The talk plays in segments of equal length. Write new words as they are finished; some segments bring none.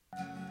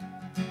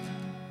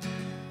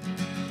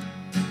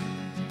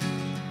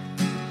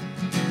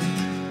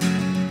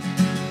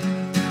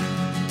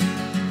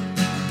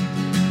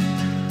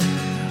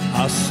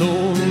I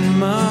sold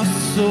my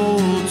soul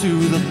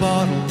to the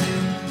bottle.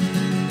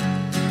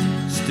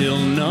 Still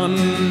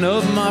none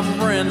of my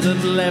friends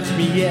have left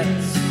me yet.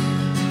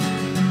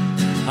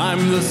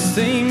 I'm the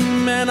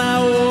same man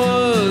I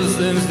was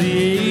since the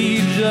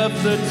age of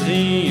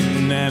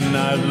 13, and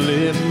I've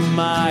lived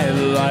my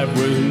life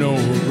with no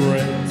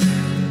regrets.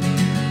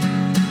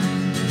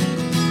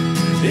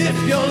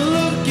 If you're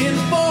looking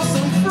for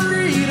some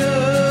freedom,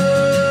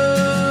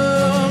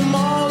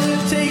 all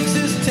it takes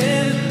is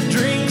 10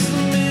 drinks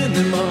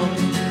minimum.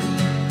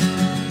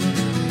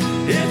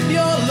 If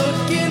you're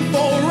looking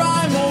for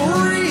rhyme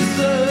or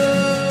reason,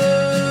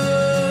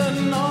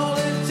 all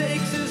it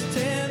takes is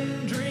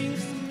 10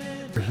 drinks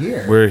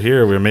minimum. We're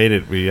here. We made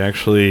it. We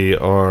actually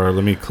are.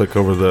 Let me click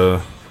over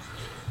the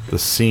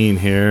scene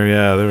here.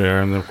 Yeah, there we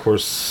are. And of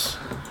course,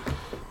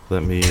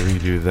 let me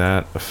redo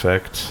that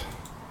effect.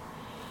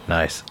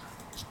 Nice.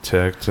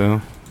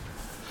 Tactile.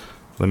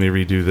 Let me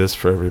redo this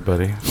for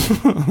everybody.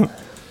 We've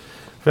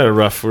had a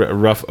rough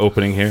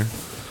opening here.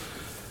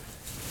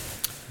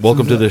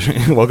 Welcome to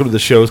the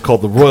show. It's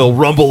called the Royal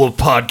Rumble of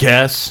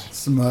Podcasts.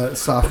 Some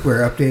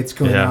software updates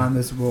going on.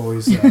 This will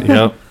always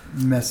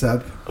mess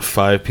up.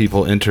 5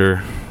 people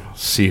enter.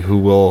 See who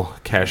will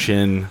cash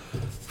in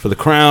for the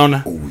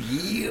crown. Oh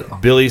yeah.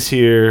 Billy's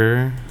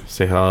here.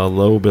 Say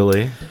hello,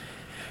 Billy.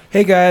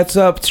 Hey guys, what's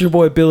up? It's your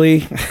boy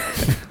Billy.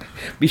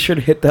 Be sure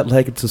to hit that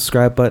like and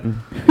subscribe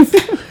button.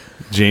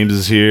 James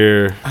is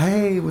here.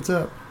 Hey, what's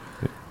up?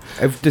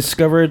 I've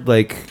discovered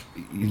like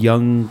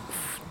young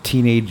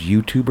teenage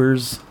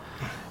YouTubers,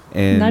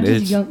 and not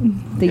just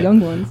the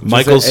young ones.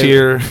 Michael's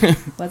here.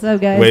 What's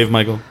up, guys? Wave,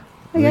 Michael.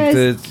 Hey guys.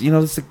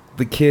 It's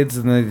the kids,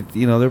 and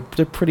they're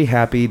pretty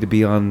happy to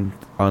be on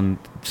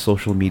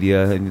social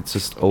media, and it's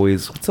just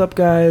always, what's up,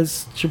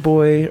 guys? It's your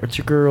boy or it's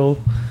your girl.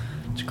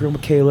 It's your girl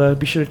Michaela.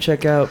 Be sure to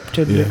check out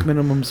 10 Drink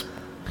Minimums.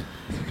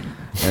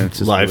 And it's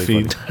just live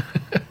really feed.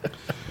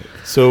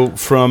 So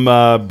from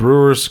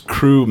Brewers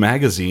Crew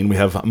magazine, we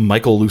have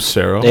Michael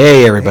Lucero.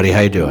 Hey everybody,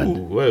 how you doing?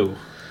 Ooh, whoa.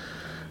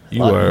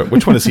 You are.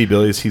 Which one is he,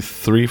 Billy? Is he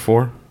 3,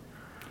 4,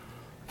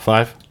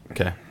 5?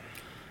 Okay.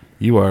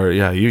 You are.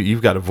 Yeah.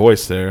 You've got a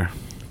voice there.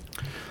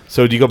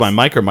 So do you go by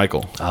Mike or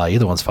Michael?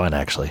 Either one's fine,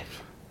 actually.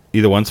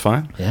 Either one's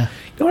fine. Yeah.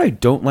 You know what I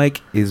don't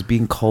like is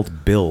being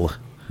called Bill.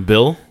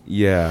 Bill?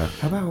 Yeah.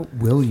 How about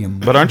William?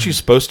 But aren't you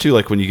supposed to,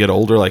 like, when you get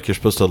older, like, you're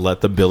supposed to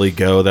let the Billy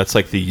go? That's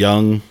like the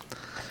young.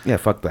 Yeah,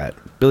 fuck that.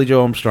 Billy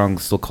Joe Armstrong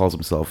still calls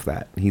himself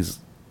that. He's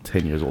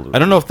 10 years older. I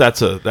don't know if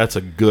that's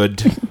a good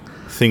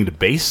thing to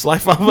base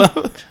life off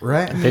of.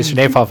 Right? Base your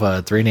name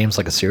off 3 names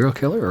like a serial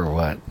killer or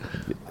what?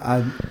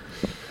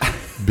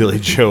 Billy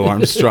Joe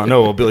Armstrong.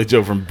 No, well, Billy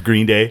Joe from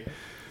Green Day.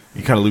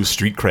 You kind of lose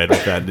street cred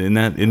with that,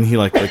 isn't he?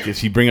 Like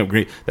if you bring up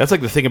Green, that's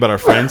like the thing about our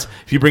friends.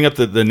 If you bring up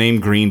the name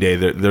Green Day,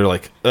 they're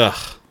like, ugh.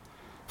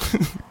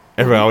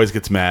 Everybody always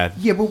gets mad.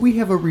 Yeah, but we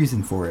have a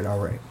reason for it. All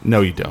right.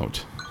 No, you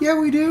don't. Yeah,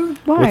 we do.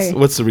 Why?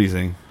 What's the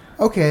reasoning?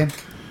 Okay.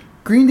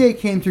 Green Day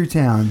came through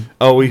town.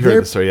 Oh, we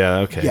heard the story. Yeah,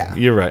 okay. Yeah.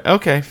 You're right.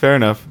 Okay, fair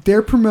enough.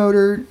 Their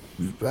promoter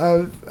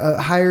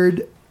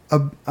hired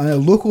a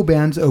local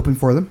band to open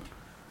for them.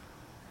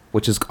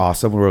 Which is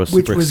awesome. We're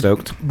super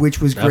stoked. Which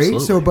was great.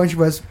 Absolutely. So a bunch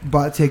of us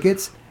bought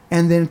tickets.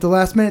 And then at the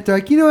last minute, they're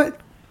like, you know what?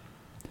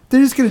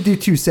 They're just going to do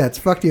 2 sets.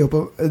 Fuck the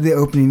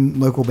opening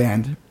local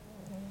band.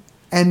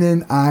 And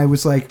then I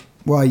was like,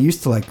 well, I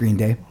used to like Green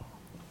Day.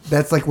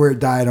 That's like where it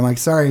died. I'm like,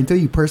 sorry, until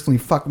you personally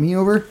fuck me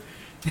over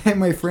and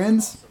my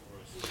friends.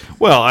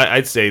 Well,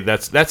 I'd say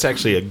that's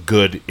actually a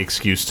good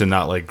excuse to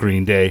not like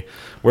Green Day.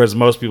 Whereas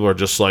most people are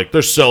just like,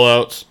 they're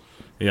sellouts.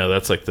 You know,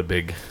 that's like the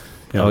big...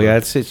 Oh, yeah,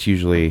 it's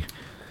usually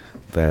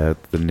the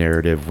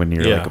narrative when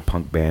you're like a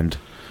punk band.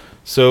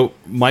 So,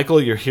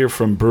 Michael, you're here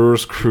from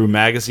Brewers Crew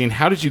magazine.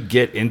 How did you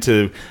get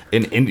into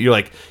you're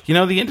like,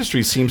 the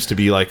industry seems to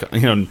be like,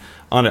 on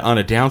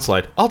a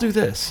downslide. I'll do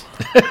this.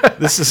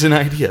 This is an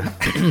idea.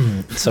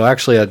 So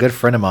actually, a good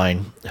friend of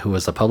mine who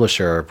was the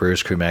publisher of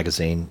Brewers Crew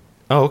magazine,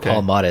 Oh, okay.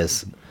 Paul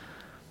Mottes,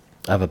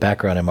 I have a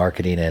background in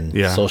marketing and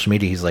social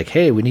media. He's like,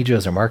 hey, we need you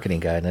as our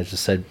marketing guy. And I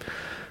just said,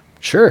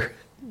 sure.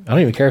 I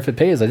don't even care if it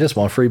pays. I just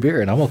want free beer,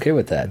 and I'm okay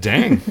with that.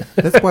 Dang.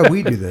 That's why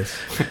we do this.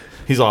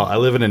 He's all, I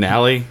live in an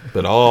alley,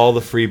 but all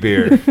the free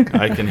beer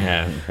I can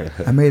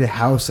have. I made a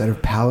house out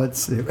of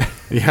pallets.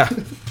 Yeah.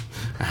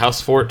 A house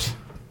fort.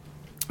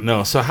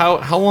 No, so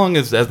how long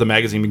has the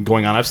magazine been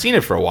going on? I've seen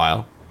it for a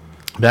while.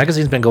 The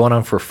magazine's been going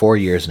on for 4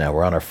 years now.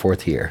 We're on our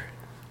 4th year.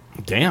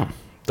 Damn.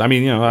 I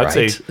mean, I'd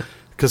say,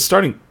 because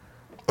starting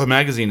a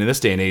magazine in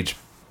this day and age,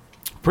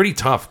 pretty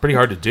tough, pretty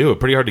hard to do,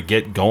 pretty hard to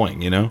get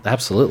going,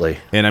 Absolutely.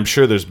 And I'm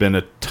sure there's been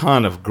a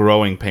ton of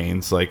growing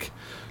pains, like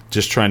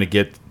just trying to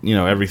get,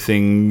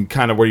 everything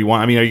kind of where you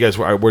want. I mean, are you guys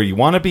where you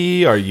want to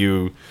be? Are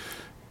you,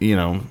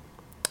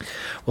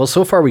 Well,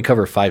 so far we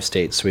cover 5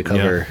 states. We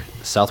cover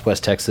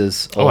Southwest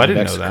Texas, all I of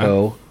didn't Mexico,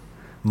 know that.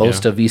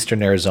 most of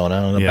eastern Arizona.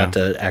 I'm about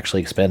to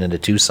actually expand into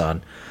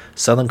Tucson,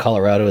 southern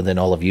Colorado, and then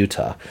all of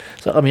Utah.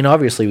 So, I mean,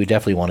 obviously, we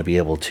definitely want to be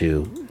able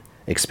to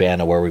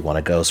expand on where we want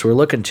to go. So we're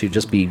looking to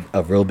just be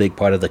a real big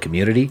part of the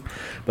community,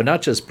 but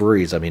not just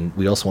breweries. I mean,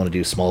 we also want to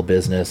do small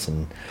business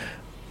and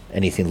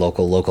anything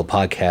local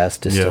podcasts,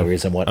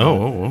 distilleries, and whatnot.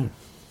 Oh.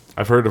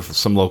 I've heard of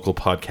some local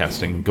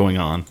podcasting going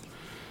on.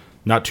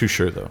 Not too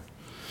sure, though.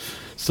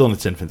 Still in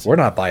its infancy. We're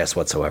not biased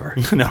whatsoever.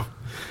 No.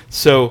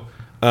 So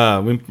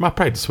we might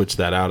probably switch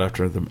that out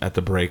at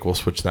the break. We'll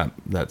switch that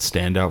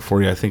standout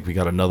for you. I think we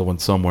got another one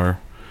somewhere.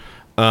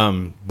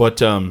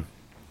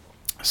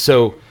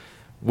 So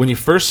when you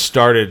first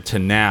started to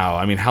now,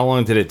 I mean, how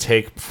long did it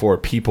take for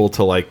people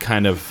to like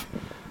kind of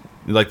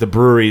like the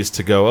breweries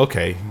to go,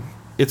 okay,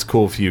 it's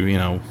cool if you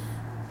know,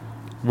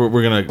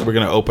 we're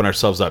gonna open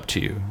ourselves up to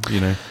you,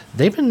 you know?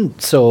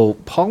 So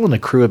Paul and the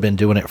crew have been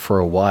doing it for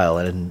a while,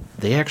 and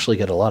they actually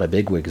get a lot of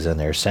bigwigs in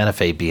there. Santa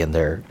Fe being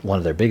one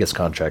of their biggest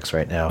contracts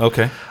right now.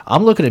 Okay.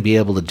 I'm looking to be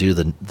able to do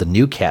the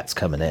new cats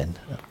coming in.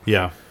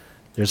 Yeah.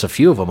 There's a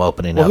few of them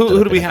opening up.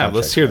 Who do we have?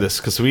 Let's hear this,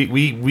 because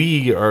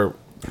we are.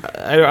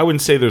 I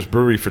wouldn't say there's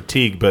brewery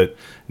fatigue, but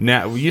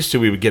now we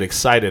would get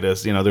excited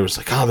as you know there was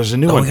like, oh, there's a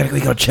new one. We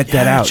gotta check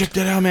that out. Check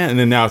that out, man. And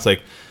then now it's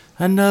like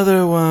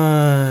another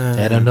one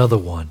and another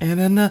one and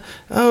another.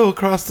 Oh,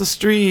 across the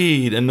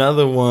street,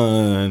 another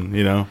one.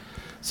 You know.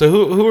 So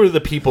who are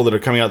the people that are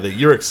coming out that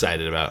you're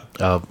excited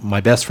about? My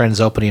best friend's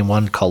opening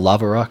one called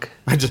Lava Rock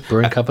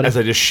Brewing Company. As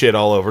I just shit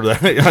all over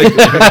that.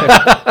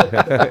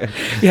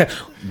 Yeah,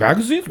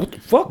 magazines? What the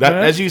fuck, man?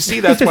 As you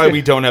see, that's why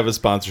we don't have a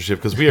sponsorship,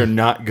 because we are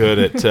not good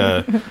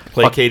at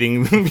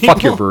placating people.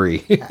 Fuck your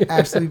brewery.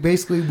 Actually,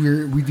 basically,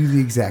 we do the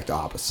exact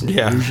opposite.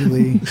 Yeah.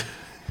 Usually,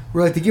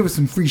 we're like, they give us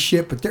some free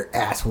shit, but they're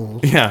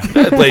assholes. Yeah,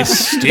 that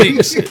place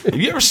stinks. Have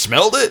you ever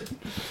smelled it?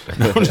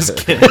 No, I'm just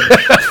kidding.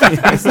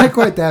 It's not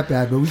quite that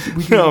bad, but we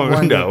do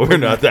we're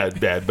not that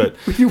bad. But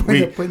we do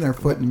wind up putting our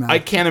foot in the mouth. I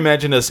can't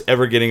imagine us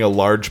ever getting a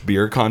large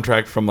beer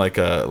contract from like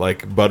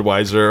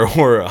Budweiser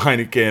or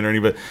Heineken or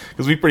anybody,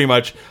 because we pretty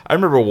much. I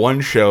remember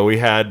one show we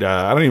had.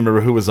 I don't even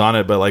remember who was on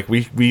it, but like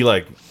we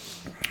like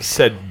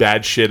said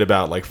bad shit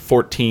about like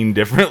 14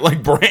 different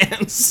like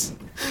brands.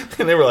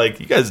 And they were like,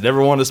 "You guys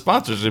never want a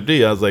sponsorship, do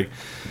you?" I was like,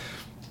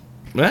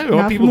 "Man, we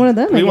want people. One of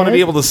them, we want to be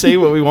able to say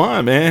what we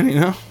want, man. You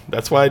know,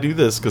 that's why I do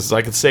this, because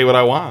I can say what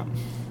I want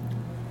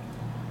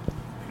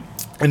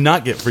and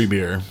not get free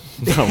beer."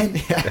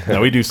 No,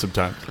 we do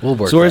sometimes. We'll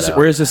work So that out.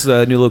 where's this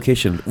new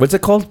location? What's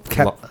it called?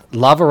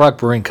 Lava Rock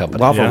Brewing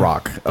Company. Lava Yeah.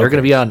 Rock. They're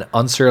going to be on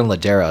Unser and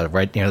Ladera,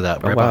 right near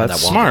that. Right behind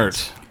That's that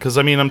smart, because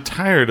I mean, I'm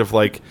tired of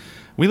like,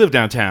 we live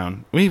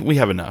downtown. We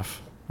have enough.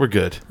 We're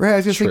good. Right, I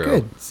was just say True.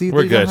 good. See,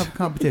 We're they good. don't have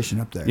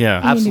competition up there.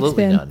 Yeah,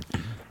 Absolutely expand.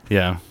 none.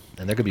 yeah.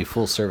 And they're going to be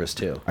full service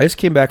too. I just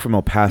came back from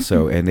El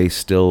Paso, and they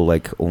still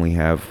like only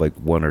have like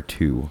one or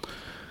two.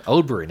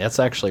 Ode Brewing, that's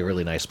actually a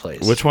really nice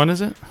place. Which one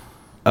is it?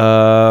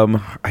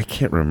 I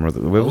can't remember.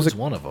 What was was it?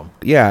 one of them.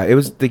 Yeah, it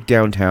was like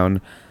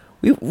downtown.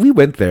 We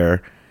went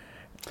there,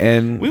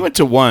 and We went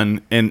to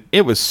one, and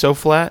it was so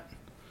flat.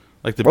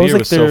 Like the What beer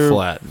was so their-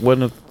 flat.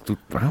 One of the,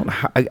 I don't know.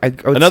 I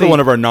would Another say-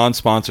 one of our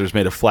non-sponsors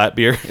made a flat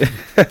beer.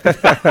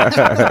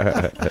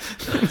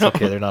 It's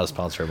okay, they're not a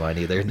sponsor of mine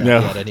either. Not No.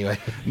 yet, anyway.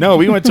 No,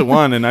 we went to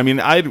one, and I mean,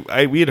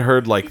 we had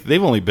heard like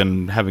they've only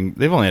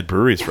had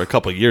breweries for a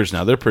couple of years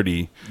now. They're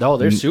pretty. No,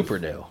 they're super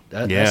new.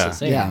 That's Yeah. the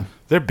thing. Yeah.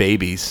 They're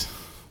babies.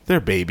 They're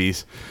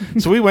babies.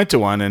 So we went to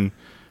one, and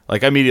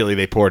like immediately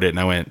they poured it, and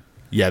I went,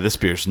 "Yeah, this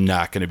beer's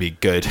not going to be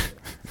good."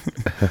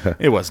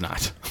 It was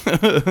not.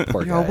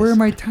 Poor Yo, guys. where are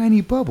my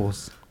tiny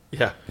bubbles?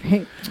 Yeah.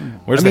 Hey,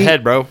 Where's I the mean-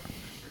 head, bro?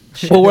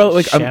 Well,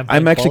 like I'm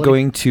Champagne actually quality?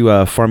 going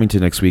to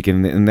Farmington next week,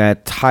 and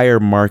that tire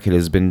market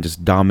has been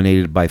just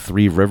dominated by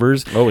Three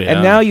Rivers. Oh, yeah.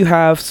 And now you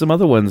have some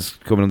other ones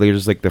coming.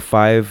 There's like the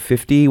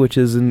 550, which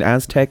is in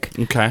Aztec,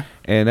 Okay.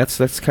 and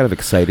that's kind of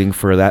exciting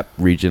for that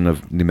region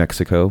of New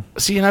Mexico.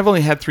 See, and I've only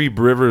had Three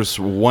Rivers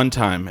one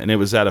time, and it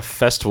was at a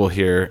festival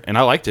here, and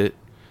I liked it.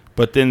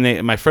 But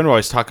then my friend would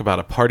always talk about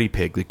a party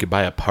pig. You could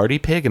buy a party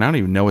pig, and I don't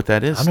even know what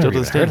that is. I've Still never to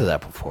even this day. heard of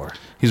that before.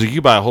 He's like, you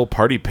could buy a whole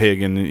party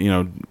pig, and you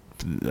know,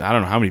 I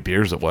don't know how many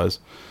beers it was,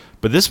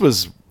 but this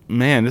was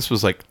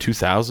like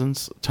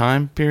 2000s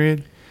time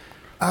period.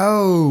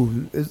 Oh,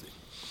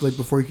 like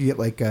before you could get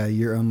like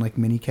your own like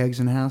mini kegs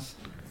in the house.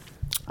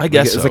 I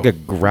guess It's like a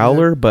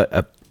growler,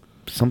 but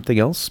something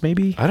else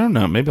maybe. I don't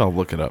know. Maybe I'll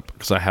look it up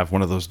because I have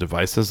one of those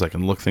devices. I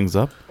can look things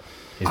up.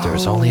 If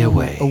there's only a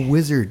way. A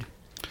wizard.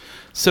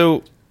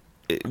 So,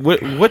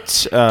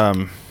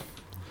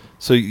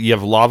 so you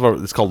have Lava.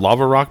 It's called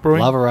Lava Rock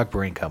Brewing. Lava Rock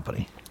Brewing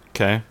Company.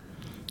 Okay.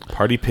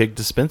 Party Pig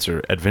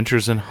Dispenser,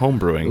 Adventures in Home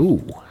Brewing.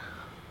 Ooh.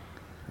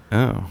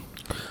 Oh.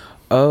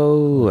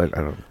 Oh, I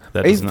don't.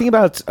 That Hey, does think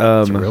not- about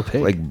a real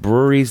pig. like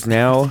breweries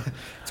now.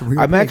 It's a real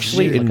I'm pig.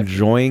 actually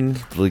enjoying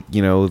like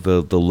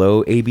the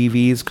low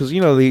ABVs because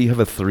they have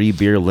a 3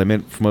 beer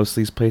limit for most of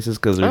these places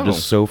because they're Oh.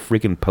 just so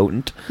freaking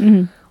potent.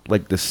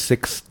 Like the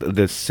six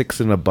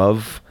and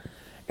above,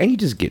 and you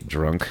just get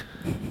drunk.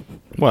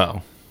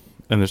 Well,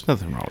 And there's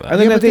nothing wrong with that.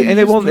 And then but they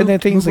you won't. just And then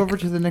things move like over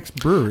to the next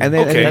brewery. and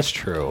then Okay. That's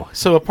true.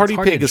 So a party It's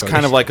hard to pig is enjoy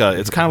kind of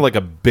this. like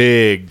a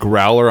big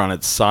growler on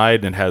its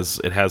side, and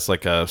it has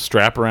like a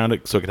strap around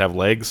it so it could have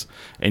legs,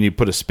 and you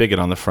put a spigot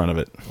on the front of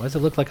it. Why does it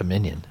look like a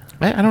minion?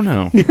 I don't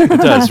know. It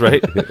does,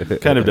 right?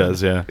 Kind of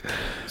does, yeah.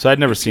 So I'd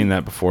never seen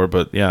that before,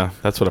 but yeah,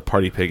 that's what a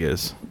party pig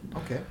is.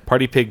 Okay.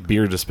 Party pig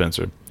beer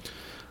dispenser.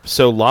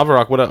 So Lava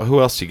Rock, who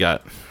else you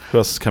got? Who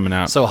else is coming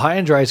out? So High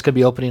and Dry is going to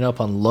be opening up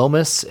on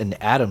Lomas and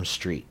Adams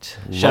Street.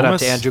 Shout out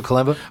to Lomas? Andrew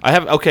Kalemba. I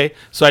have okay.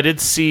 So I did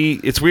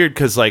see. It's weird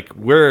because like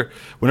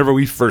whenever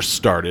we first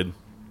started,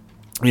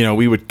 you know,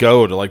 we would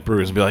go to like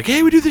breweries and be like,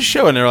 "Hey, we do this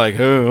show," and they're like,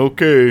 "Oh,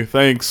 okay,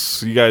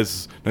 thanks, you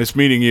guys, nice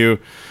meeting you."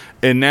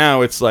 And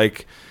now it's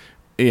like,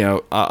 you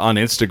know, on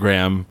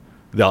Instagram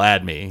they'll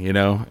add me, you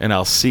know, and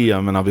I'll see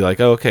them and I'll be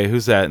like, "Oh, okay,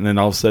 who's that?" And then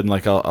all of a sudden,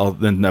 like, I'll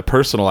then a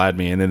person will add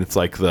me, and then it's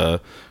like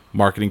the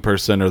marketing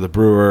person or the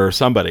brewer or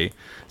somebody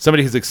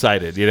who's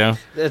excited, you know.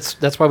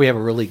 That's why we have a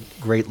really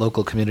great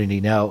local community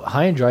now.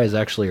 High and Dry is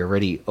actually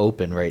already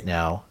open right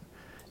now,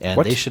 and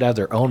What? they should have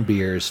their own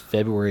beers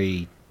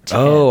February 10th.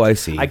 Oh, I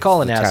see. I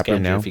call and The ask tap room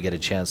Andrew now? if you get a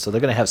chance. So they're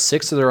going to have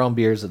 6 of their own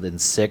beers and then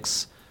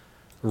 6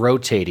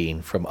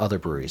 rotating from other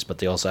breweries. But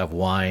they also have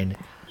wine,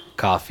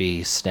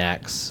 coffee,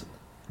 snacks,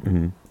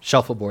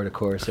 shuffleboard, of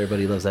course.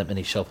 Everybody loves that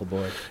mini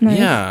shuffleboard. Nice.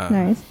 Yeah.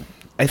 Nice.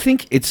 I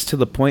think it's to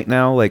the point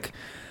now, like,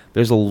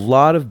 there's a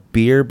lot of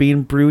beer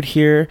being brewed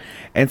here,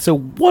 and so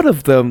one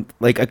of them,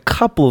 like, a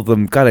couple of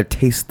them gotta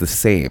taste the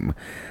same.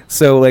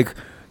 So, like,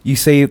 you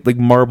say, like,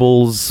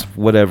 marbles,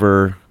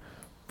 whatever,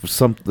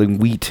 something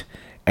wheat,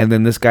 and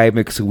then this guy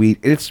makes a wheat.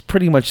 It's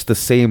pretty much the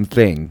same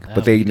thing, Oh,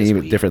 but they wheat is name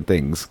it wheat. different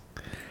things.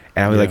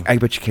 And I'm Yeah. like, I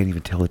bet you can't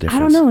even tell the difference. I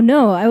don't know.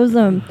 No, I was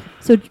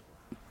so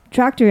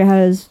Tractor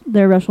has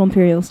their Russian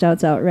Imperial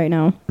Stouts out right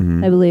now,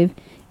 Mm-hmm. I believe,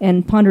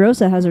 and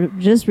Ponderosa has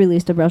just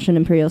released a Russian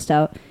Imperial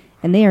Stout,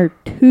 and they are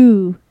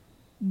two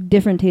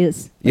different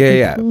tastes.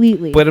 Yeah,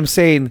 completely. yeah. But I'm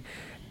saying,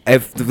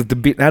 if the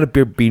beer, not a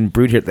beer being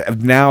brewed here,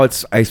 now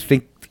it's, I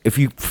think, if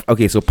you,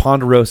 okay, so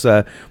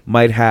Ponderosa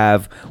might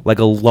have like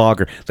a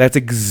lager. That's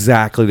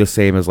exactly the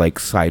same as like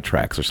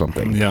Sidetracks or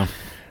something. Yeah.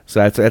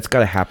 So that's got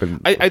to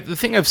happen. The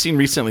thing I've seen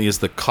recently is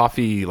the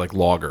coffee like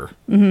lager.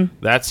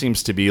 That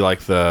seems to be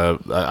like the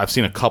I've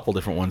seen a couple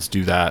different ones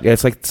do that. Yeah,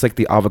 it's like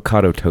the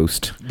avocado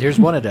toast. There's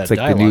one at It's like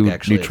the Dialogue, new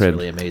actually. It's trend.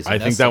 really amazing. I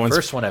That's think that the one's-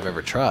 first one I've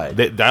ever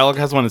tried. Dialogue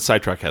has one and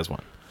Sidetrack has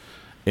one,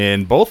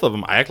 and both of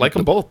them I like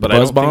them both, but the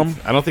Buzz Bomb?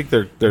 I don't think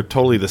they're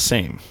totally the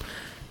same.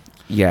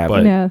 Yeah, But-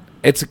 but Yeah.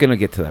 it's gonna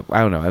get to that.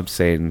 I don't know. I'm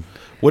saying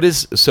What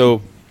is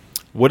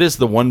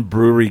the one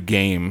brewery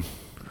game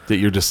that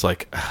you're just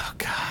like, oh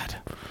god,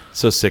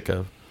 so sick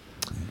of?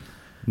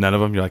 None of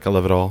them. You're like, I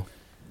love it all.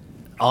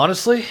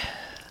 Honestly,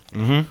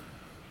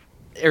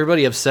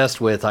 everybody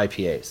obsessed with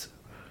IPAs.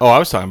 Oh, I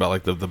was talking about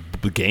like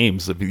the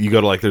games. You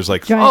go to like there's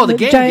like Giant- the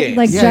game giant, games.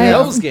 like Yeah,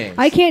 giant, those games.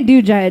 I can't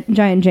do giant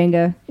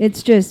Jenga.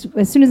 It's just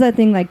as soon as that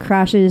thing like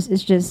crashes,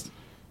 it's just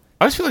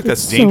I just feel like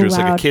that's It's so dangerous.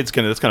 Like a loud. kid's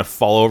that's gonna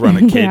fall over on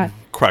a kid, Yeah.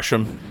 crush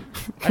him.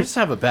 I just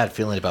have a bad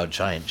feeling about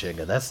Giant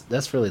Jenga.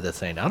 That's really the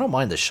thing. I don't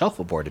mind the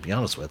shuffleboard, to be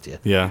honest with you.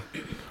 Yeah.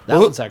 That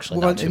Well, one's actually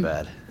well, not too and-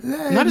 bad.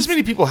 Not as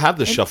many people have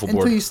the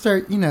shuffleboard. Until you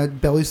start,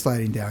 belly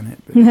sliding down it.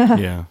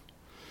 Yeah.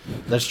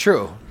 That's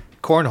true.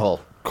 Cornhole.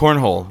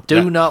 Cornhole. Do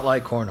Yeah. not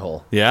like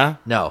cornhole. Yeah.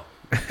 No.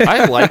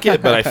 I like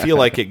it, but I feel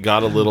like it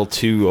got a little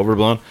too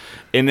overblown.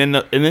 And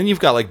then you've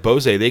got like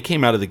Bose. They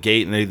came out of the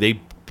gate and they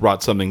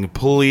brought something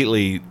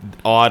completely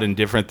odd and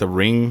different. The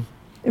ring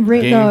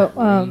ring, Game.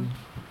 the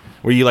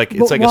where you like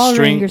it's like a wall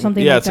string ring or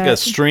something Yeah, like it's like that. a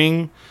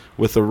string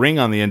with a ring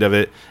on the end of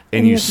it, and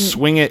And you you have to-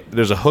 swing it.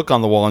 There's a hook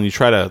on the wall, and you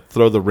try to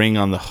throw the ring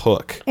on the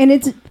hook. and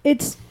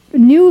it's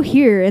new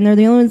here, and they're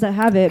the only ones that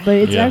have it. But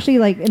it's Yeah. actually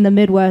like in the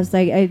Midwest.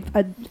 Like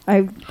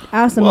I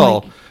asked them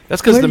Well, like,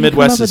 that's because where the did you come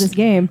up Midwest with is this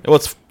game? Well,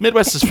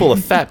 Midwest is full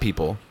of fat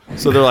people,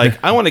 so they're like,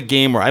 I want a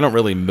game where I don't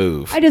really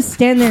move. I just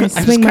stand there and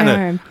swing my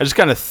arm. I just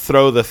kind of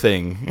throw the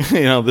thing.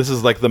 This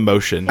is like the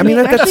motion. I mean,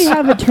 they that's actually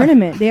have a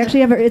tournament. They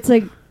actually have it's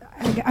like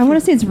I want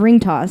to say it's ring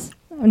toss.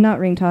 Not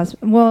ring toss.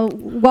 Well,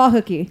 wall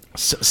hooky.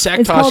 Sack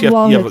it's toss. called You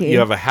wall have, hooky. you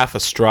have a half a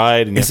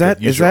stride, and you is have that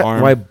to use is your that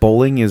arm. why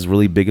bowling is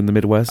really big in the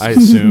Midwest? I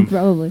assume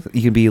Probably.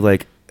 You can be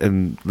like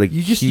and like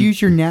You just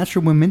use your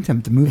natural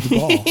momentum to move the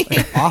ball.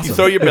 It's awesome. you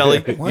throw your belly.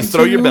 One, you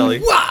throw your two, belly.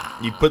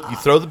 You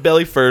throw the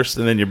belly first,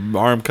 and then your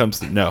arm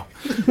comes. No.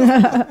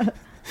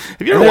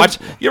 Have you ever watched?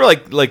 You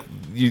ever like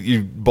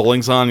you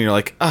bowling's on, and you're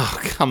like, oh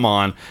come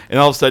on, and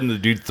all of a sudden the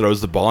dude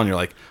throws the ball, and you're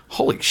like,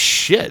 holy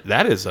shit,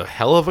 that is a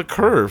hell of a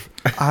curve.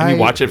 And I- you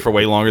watch it for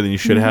way longer than you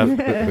should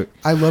have.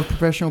 I love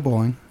professional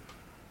bowling.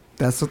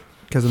 That's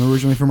because I'm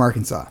originally from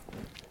Arkansas.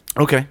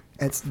 Okay,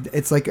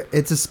 It's like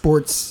it's a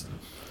sports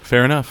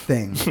fair enough.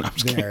 thing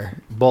there.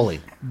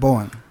 Bowling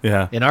Bowling.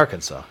 Yeah. in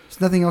Arkansas.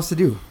 There's nothing else to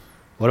do.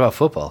 What about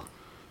football?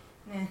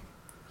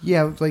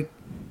 Yeah, like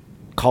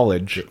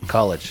college.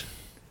 College.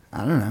 I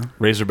don't know.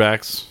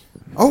 Razorbacks.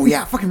 Oh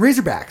yeah, fucking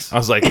Razorbacks. I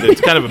was like,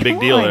 it's kind of a big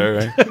deal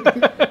there,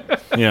 right?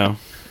 Yeah.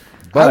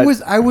 But-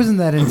 I wasn't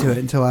that into it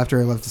until after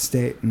I left the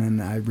state, and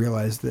then I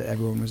realized that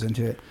everyone was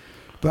into it.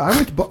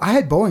 But I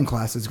had bowling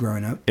classes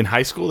growing up. In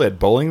high school, they had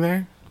bowling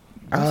there.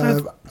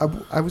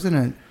 I was in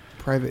a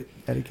private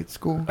etiquette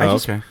school. I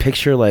just okay.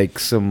 picture like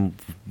some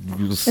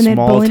had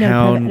small bowling at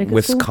town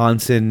etiquette school?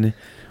 Wisconsin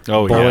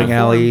Oh bowling yeah.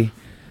 alley.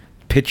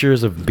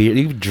 Pictures of beer.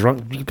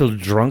 People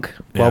drunk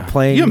while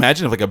playing. Can you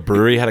imagine if like a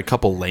brewery had a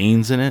couple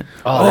lanes in it?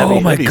 Oh, that'd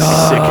be- my That'd be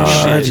God. sick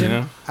as shit. You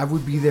know. I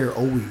would be there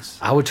always.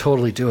 I would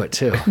totally do it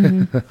too.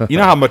 You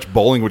know how much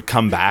bowling would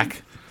come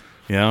back?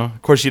 You know?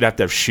 Of course, you'd have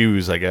to have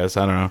shoes, I guess.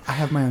 I don't know. I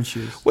have my own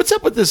shoes. What's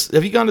up with this?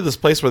 Have you gone to this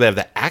place where they have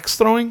the axe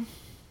throwing?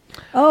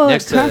 Oh,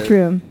 Next to- craft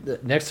room.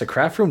 Next to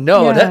craft room?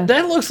 No, Yeah.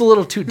 that looks a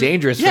little too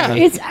dangerous Yeah. for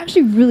me. It's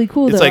actually really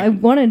cool It's though. like- I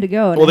wanted to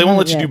go. and Well, they I won't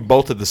let haven't you do yet.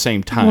 both at the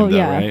same time, Well, though,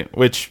 yeah. right?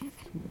 Which,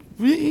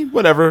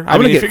 whatever. I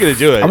mean, if you're going to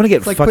do it. I'm gonna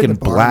get like putting fucking a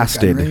bar in the gun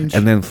blasted range.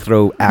 and then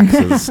throw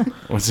axes.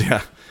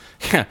 Yeah.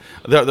 Yeah.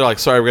 They're like,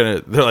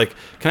 sorry, they're like,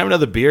 can I have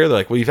another beer? They're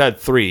like, well, you've had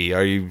 3.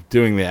 Are you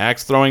doing the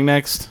axe throwing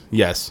next?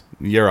 Yes.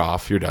 You're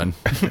off. You're done.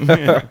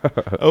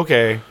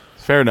 Okay.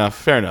 Fair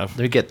enough. Let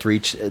me get three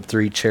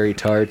cherry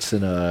tarts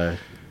and a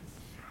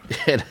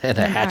and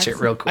a hatchet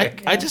real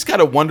quick. I just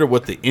gotta wonder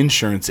what the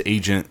insurance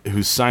agent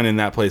who's signing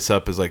that place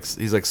up is like.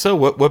 He's like, so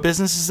what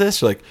business is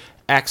this? You're like,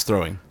 axe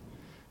throwing.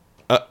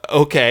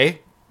 Okay,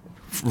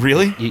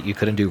 really? You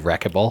couldn't do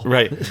racquetball?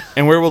 Right.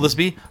 And where will this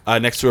be?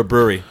 Next to a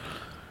brewery.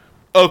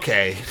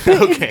 Okay.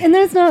 Okay. And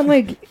then it's not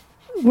like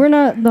we're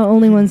not the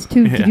only ones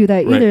to Yeah, do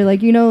that right. either.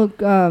 Like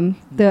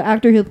the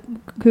actor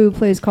who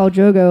plays Khal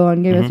Drogo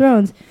on Game of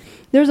Thrones.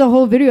 There's a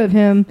whole video of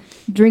him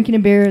drinking a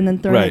beer and then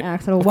throwing Right. an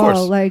axe at a Of wall.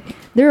 course. Like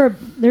there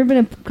have been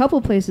a couple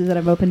places that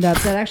I've opened up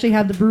that actually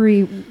have the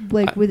brewery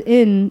like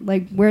within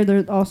like where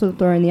they're also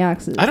throwing the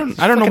axes. I don't know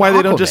fucking why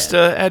they don't Aquaman. just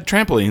add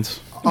trampolines.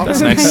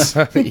 That's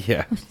Also- nice.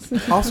 yeah.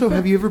 Also,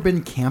 have you ever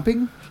been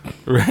camping?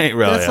 Right.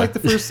 Well, That's yeah. like the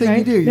first thing you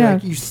Right? do. You're Yeah.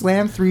 like, you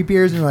slam 3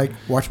 beers and you're like,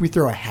 watch me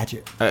throw a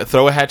hatchet.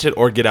 Throw a hatchet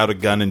or get out a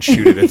gun and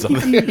shoot it at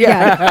something.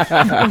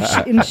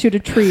 yeah, and shoot a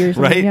tree or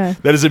something. Right? Yeah.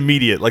 That is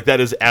immediate. Like, that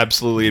is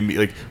absolutely immediate.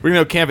 Like, we're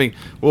going to go camping.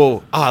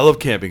 Well, I love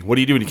camping. What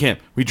do you do when you camp?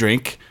 We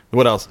drink.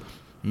 What else?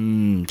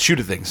 Shoot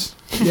at things.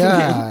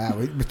 Yeah,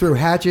 we throw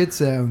hatchets.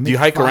 Do you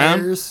hike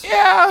around?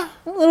 Yeah.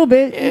 A little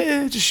bit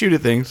Just shoot at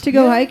things. to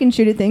go hike and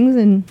shoot at things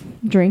and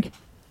drink.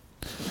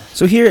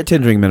 So here at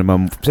 10 Drink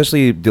Minimum,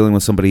 especially dealing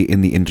with somebody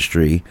in the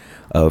industry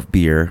of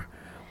beer,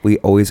 we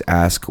always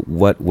ask,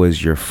 what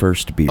was your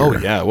first beer? Oh,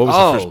 yeah. What was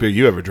the first beer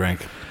you ever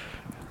drank?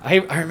 I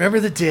remember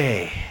the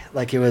day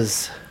like it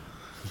was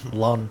a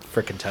long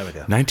freaking time ago.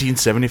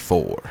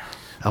 1974.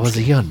 I was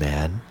a young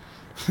man.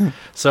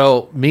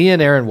 So me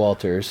and Aaron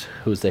Walters,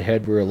 who's the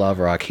head brewer of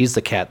Lava Rock, he's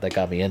the cat that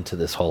got me into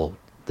this whole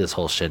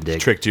shindig.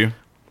 Tricked you?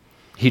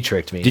 He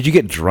tricked me. Did you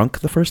get drunk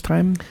the first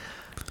time?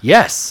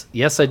 Yes,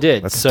 I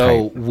did. That's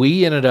So tight.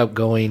 we ended up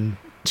going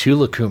to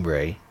La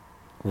Cumbre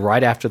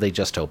right after they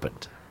just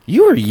opened.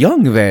 You were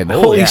young then.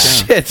 Holy yeah.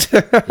 shit.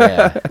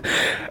 Yeah.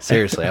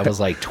 Seriously, I was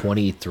like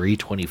 23,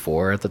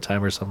 24 at the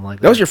time or something like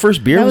that. That was your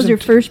first beer? That was your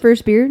first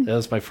beer? That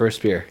was my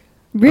first beer.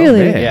 Really?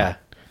 man. Yeah.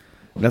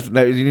 Nothing,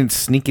 you didn't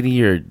sneak into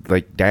your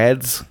like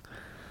dad's?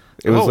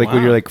 It was Oh, like when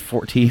wow. you're like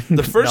 14.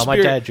 The first No, my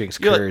beer, dad drinks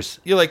you're Coors.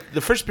 Like, you're like,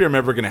 the first beer I'm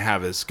ever going to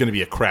have is going to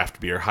be a craft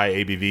beer, high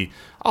ABV.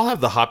 I'll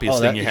have the hoppiest Oh,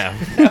 thing that- you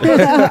have.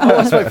 That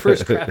was my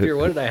first craft beer.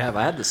 What did I have?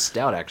 I had the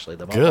stout actually.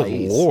 The Good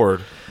Mont-Blanc.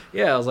 Lord.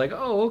 Yeah, I was like,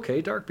 oh,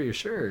 okay, dark beer,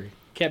 sure.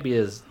 Can't be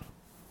as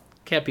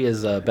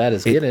bad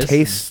as It Guinness.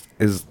 tastes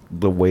is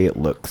the way it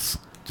looks.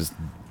 Just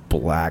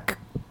black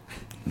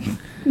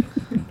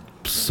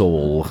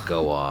soul.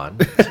 Go on.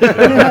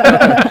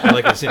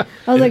 Like I said,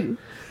 I was like,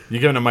 you're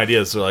giving them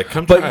ideas. They're like,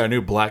 come But- try our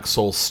new Black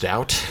Soul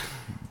Stout.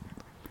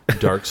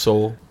 Dark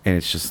Soul. And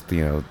it's just,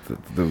 the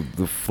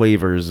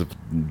flavors of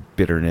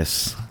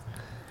bitterness.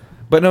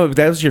 But no,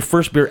 that was your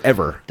first beer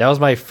ever. That was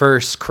my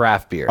first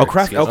craft beer. Oh,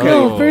 craft- Excuse me. okay.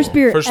 oh, first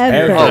beer First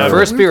ever. beer Oh, ever.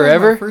 first We were beer talking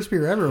about ever? First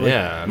beer ever. Like,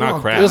 Yeah, not oh,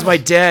 craft. It was my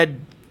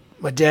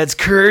dad's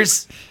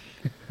Coors.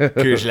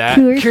 Coors Light.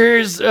 Coors.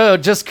 Coors, oh,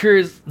 just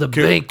Coors, the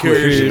banquet.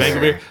 Coors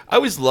banquet beer. I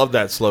always love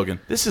that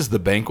slogan. This is the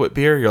banquet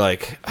beer. You're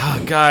like,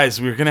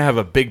 guys, we're gonna have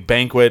a big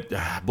banquet,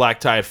 black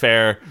tie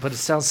affair. But it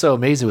sounds so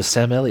amazing with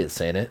Sam Elliott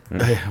saying it.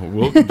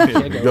 Welcome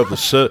to- you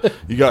got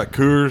you got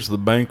Coors, the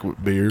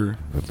banquet beer.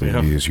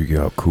 Yeah. Yes, you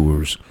got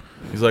Coors.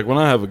 He's like, when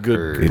I have a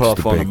good It's puff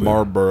the on a banquet.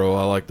 Marlboro,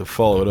 I like to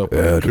follow it up with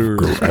a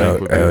Coors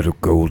banquet beer. of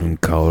Golden,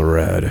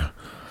 Colorado.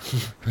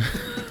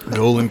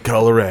 Golden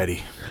Colorado.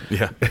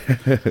 Yeah.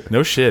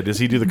 No shit. Does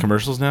he do the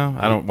commercials now?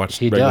 I don't watch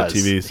He regular does.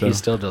 TV. So He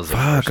still does it.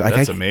 Fuck,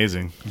 that's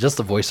amazing. Just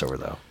the voiceover,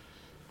 though.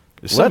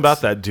 There's something about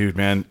that dude,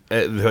 man.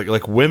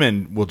 Like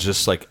women will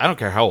just like, I don't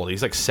care how old.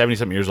 He's like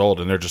 70-something years old,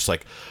 and they're just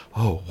like,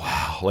 oh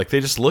wow. Like they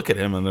just look at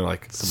him and they're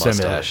like, It's the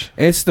mustache.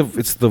 And it's the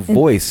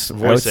voice. I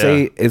would voice,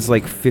 say yeah. is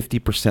like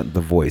 50% the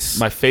voice.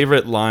 My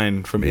favorite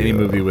line from any Yeah.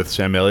 movie with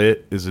Sam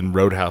Elliott is in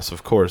Roadhouse,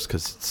 of course,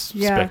 because it's a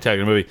Yeah.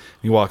 spectacular movie.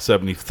 He walks up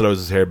and he throws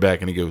his hair back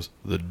and he goes,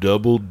 "The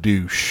double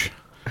douche,"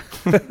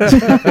 because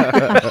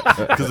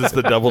it's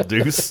the double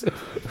deuce.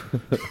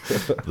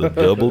 The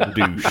double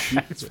douche.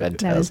 It's That is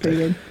fantastic. pretty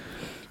good.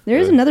 There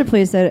is another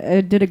place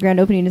that did a grand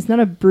opening. It's not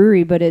a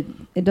brewery, but it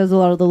does a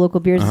lot of the local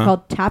beers. It's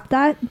called Tap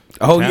That,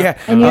 Oh Tap- yeah,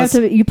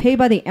 and you pay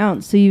by the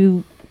ounce.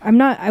 So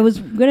I was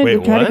gonna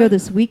Wait, try to what? go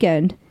this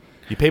weekend.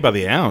 You pay by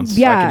the ounce.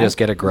 Yeah, I can just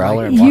get a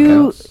growler and walk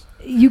you out.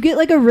 you get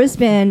like a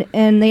wristband,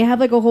 and they have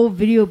like a whole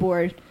video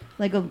board,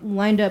 like a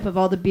lined up of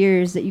all the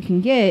beers that you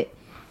can get.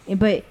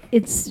 But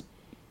it's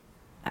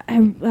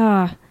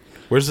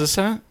Where's this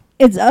at?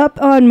 it's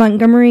up on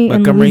Montgomery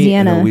in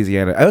Louisiana. in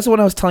Louisiana. That's what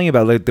I was telling you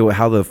about, like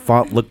how the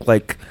font looked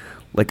like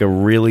a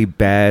really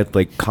bad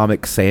like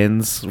Comic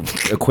Sans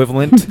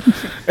equivalent.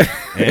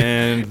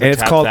 And, And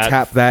it's called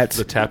Tap That.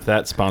 The Tap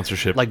That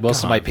sponsorship. Like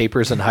most of my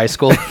papers in high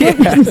school.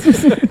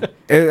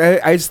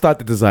 I just thought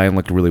the design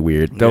looked really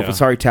weird. No, Yeah.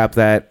 sorry, Tap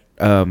That.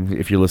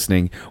 If you're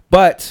listening,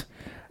 but.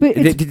 But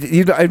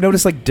it's- I've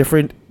noticed like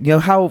different. You know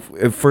how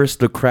at first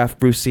the craft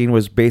brew scene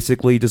was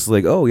basically just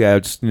like, oh yeah,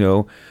 just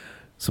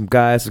some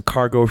guys in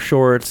cargo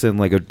shorts and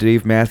like a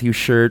Dave Matthews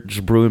shirt,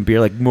 just brewing beer,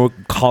 like more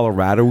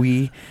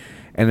Colorado-y,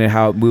 and then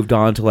how it moved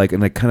on to like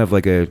kind of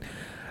like a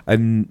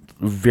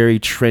very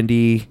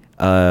trendy,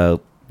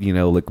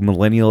 like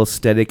millennial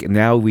aesthetic, and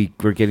now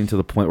we're getting to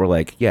the point where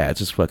like, yeah, it's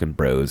just fucking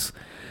bros.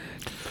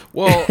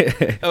 well,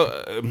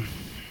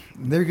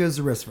 There goes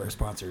the rest of our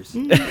sponsors.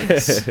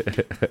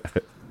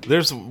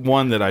 there's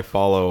one that I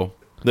follow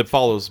that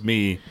follows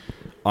me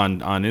on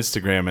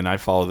Instagram, and I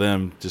follow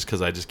them just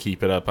because I just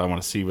keep it up. I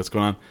want to see what's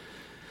going on.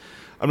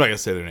 I'm not gonna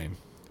say their name,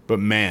 but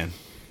man,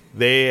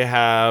 they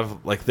have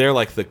they're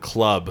like the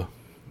club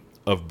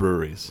of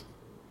breweries.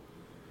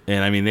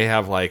 And I mean, they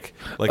have like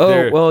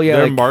their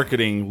like-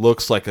 marketing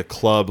looks like a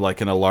club, like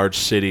in a large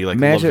city, like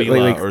La Imagine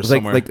Villa or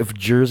somewhere. like if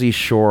Jersey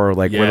Shore,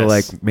 like where to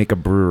Yes. like make a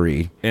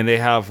brewery. And they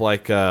have I've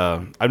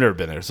never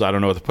been there, so I don't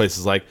know what the place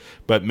is like.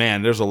 But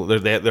man, they're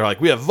like,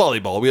 we have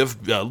volleyball, we have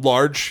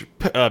large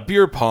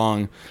beer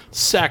pong,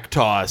 sack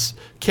toss,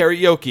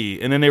 karaoke,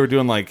 and then they were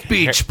doing like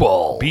Beach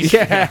ball. beach,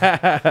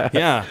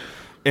 yeah.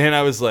 And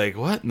I was like,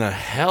 what in the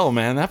hell,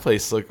 man? That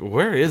place, like,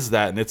 where is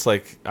that? And it's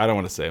like, I don't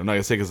want to say. I'm not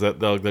gonna say because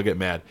they'll get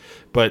mad.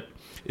 But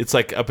it's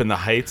like up in the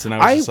heights, and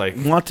I was just like,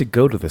 want to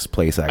go to this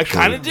place. I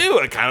Actually, kind of do.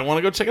 I kind of want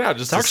to go check it out.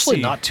 Just It's actually to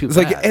see. not too It's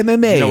bad. like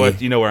MMA. You know what?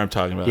 You know where I'm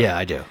talking about. Yeah,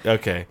 I do.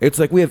 Okay. It's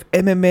like we have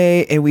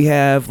MMA and we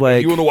have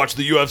like, You want to watch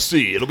the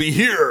UFC? It'll be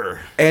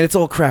here. and it's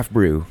all craft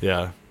brew.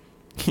 Yeah.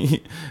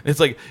 it's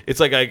like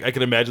I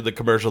can imagine the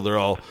commercial. They're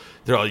all.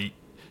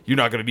 You're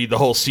not going to need the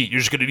whole seat. You're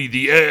just going to need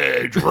the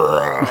edge.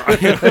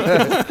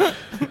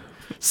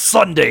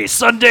 Sunday,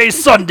 Sunday,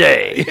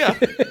 Sunday. Yeah.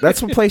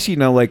 That's one place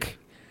like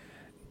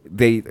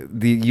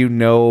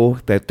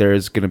that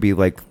there's gonna be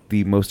like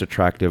the most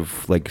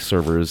attractive like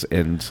servers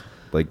and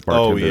like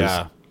Oh bartenders.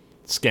 yeah.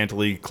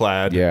 Scantily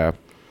clad. Yeah.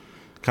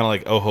 Kind of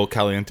like Ojo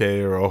Caliente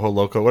or Ojo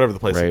Loco, whatever the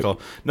place is Right.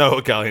 called. No,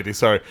 Ojo Caliente,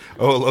 sorry.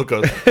 Ojo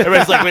Loco.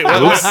 Everybody's like, wait,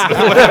 what happened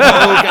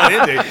to Ojo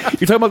Caliente?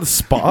 You're talking about the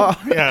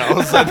spa? Yeah, all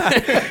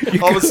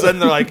of a sudden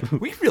they're like,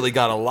 we really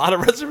got a lot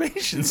of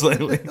reservations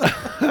lately.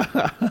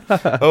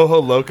 Ojo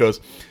Locos.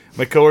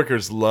 My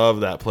coworkers love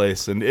that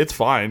place, and it's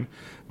fine.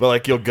 But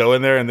like, you'll go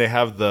in there and they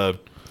have the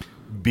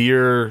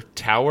beer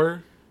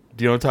tower.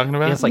 Do you know what I'm talking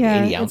about? Yeah, it's like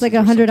 80 it's ounces like or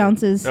 100 something.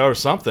 ounces. or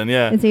something,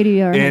 yeah. It's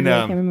 80 or 100, And, I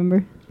can't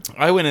remember.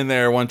 I went in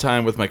there one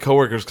time with my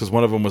coworkers because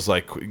one of them was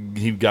like,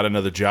 he got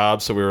another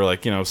job, so we were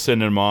like,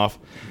 sending him off.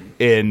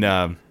 And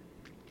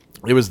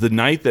it was the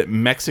night that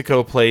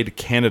Mexico played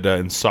Canada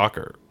in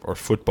soccer or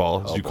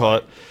football, as you call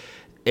it.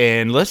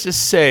 And let's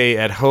just say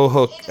at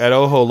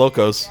Ojo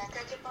Locos.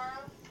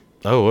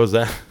 Oh, what was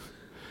that?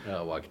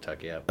 Oh,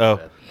 Walkie-talkie, yeah. Oh.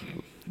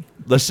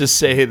 Let's just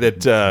say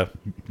that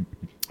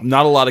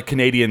not a lot of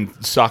Canadian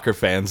soccer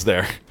fans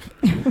there.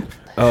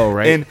 Oh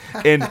right.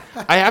 And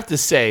I have to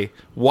say,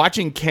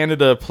 watching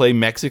Canada play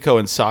Mexico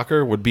in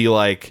soccer would be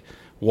like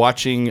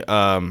watching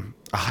a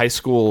high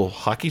school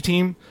hockey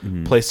team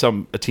play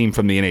a team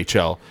from the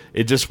NHL.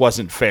 It just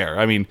wasn't fair.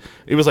 I mean,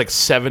 it was like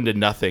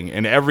 7-0,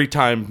 and every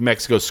time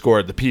Mexico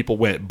scored, the people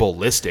went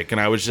ballistic, and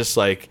I was just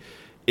like,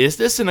 is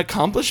this an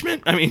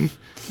accomplishment? I mean,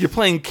 you're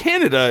playing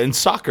Canada in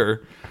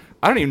soccer.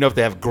 I don't even know if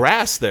they have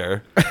grass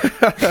there.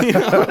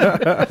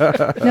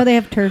 No, they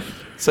have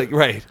turf. It's like,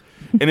 right.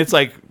 And it's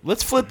like,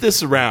 let's flip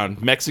this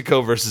around.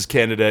 Mexico versus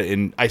Canada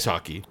in ice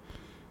hockey.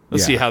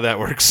 Let's see Yeah. how that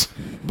works.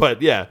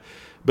 But yeah.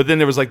 But then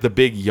there was like the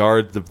big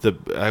yard, the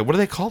what do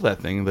they call that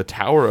thing? The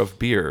Tower of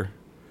Beer.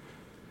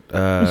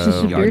 It's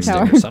just a beer Yardstick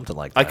tower. or something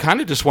like that. I kind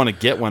of just want to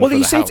get one Well, for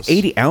you the say house. it's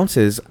 80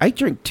 ounces. I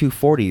drink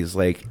 240s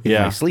like in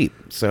Yeah. my sleep,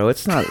 so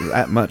it's not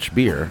that much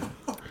beer.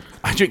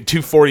 I drink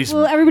 240s.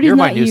 Well, everybody's You're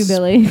my not new you, s-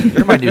 Billy.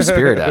 You're my new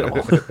spirit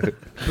animal.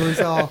 Billy's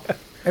all,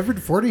 every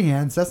 40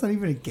 hands, that's not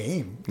even a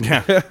game.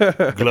 Yeah.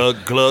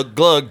 Glug, glug,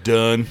 glug,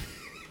 done.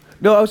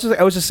 No, I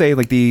was just saying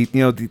like the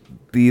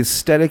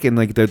aesthetic and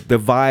like the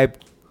vibe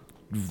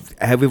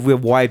have a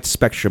wide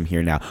spectrum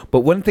here now.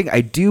 But one thing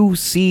I do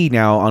see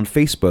now on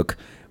Facebook,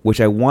 which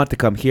I want to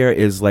come here,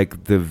 is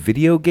like the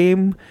video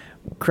game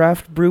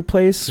craft brew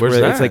place. Where's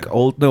where that? It's like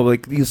old. No,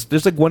 like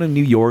there's like one in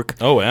New York.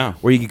 Oh yeah.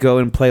 Where you could go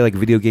and play like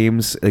video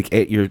games. Like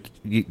at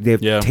they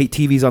have Yeah.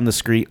 TVs on the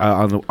screen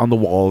on the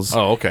walls.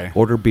 Oh okay.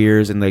 Order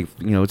beers and like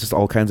just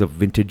all kinds of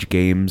vintage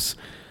games.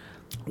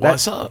 Well,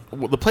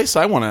 the place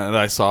that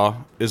I saw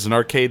is an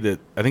arcade that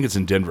I think it's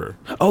in Denver.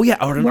 Oh yeah,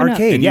 or an Why not?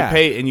 arcade. And yeah.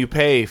 you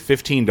pay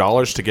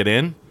 $15 to get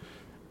in,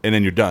 and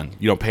then you're done.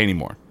 You don't pay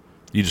anymore.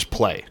 You just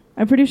play.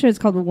 I'm pretty sure it's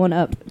called the One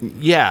Up.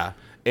 Yeah.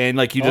 And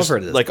like you I've just heard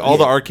of this. like all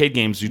the arcade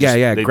games, you just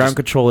they ground just-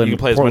 control. You can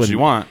play as much as you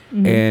want.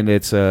 and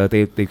it's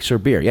they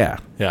serve beer. Yeah.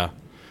 Yeah,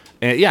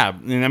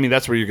 and I mean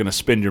that's where you're gonna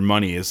spend your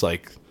money is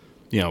like,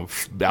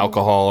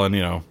 alcohol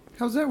and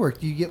How's that work?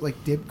 Do you get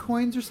like dib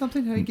coins or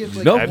something? How do you get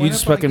like? No, one you up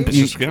just on a fucking game?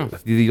 It's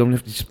just, you don't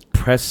have to just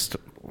press.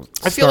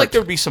 I feel like start.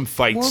 there would be some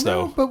fights Well,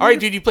 no, though. but All what right, if-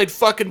 dude, you played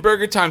fucking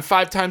Burger Time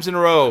 5 times in a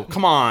row.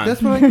 Come on.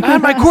 That's what I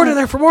had my quarter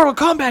there for Mortal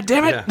Kombat.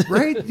 Damn it!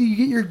 right. Do you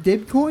get your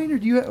dib coin or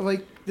do you have,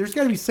 like? There's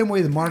got to be some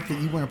way to mark that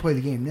you want to play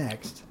the game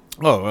next.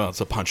 Oh well,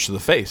 it's a punch to the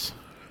face.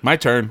 My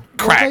turn.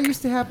 Well, Crack. that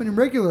used to happen in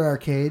regular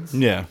arcades.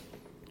 Yeah.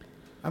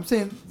 I'm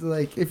saying,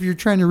 like, if you're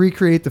trying to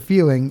recreate the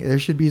feeling, there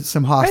should be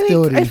some I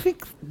hostility.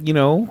 think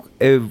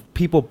if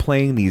people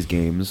playing these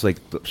games, like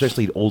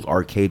especially old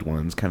arcade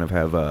ones, kind of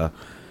have a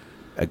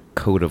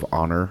code of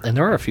honor. And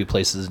there are a few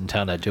places in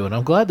town that do, and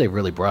I'm glad they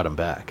really brought them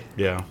back.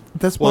 Yeah.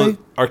 That's Well, why.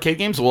 arcade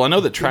games. Well, I know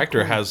that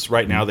Tractor has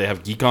right now. They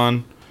have Geek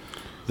On.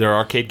 There are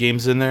arcade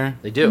games in there.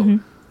 They do.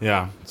 Mm-hmm.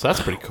 Yeah, so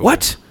that's pretty cool.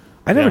 What?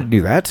 I never Yeah.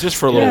 knew that. Just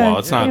for a little Yeah, while.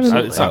 It's not. yeah.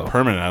 It's not Oh.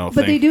 permanent. I don't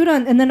But they think. do it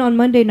and then on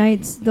Monday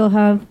nights they'll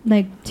have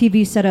like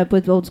TV set up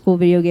with old school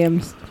video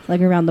games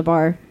like around the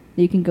bar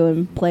that you can go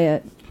and play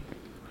it.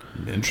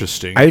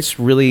 Interesting. I just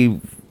really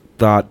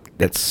thought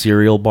that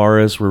cereal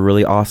bars were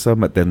really awesome,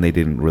 but then they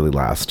didn't really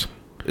last.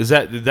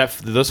 Did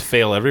those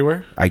fail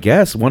everywhere? I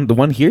guess the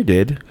one here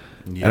did,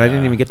 and I didn't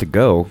Yeah. even get to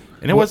go.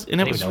 And it was. And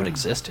I it didn't was. even know it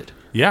existed.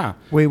 Yeah.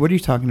 Wait, what are you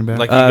talking about?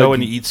 Like you go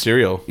and you eat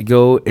cereal. You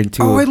go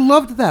into. oh, I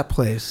loved that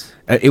place.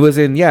 It was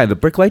in the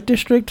Bricklight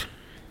District.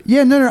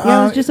 Yeah, no.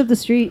 Yeah, it was just up the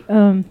street,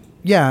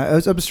 yeah, it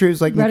was up the street. It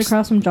was like right next-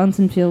 across from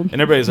Johnson Field.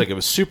 And everybody's like, it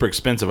was super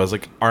expensive. I was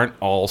like, aren't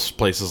all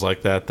places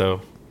like that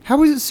though?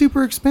 How is it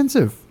super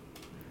expensive?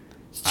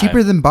 It's cheaper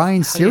I- than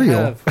buying How do you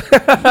cereal.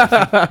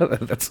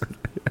 have-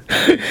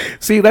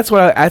 See, that's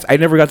what I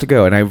never got to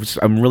go, and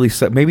I'm really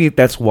maybe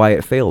that's why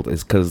it failed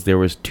is because there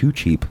was too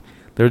cheap.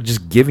 They're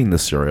just giving the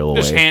cereal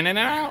Just away. handing it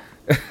out.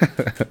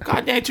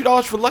 Goddamn,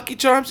 $2 for Lucky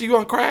Charms. You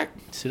on crack?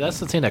 See, that's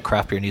the thing that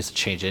craft beer needs to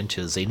change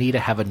into is they need to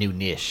have a new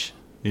niche.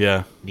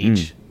 Yeah.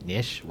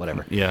 Niche,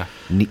 whatever. Yeah.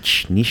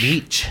 Niche.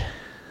 Niche.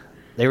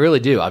 They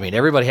really do. I mean,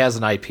 everybody has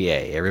an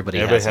IPA. Everybody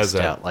has has a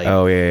that. stout. Like,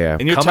 Oh yeah.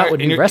 And you're Come out tired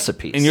with and new you're-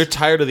 recipes. And you're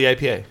tired of the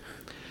IPA.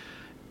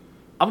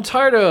 I'm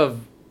tired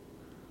of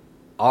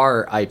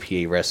our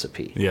IPA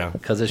recipe. Yeah.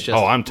 Because it's just,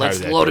 Oh, I'm tired let's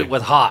of the load IPA. it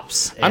with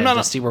hops and I'm not-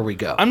 just see where we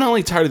go. I'm not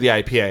only tired of the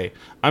IPA.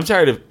 I'm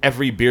tired of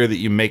every beer that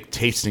you make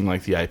tasting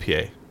like the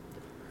IPA.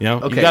 You know,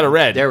 Okay, you got a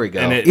red. there we go.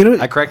 And it, You know,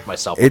 I correct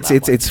myself. on It's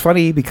that one. it's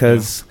funny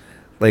because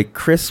like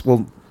Chris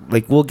will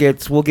we'll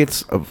get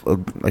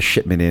a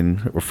shipment in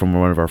from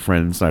one of our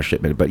friends, not a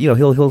shipment, but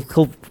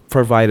he'll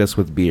provide us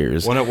with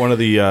beers. one of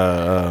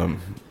the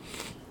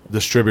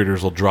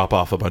distributors will drop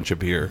off a bunch of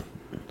beer,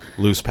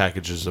 loose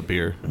packages of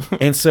beer.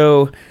 And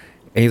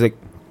he's like,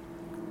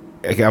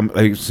 I'm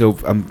like,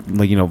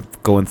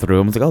 going through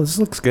them. I was like, oh, this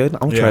looks good.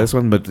 I'll Yeah. try this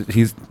one. But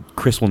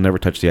Chris will never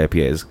touch the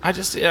IPAs.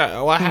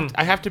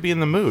 I have to be in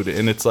the mood,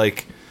 and it's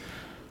like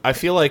I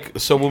feel like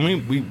so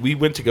when we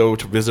went to go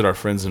to visit our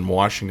friends in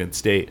Washington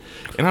State,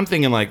 and I'm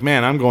thinking like,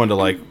 man, I'm going to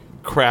like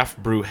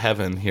craft brew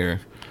heaven here,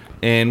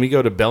 and we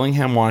go to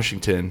Bellingham,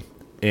 Washington,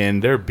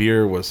 and their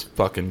beer was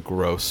fucking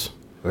gross.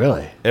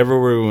 Really?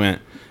 Everywhere we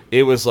went,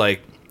 it was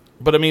like,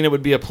 but I mean, it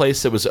would be a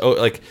place that was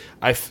like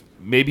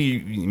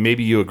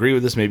maybe you agree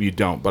with this, maybe you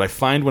don't, but I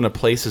find when a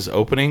place is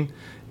opening,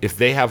 if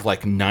they have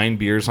like 9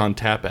 beers on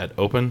tap at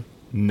open,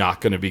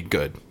 not going to be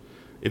good.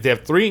 If they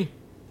have 3,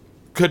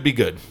 could be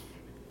good.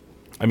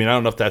 I mean, I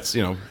don't know if that's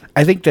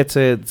I think it's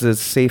a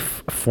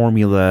safe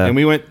formula. And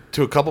we went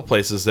to a couple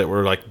places that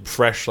were like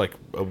fresh, like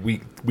a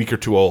week or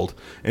 2 old,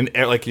 and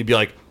like you'd be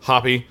like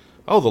hoppy,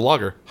 oh the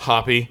lager,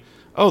 hoppy,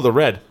 oh the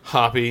red,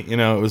 hoppy. It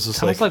was just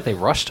Sounds like they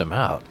rushed them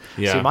out.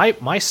 Yeah. See,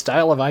 my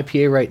style of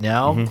IPA right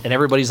now, and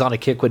everybody's on a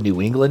kick with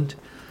New England,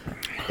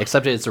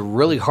 except it's a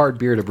really hard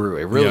beer to brew.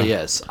 It really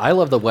Yeah. is. I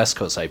love the West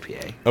Coast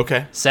IPA.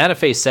 okay. Santa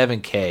Fe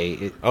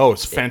 7K. Oh,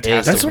 it's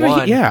fantastic. That's what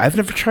one. I've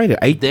never tried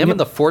it. Them and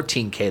the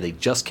 14K they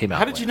just came out.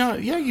 How did you with. know?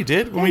 Yeah, you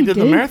did. When Yeah, we you did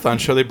the did. marathon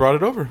show, they brought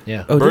it over.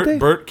 Yeah. Oh, did they?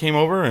 Bert came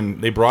over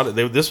and they brought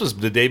it. This was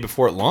the day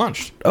before it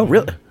launched. Oh,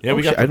 really? Yeah, Oh,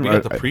 we got shit.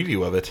 the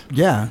preview of it,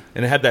 Yeah.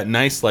 and it had that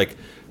nice like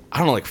I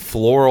don't know like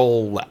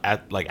floral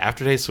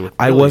aftertaste. So it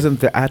I really-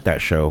 wasn't at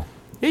that show.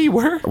 Yeah, you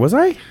were. Was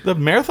I? The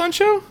marathon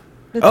show.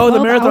 The Oh, the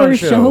 12-hour marathon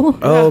show.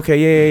 Oh,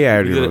 okay. Yeah.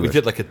 I We remember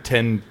did like a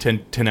 10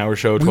 hour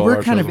show. 12 We were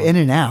hour kind show. of in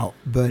and out,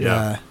 but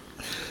Yeah.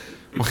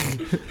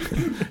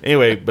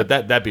 Anyway, but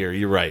that beer,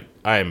 you're right.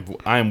 I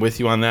am with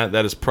you on that.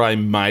 That is probably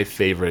my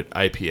favorite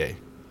IPA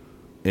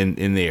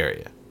in the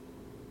area.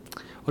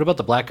 What about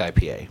the black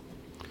IPA?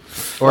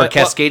 Or Well,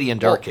 Cascadian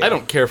Dark Ale. I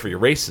don't care for your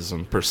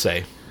racism per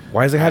se.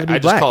 Why does it have to be I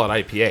just black? call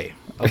it IPA.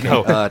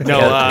 No,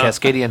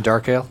 Cascadian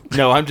Dark Ale?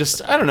 no. I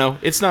don't know.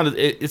 It's not.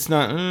 It's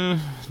not.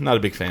 Not a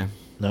big fan.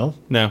 No?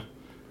 No.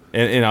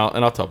 And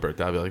I'll tell Bert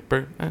that. I'll be like,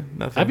 Bert,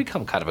 nothing. I've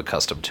become kind of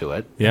accustomed to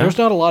it. Yeah? There's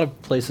not a lot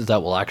of places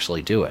that will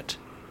actually do it.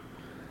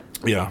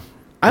 Yeah.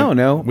 I don't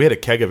know. We had a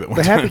keg of it. One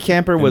The Happy time,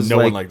 Camper and was no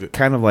one liked like it.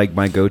 kind of like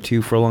my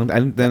go-to for a long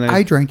time. Then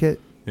I drank it,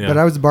 Yeah. but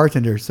I was a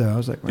bartender, so I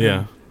was like, well,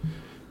 Yeah.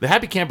 The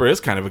Happy Camper is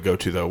kind of a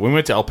go-to though. When we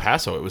went to El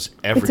Paso, it was It's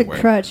everywhere.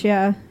 a crutch,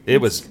 yeah. It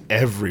was They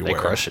everywhere.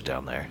 crush it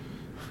down there.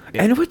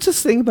 And what's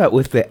this thing about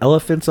with the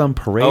elephants on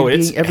parade Oh,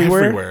 it's being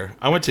everywhere? everywhere.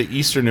 I went to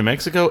Eastern New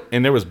Mexico,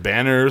 and there was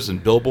banners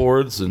and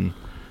billboards, and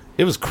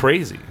it was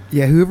crazy.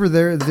 yeah. Whoever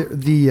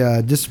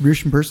the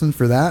distribution person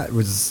for that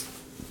was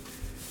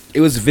It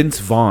was Vince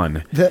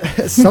Vaughn.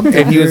 something.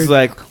 And he was weird.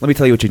 like, let me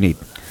tell you what you need.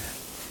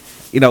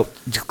 You know,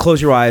 just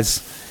close your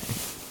eyes.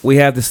 We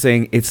have this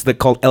thing. It's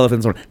called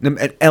Elephants.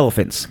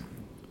 Elephants.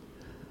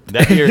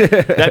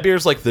 That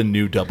beer's like the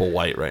new Double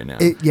White right now.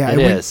 It It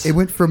is.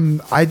 went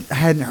from I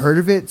hadn't heard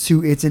of it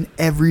to it's in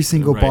every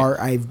single Right.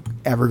 bar I've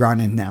ever gone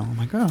in now. I'm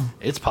like, oh,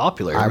 It's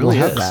popular. It I will really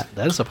have is. that.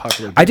 That is a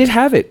popular I did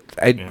have it.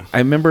 Yeah. I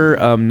remember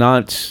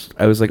not.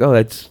 I was like, oh,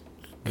 that's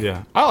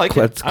yeah, I like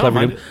that's it. I don't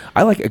clever. mind it.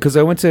 I like it because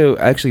I went to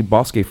actually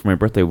Bosque for my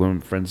birthday. One of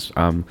my friends.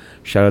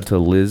 Shout out to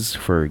Liz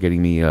for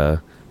getting me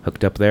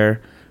hooked up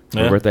there for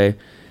my Yeah. birthday,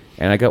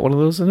 and I got one of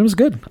those, and it was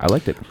good. I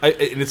liked it.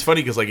 And it's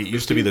funny because like it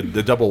used to be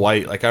the Double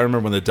White. Like I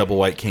remember when the Double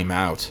White came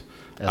out.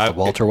 As the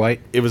Walter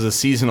White. It was a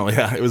seasonal.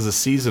 Yeah, it was a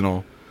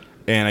seasonal.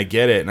 And I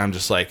get it, and I'm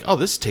just like, oh,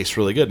 this tastes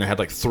really good. And I had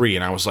like 3,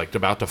 and I was like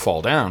about to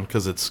fall down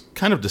because it's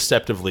kind of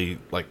deceptively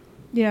like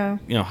Yeah.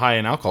 high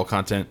in alcohol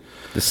content.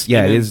 Yeah,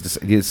 And it then- is.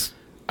 It is.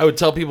 I would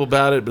tell people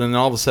about it, but then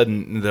all of a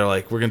sudden they're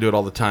like, "We're gonna do it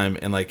all the time,"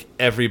 and like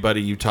everybody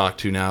you talk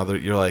to now,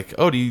 you're like,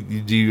 "Oh, do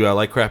you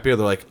like craft beer?"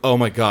 They're like, "Oh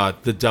my god,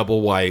 the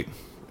Double White!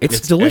 It's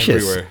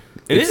delicious. Everywhere.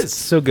 It's It is.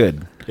 so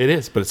good. It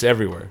is, but it's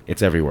everywhere."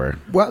 It's everywhere.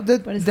 well,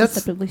 But it's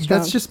deceptively strong.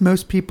 that's just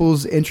most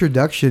people's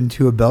introduction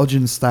to a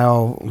Belgian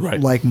style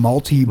Right. like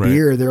malty Right.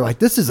 beer. They're like,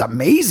 this is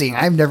amazing.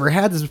 I've never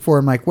had this before.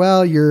 I'm like,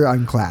 well, you're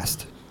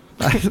unclassed.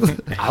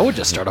 I would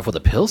just start off with a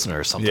Pilsner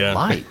or something Yeah.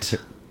 light,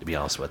 to be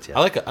honest with you.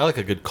 I like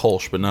a good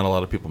Kolsch, but not a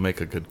lot of people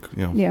make a good,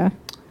 Yeah.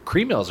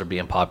 Cream ales are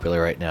being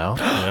popular right now.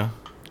 yeah.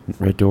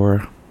 Red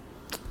Door.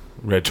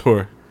 Red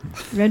Door.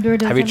 Red Door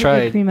does Have you a good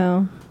tried- cream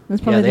ale. That's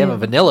Yeah, probably they have a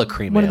vanilla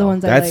cream one of the ale.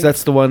 ones I That's like.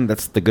 that's the one.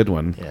 That's the good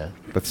one. Yeah.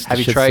 That's Have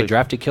you shit's tried like-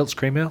 Drafty Kilt's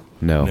cream ale?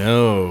 No.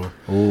 No.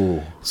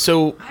 Ooh.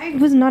 So I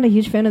was not a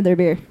huge fan of their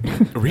beer.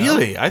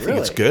 really, I think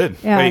it's good.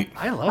 Yeah. Wait.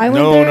 I love I it. went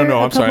No. there I'm a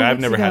sorry. couple I've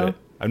weeks never had ago.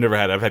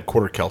 it. I've had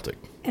Quarter Celtic.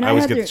 And I I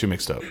always had get their- the two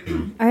mixed up.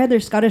 I had their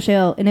Scottish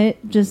ale, and it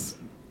just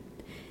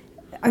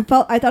I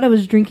thought I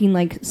was drinking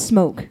like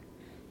smoke,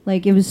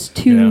 like it was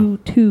too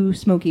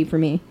smoky for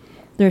me.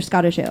 Their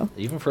Scottish ale,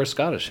 Even for a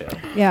Scottish ale.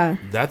 yeah,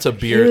 That's a it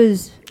beer.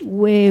 was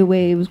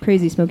it was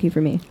crazy smoky for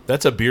me.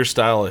 That's a beer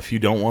style. If you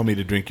don't want me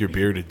to drink your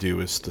beer, to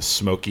do is the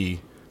smoky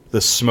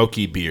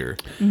beer.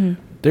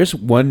 There's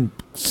one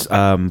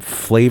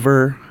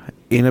flavor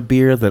in a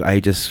beer that I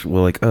just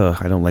will like.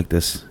 I don't like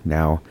this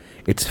now.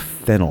 It's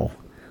fennel.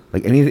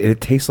 Like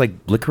it tastes like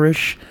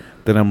licorice.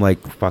 Then I'm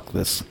like, fuck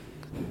this.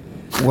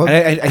 What?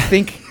 And I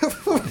think.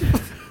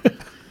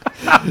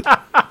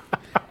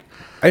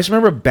 I just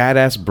remember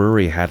Badass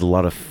Brewery had a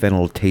lot of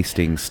fennel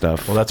tasting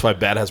stuff. Well, that's why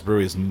Badass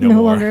Brewery is no, No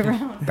more. longer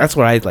around. That's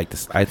what I'd like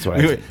to. That's what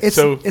I think. It's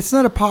So, it's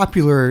not a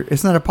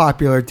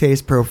popular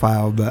taste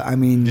profile, but I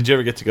mean, did you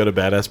ever get to go to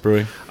Badass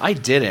Brewery? I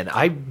didn't.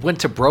 I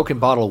went to Broken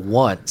Bottle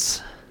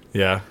once,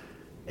 Yeah.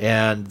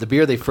 and the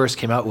beer they first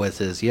came out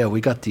with is,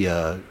 we got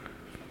the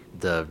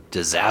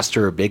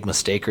Disaster or Big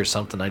Mistake or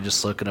something. I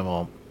just look at them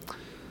all.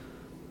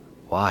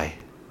 Why?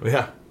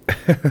 Yeah.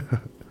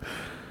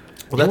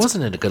 It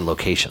wasn't in a good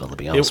location, to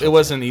be honest. It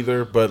wasn't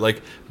either, but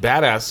like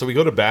Badass. So we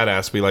go to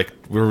Badass. We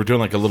were doing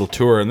like a little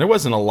tour, and there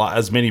wasn't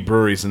as many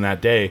breweries in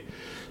that day.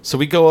 So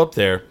we go up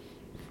there,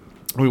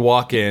 we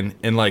walk in,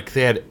 and like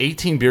they had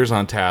 18 beers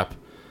on tap,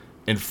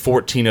 and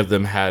 14 of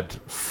them had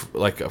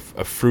like a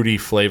fruity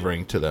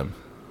flavoring to them,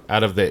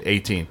 out of the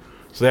 18.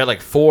 So they had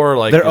like 4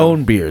 like Their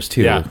own beers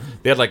too. Yeah,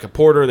 they had like a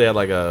porter, they had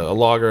like a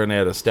lager, and they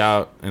had a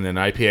stout, and then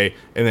IPA,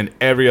 and then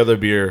every other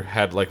beer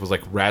was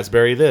like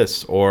raspberry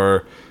this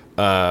or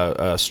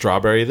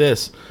strawberry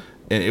this,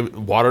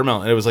 and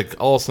watermelon. And it was like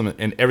awesome,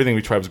 and everything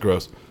we tried was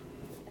gross.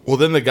 Well,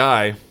 then the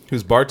guy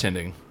who's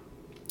bartending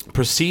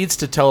proceeds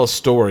to tell a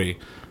story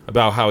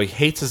about how he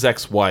hates his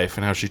ex-wife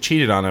and how she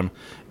cheated on him,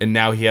 and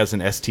now he has an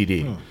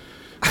STD.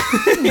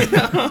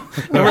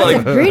 And we're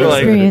like, Great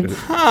experience.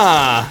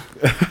 ah.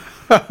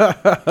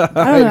 I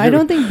don't know. I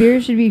don't think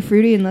beer should be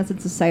fruity unless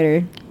it's a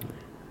cider.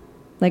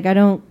 Like I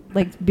don't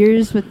like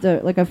beers with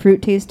like a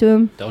fruit taste to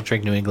them. Don't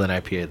drink New England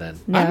IPA then.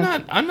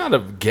 No. I'm not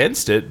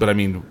against it, but I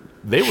mean,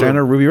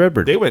 Shiner Ruby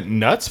Redbird. they went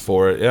nuts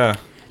for it. Yeah,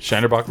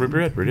 Shinerbach Ruby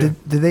Redbird. Yeah.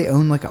 did they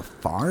own like a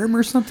farm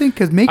or something?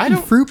 Because making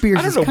fruit beers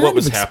I don't is know kind what of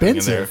was happening in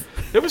expensive.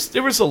 there.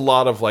 There was a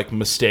lot of like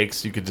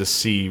mistakes you could just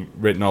see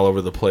written all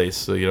over the place.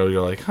 So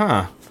you're like,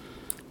 huh.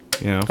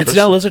 You know, It's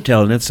down Lizard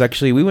Tail, and it's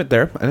actually we went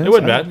there. And it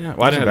wasn't bad. Yeah.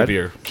 Well, I didn't have a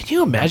beer. Can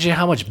you imagine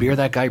how much beer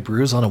that guy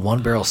brews on a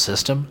 1-barrel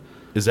system?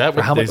 Is that For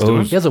what how he's much?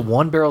 doing? He has a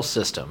 1-barrel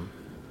system.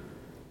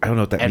 I don't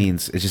know what that And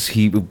means. It's just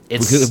he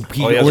It's-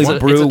 Oh, yeah, only it's a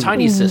brew.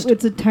 tiny system.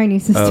 It's a tiny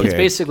system. Okay. It's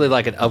basically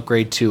like an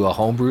upgrade to a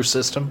homebrew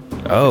system.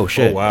 Oh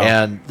shit! Oh, wow.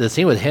 And the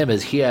thing with him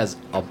is he has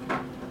a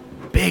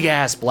big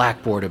ass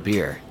blackboard of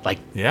beer, like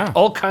Yeah.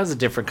 all kinds of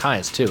different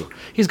kinds too.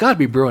 He's got to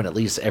be brewing at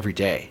least every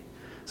day.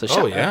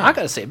 So yeah. I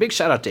gotta say, a big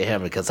shout out to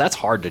him because that's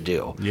hard to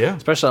do. Yeah.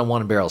 especially on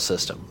 1-barrel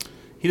system.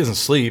 He doesn't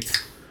sleep.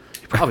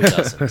 He probably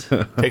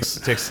doesn't.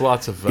 Takes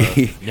lots of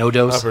No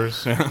dose.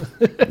 uppers. Yeah.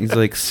 He's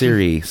like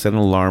Siri, set an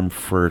alarm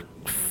for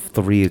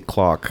 3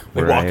 o'clock.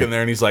 They where walk I- in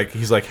there and he's like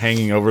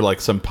hanging over like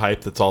some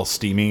pipe that's all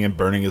steaming and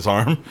burning his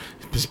arm.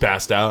 He's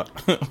passed out.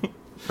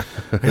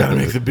 I gotta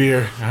make the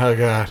beer. Oh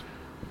god.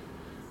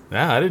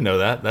 Yeah, I didn't know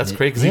that. That's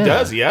crazy. 'Cause he Yeah.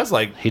 does. He has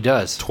like He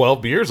does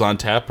 12 beers on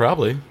tap,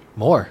 probably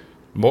more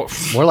more.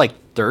 like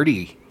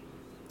 30,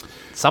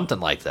 something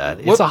like that.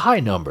 It's What- a high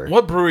number.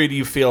 What brewery do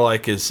you feel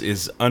like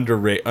is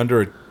underrated?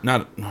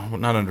 Not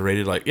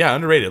underrated. Like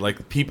underrated.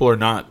 Like people are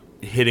not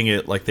hitting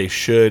it like they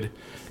should.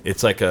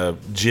 It's like a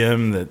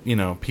gym that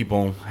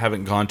people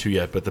haven't gone to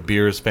yet, but the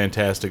beer is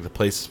fantastic. The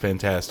place is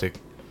fantastic.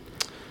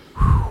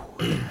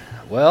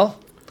 Well,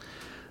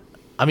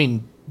 I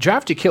mean,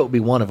 Draft to Kill would be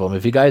one of them.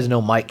 If you guys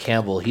know Mike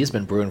Campbell, he's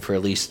been brewing for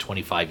at least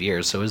 25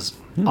 years, so his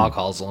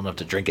alcohol's low enough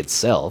to drink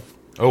itself.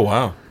 Oh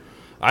wow,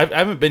 I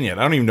haven't been yet.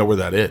 I don't even know where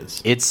that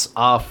is. It's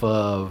off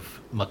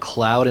of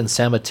McLeod and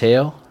San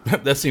Mateo.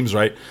 That seems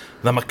right.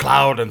 The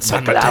McLeod and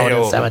San McLeod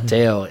Mateo. and San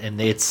Mateo, and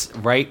it's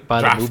right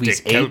by the Draft movies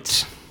it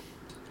 8.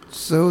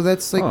 So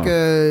that's like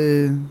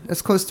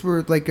that's close to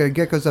where like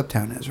Gecko's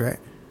Uptown is, right?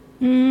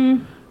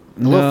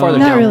 A little farther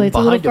Not down. really, it's a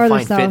little Behind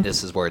farther Define south.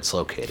 Fitness is where it's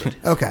located.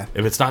 Okay.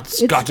 If it's not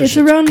Scottish, It's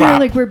around crap. there,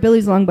 like where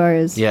Billy's Long Bar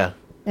is. Yeah.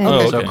 And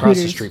Oh, So okay. across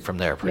the Hooters. street from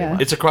there, pretty Yeah.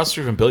 much. It's across the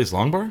street from Billy's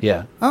Long Bar.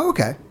 Yeah. Oh,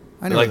 okay.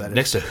 I know where Like that is.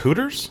 next to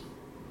Hooters.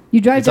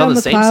 You drive It's on down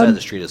the same side of McLeod.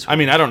 the street as I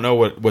mean, I don't know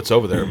what's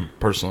over there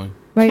personally.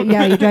 Right,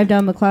 yeah, you drive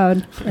down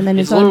McLeod. And then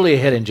It's it's, on, literally a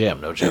hidden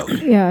gem, no joke.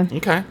 yeah.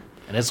 Okay.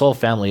 And it's all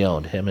family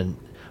owned. Him and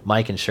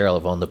Mike and Cheryl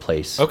have owned the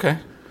place. Okay.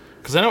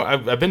 Because I know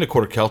I've been to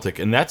Quarter Celtic,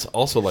 and that's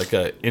also like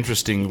a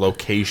interesting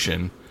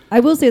location. I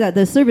will say that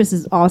the service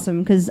is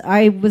awesome because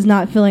I was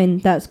not feeling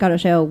that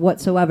Scottish ale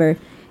whatsoever,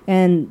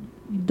 and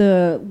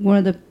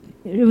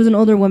it was an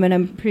older woman.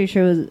 I'm pretty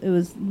sure it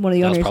was one of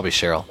the That was owners. probably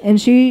Cheryl. And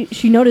she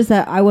noticed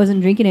that I wasn't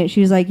drinking it.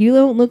 She was like, "You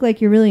don't look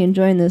like you're really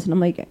enjoying this." And I'm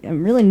like,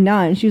 "I'm really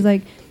not." And she was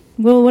like,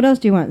 "Well, what else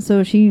do you want?"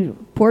 So she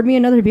poured me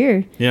another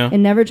beer. Yeah.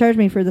 And never charged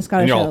me for the And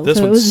Scottish you're all, ale. this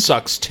so one it was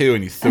sucks too,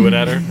 and you threw it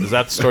at her. Is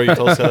that the story you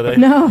told us the other day?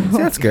 no.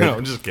 That's good. No,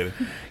 I'm just kidding.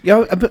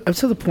 Yeah, I'm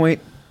to the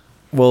point.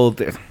 Well,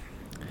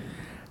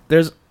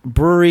 there's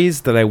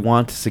breweries that I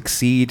want to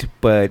succeed,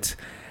 but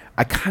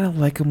I kind of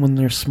like them when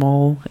they're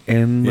small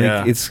and like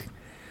Yeah. it's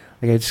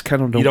like I just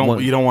kind of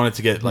don't. You don't want it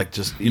to get like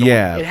just you don't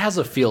Yeah, It has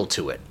a feel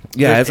to it.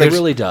 yeah. It's It like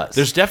really does.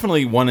 There's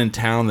definitely one in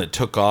town that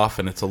took off,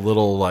 and it's a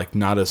little like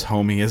not as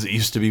homey as it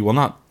used to be. Well,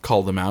 not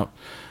call them out,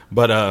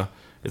 but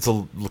it's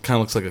kind of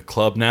looks like a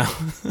club now.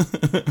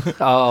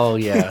 Oh,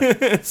 yeah.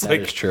 It's That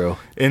like, is true.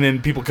 and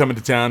then people come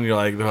into town, and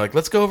they're like,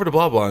 let's go over to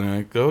blah blah, and you're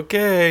like,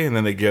 okay, and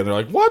then they're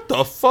like, what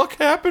the fuck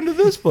happened to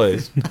this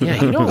place?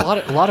 Yeah, you know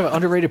a lot of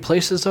underrated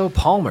places though.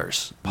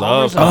 Palmer's.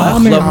 Love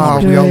Palmer's.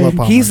 Palmer's. Oh, we all love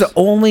Palmer's. he's the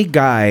only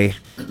guy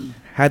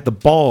had the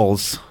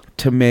balls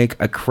to make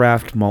a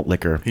craft malt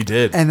liquor. He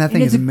did. And that And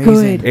thing is it's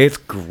amazing. good. It's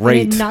And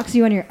great. it knocks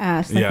you on your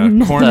ass. Like Yeah, corn.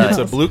 nothing It's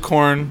a else. blue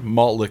corn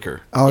malt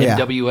liquor. Oh yeah.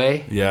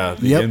 NWA. Yeah,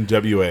 the Yep.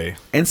 NWA.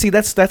 And see,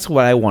 that's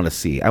what I want to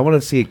see. I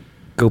want to see it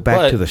go back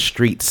But- to the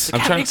streets. The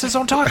cat trying- makes his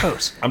own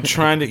tacos. I'm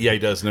trying to. Yeah, he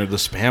does. And the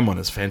spam one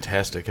is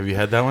fantastic. Have you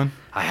had that one?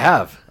 I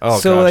have. Oh,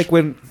 so gosh. like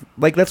when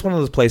that's one of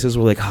those places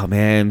where like, oh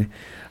man,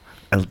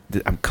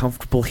 I'm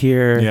comfortable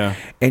here. Yeah.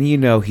 And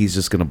he's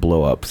just gonna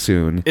blow up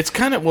soon. It's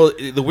kind of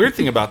the weird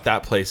thing about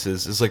that place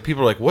is like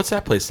people are like, "What's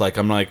that place like?"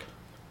 I'm like,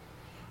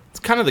 "It's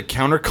kind of the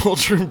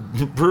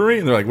counterculture brewery,"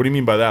 and they're like, "What do you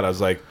mean by that?" I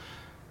was like,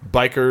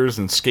 "Bikers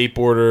and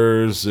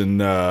skateboarders and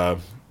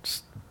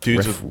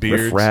dudes with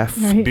beards, Riff-raff.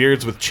 Right.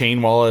 beards with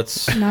chain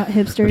wallets." Not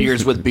hipsters.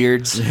 Beards with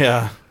beards.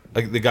 Yeah,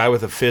 like the guy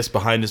with a fist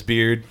behind his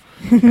beard.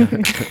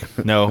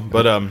 No,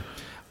 but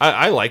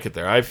I like it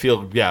there. I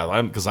feel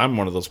because I'm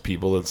one of those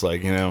people that's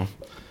like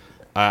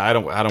I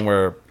don't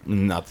wear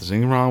not there's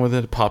anything wrong with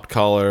it, popped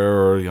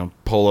collar or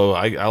polo.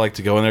 I like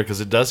to go in there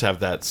because it does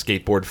have that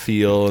skateboard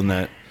feel and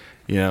that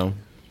you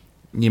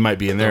might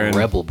be in there. The And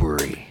Rebel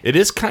Brewery. it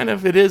is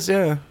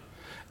yeah.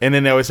 And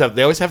then they always have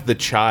the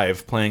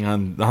chive playing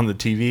on the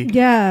TV.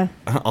 Yeah.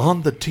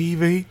 On the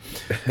TV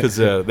because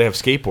they have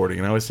skateboarding,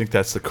 and I always think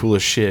that's the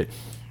coolest shit.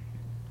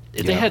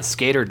 If they had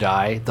Skate or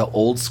Die, the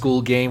old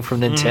school game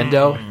from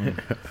Nintendo,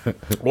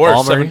 Or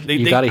Palmer,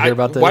 you gotta hear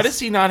about Why this. does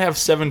he not have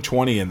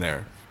 720 in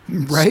there?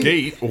 Right?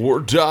 Skate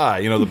or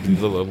die. The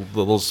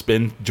little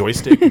spin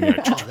joystick.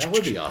 that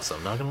would be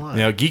awesome. Not gonna lie.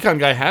 Geekon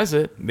guy has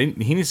it. He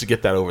needs to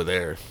get that over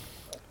there.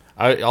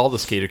 all the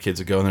skater kids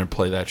would go in there and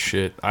play that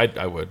shit.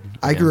 I would.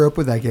 I grew up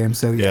with that game,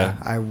 so yeah, Yeah.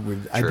 I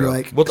would. I'd be True.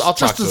 like, Well, I'll "It's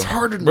talk just to as him.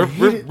 hard and We're, hit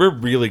we're, it." we're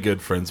really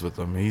good friends with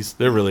them.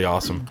 They're really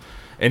awesome,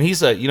 and he's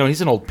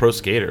he's an old pro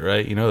skater,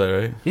 right? You know that,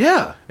 right?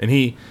 Yeah. And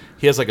he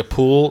has like a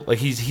pool. Like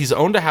he's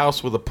owned a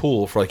house with a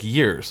pool for like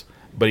years,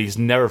 but he's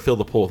never filled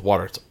the pool with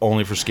water. It's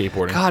only for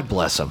skateboarding. God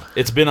bless him.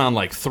 It's been on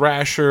like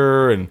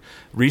Thrasher, and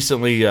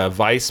recently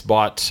Vice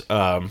bought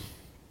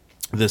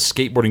this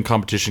skateboarding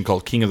competition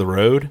called King of the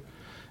Road,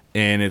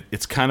 and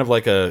it's kind of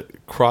like a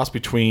cross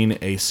between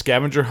a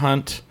scavenger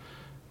hunt,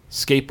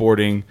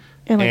 skateboarding,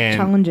 And, like,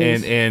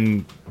 challenges.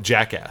 and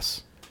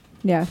Jackass.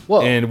 Yeah.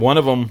 Whoa. And one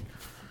of them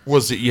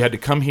was that you had to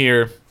come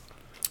here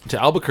to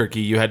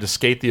Albuquerque. You had to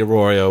skate the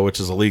Arroyo, which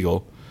is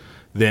illegal.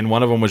 Then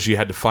one of them was you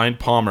had to find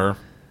Palmer.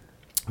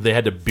 They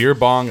had to beer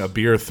bong a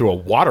beer through a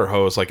water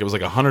hose, like it was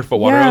like 100-foot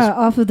water Yeah, hose,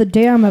 off of the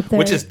dam up there.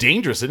 which is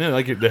dangerous, isn't it?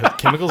 Like the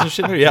chemicals and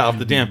shit in there. Yeah, off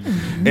the dam.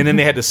 And then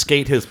they had to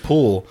skate his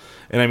pool.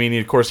 And I mean,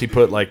 of course, he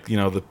put like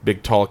the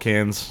big tall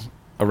cans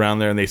around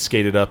there, and they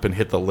skated up and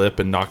hit the lip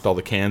and knocked all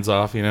the cans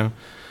off.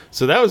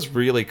 So that was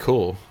really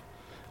cool.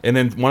 And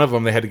then one of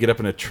them, they had to get up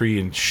in a tree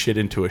and shit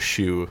into a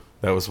shoe.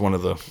 That was one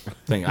of the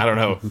thing. I don't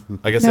know.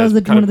 I guess That was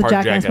that's one kind of the part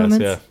Jackass Jackass.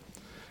 moments?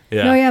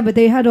 Yeah. No, yeah, but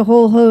they had a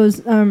whole hose.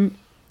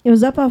 It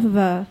was up off of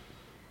a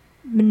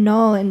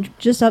Manal and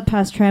just up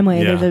past Tramway.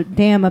 Yeah. There's a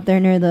dam up there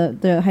near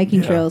the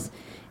hiking Yeah. trails.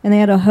 And they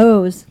had a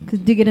hose to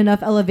get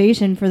enough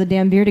elevation for the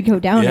damn beer to go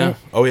down Yeah. it.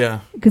 Oh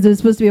yeah. Because it was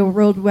supposed to be a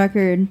world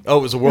record. Oh,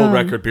 it was a world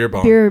record beer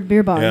bong.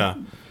 Beer bong. Yeah.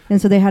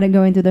 And so they had it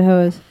going through the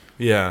hose.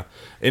 Yeah,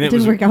 and It it didn't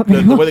was work out the,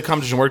 very the well. way the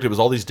competition worked. It was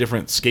all these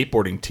different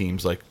skateboarding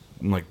teams, like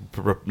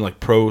pro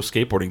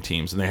skateboarding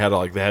teams, and they had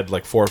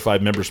like 4 or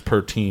 5 members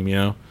per team,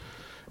 And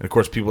of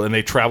course,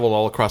 they traveled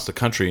all across the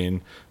country.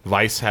 And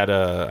Vice had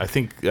I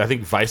think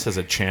Vice has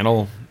a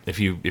channel if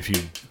you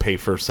pay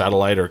for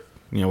satellite or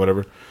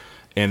whatever,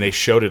 and they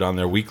showed it on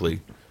there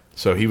weekly.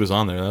 So he was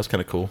on there. That was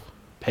kind of cool.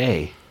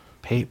 Pay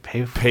Pay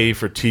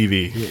for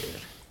TV.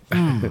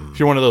 If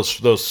you're one of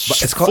those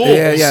It's called fools,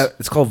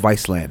 It's called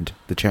Viceland,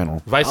 the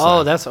channel. Vice.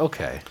 Oh, that's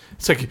okay.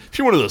 It's like if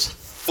you're one of those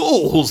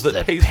fools that,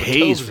 That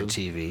pays for television.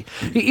 TV.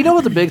 You know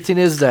what the big thing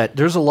is? That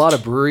there's a lot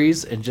of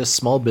breweries and just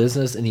small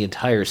business in the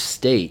entire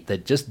state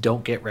that just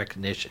don't get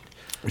recognition.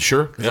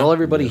 Sure. Because all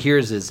everybody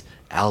hears is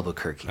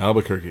Albuquerque.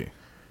 Albuquerque.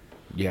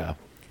 Yeah.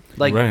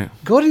 Like, Right.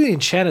 go to the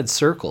Enchanted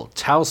Circle,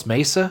 Taos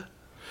Mesa.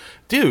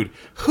 Dude,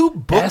 who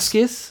books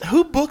Vasquez?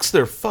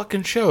 their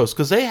fucking shows?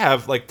 Because they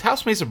have like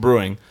Taos Mesa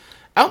Brewing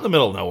out in the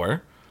middle of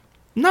nowhere.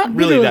 Not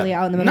really Literally that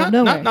out in the middle of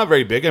nowhere. Not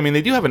very big. I mean,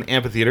 they do have an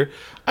amphitheater.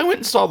 I went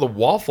and saw the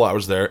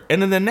Wallflowers there,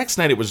 and then the next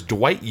night it was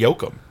Dwight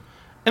Yoakam,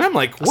 and I'm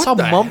like, I what saw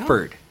the hell?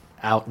 Mumford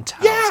out in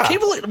Taos. Yeah.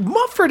 Can't believe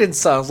Mumford and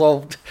Sons.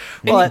 Well,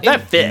 And- that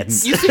and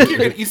fits. You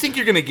think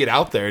you're gonna get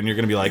out there and you're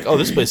gonna be like, oh,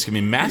 this place is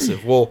gonna be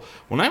massive. Well,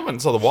 when I went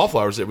and saw the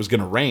Wallflowers, it was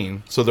gonna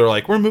rain, so they're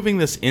like, we're moving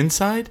this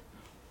inside.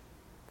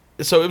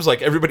 So it was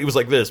like everybody was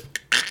like this,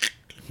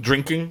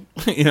 drinking,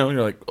 and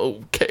you're like,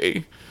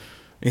 okay,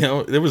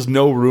 there was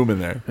no room in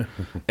there,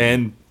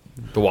 and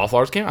the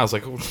Wallflowers came out. I was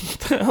like, what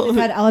the hell? They've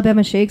had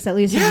Alabama Shakes at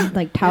least in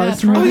like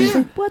Taos. Yeah, and oh, everything. It's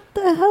yeah. like, what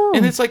the hell?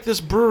 And it's like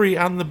this brewery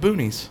out in the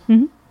boonies.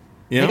 Mm-hmm.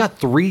 You They know? got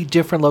 3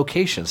 different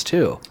locations,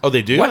 too. Oh,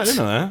 they do? What? I didn't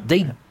know that.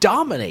 They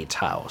dominate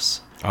Taos.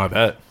 Oh, I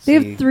bet. They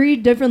have 3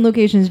 different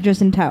locations just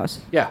in Taos.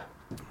 Yeah.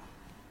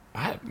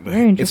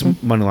 Very It's interesting.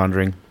 money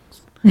laundering.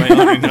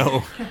 I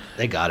know.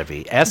 They got to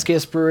be.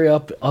 Escas Brewery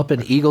up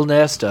in Eagle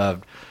Nest.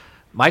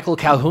 Michael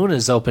Calhoun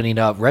is opening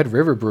up Red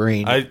River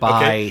Brewing by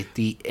okay.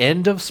 the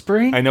end of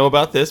spring. I know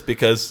about this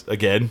because,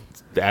 again,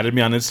 they added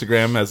me on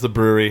Instagram as the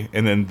brewery,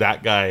 and then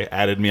that guy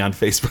added me on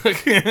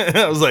Facebook.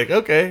 I was like,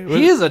 okay.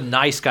 He is a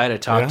nice guy to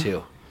talk Yeah?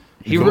 to.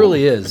 He Cool.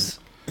 really is.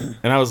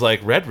 And I was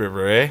like, Red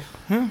River, eh?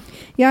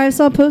 Yeah, I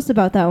saw a post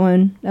about that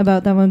one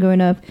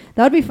going up.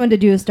 That would be fun to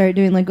do. Is start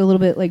doing like a little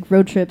bit like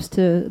road trips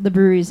to the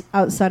breweries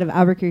outside of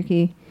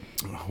Albuquerque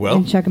Well,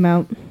 and check them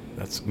out.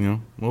 that's,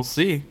 we'll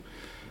see.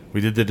 We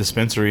did the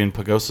dispensary in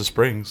Pagosa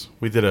Springs.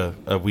 We did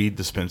a weed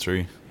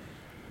dispensary.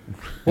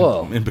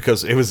 Whoa. And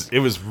because it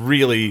was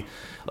really,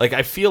 like,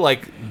 I feel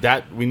like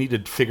that we need to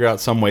figure out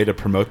some way to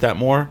promote that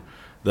more,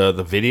 the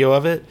video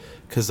of it,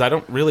 because I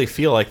don't really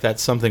feel like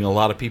that's something a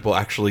lot of people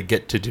actually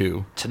get to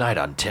do. Tonight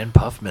on 10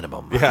 Puff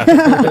Minimum. Yeah.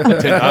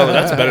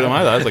 That's better than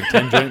mine. That was like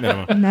 10 joint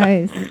minimum.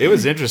 Nice. It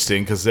was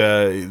interesting because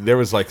there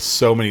was like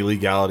so many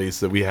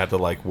legalities that we had to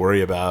like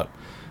worry about,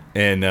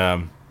 and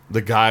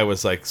the guy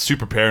was like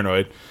super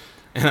paranoid,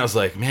 and I was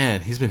like, man,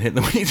 he's been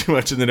hitting the weed too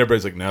much, and then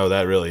everybody's like, no,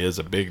 that really is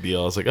a big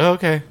deal. I was like, oh,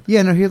 okay.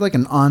 Yeah, no, he had like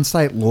an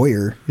on-site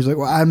lawyer. He's like,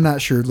 well, I'm not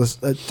sure. Let's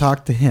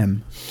talk to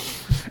him.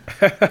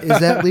 Is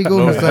that legal?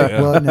 Oh, He's yeah, like,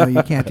 yeah. well, no,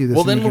 you can't do this.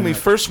 Well, then You when we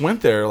cannot." first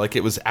went there, like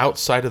it was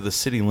outside of the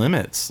city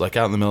limits, like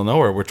out in the middle of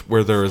nowhere,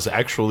 where there was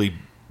actually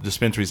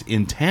dispensaries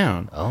in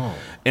town. Oh.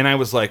 And I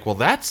was like, well,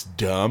 that's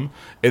dumb.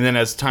 And then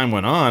as time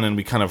went on and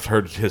we kind of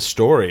heard his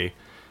story,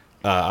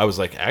 I was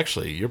like,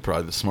 actually, you're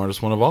probably the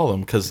smartest one of all of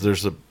them because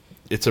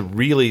it's a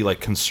really like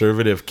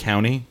conservative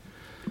county.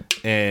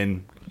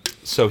 And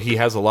so he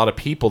has a lot of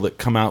people that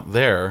come out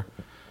there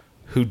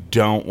who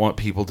don't want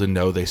people to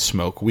know they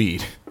smoke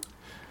weed.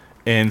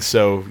 And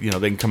so, you know,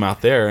 they can come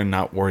out there and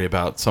not worry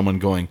about someone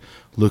going,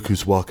 look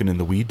who's walking in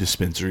the weed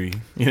dispensary.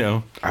 You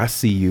know, I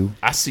see you.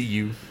 I see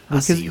you. I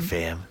see you,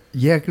 fam.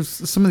 Yeah, because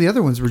some of the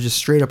other ones were just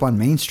straight up on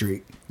Main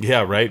Street.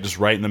 Yeah, right. Just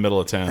right in the middle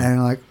of town.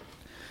 And like,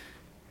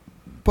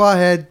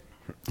 butthead.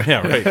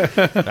 Yeah, right.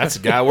 That's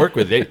the guy I work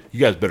with. You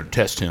guys better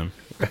test him.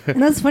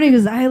 And that's funny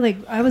because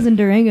I was in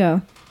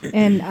Durango,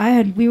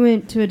 and we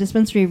went to a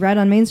dispensary right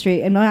on Main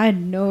Street, and I had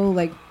no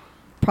like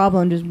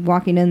problem just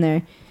walking in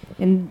there,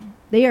 and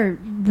they are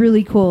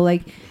really cool,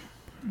 like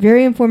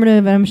very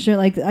informative. And I'm sure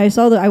like I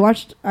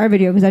watched our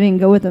video because I didn't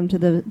go with them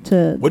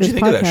to What'd you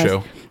think of that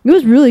show? It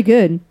was really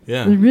good.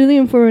 Yeah. It was really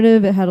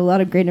informative. It had a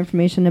lot of great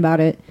information about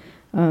it.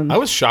 I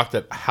was shocked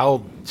at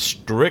how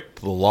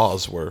strict the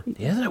laws were.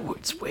 Yeah,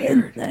 it's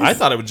weird. I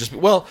thought it would just be,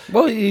 well,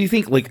 Well, you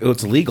think like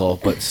it's legal,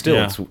 but still,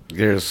 Yeah.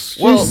 there's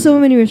There's so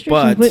many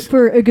restrictions, but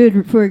for a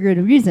good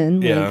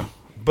reason. yeah. Like,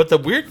 But the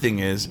weird thing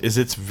is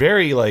it's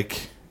very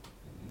like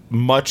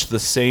much the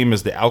same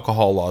as the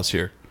alcohol laws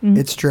here.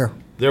 It's true.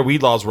 Their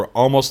weed laws were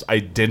almost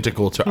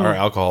identical to our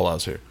alcohol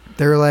laws here.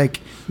 They were like,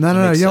 no,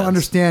 makes you don't sense.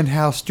 understand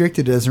how strict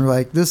it is. And we're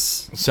like,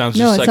 this. It sounds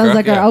No, just it like sounds our,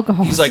 like our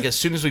alcohol. He's like, as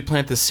soon as we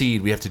plant the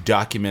seed, we have to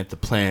document the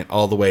plant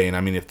all the way. And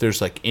I mean, if there's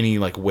like any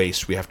like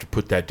waste, we have to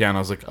put that down. I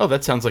was like, oh,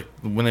 that sounds like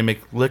when they make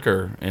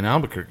liquor in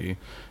Albuquerque.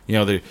 You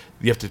know, you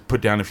have to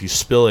put down if you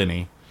spill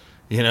any,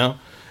 you know?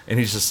 And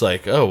he's just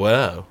like, oh,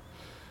 wow.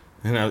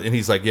 And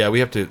he's like, yeah, we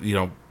have to, you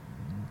know,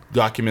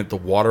 document the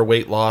water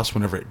weight loss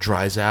whenever it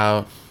dries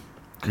out.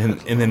 And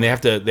then they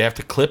have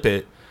to clip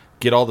it,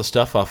 get all the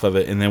stuff off of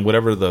it, and then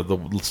whatever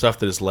the stuff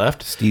that is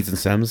left, steeds and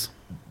stems.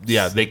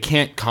 yeah, they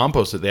can't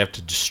compost it. They have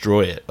to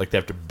destroy it. Like, they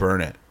have to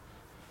burn it.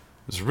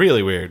 It's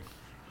really weird.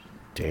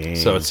 Dang.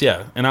 So it's,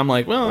 yeah. And I'm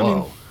like, well, I mean,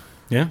 Whoa.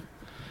 yeah.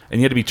 And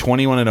you had to be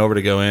 21 and over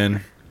to go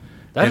in.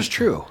 That is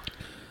true.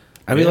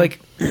 I mean, Yeah. like,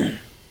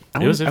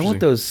 I was want interesting.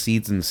 those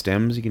seeds and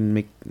stems. You can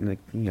make, like,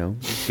 you know,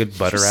 good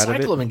butter out of Recycle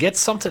it. them and get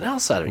something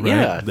else out of it. Right?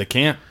 Yeah. They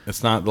can't.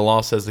 It's not, the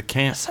law says they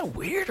can't. Is that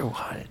weird or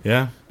what?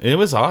 Yeah. It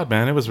was odd,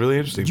 man. It was really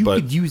interesting. You but,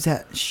 could use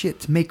that shit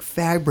to make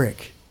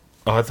fabric.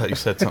 oh, I thought you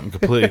said something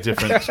completely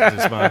different.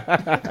 Just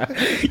my-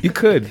 You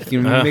could.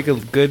 You can make a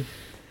good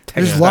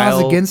There's textile.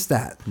 laws against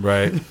that.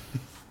 right.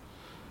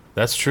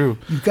 That's true.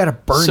 You've got to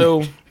burn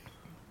So, it.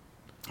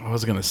 I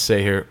was going to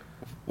say here,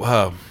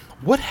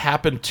 what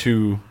happened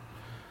to,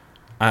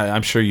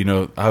 I'm sure you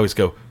know, I always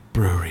go,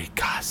 brewery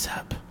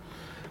gossip.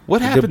 What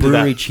The happened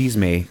brewery to that? cheese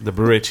may. The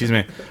brewery cheese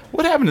man.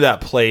 What happened to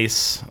that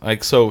place?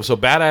 Like, so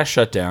Badass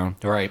shut down.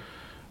 Right.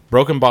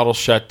 Broken Bottle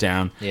shut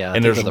down. Yeah, I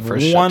and think there's they're the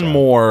first one shutdown.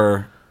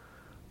 more,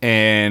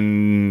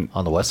 and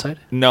On the west side?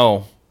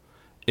 no,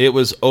 it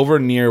was over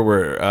near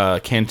where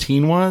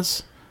Canteen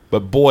was,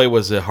 but boy,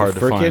 was it hard to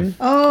Firkin? find.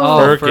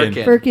 oh,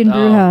 Firkin. Firkin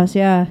Brew House,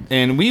 yeah.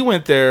 And we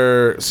went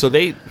there, so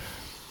they,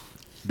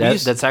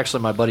 That's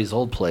actually my buddy's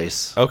old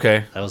place.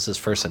 okay. That was his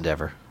first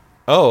endeavor.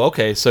 Oh,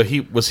 okay. So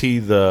was he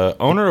the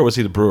owner or was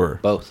he the brewer?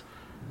 Both.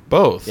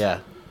 Both. Yeah.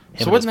 Him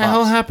So and what his in the hell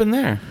pops. happened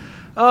there?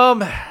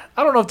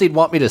 I don't know if they'd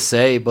want me to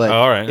say, but Oh,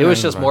 all right. it was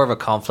Yeah, just fine. more of a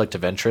conflict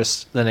of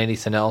interest than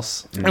anything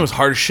else. It was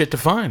hard as shit to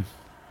find.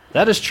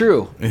 That is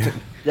true.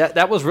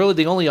 That was really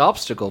the only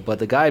obstacle, but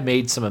the guy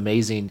made some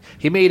amazing.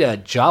 He made a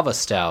Java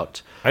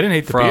Stout I didn't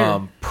hate the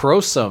from beer.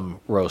 Prosum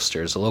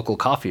Roasters, a local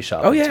coffee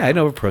shop. Oh in yeah, town. I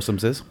know where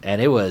Prosum's is.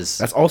 And it was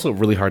That's also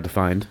really hard to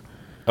find.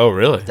 Oh,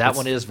 really? that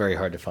one is very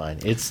hard to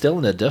find. It's still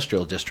in the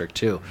industrial district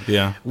too.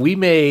 Yeah.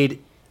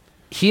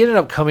 He ended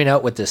up coming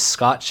out with this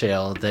Scotch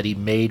ale that he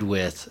made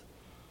with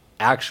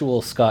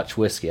actual Scotch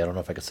whiskey. I don't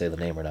know if I could say the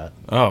name or not.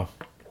 Oh.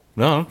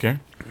 No, okay.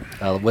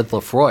 With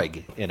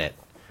Lafroig in it.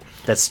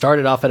 That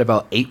started off at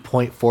about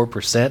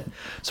 8.4%,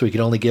 so we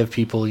could only give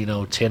people,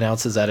 10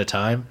 ounces at a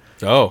time.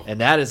 Oh. And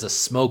that is a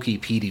smoky,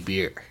 peaty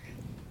beer.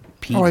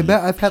 Oh, I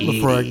bet I've had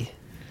Peaty.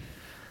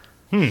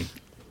 Lafroig.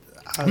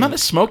 I'm not a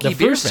smoky The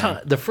beer first fan.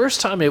 time, the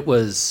first time it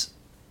was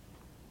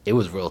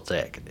real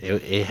thick.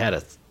 It had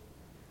a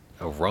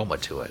aroma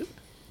to it.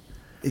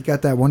 It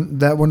got that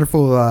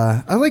wonderful.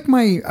 I like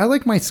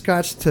my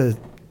Scotch to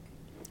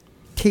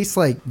taste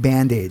like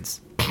Band-Aids.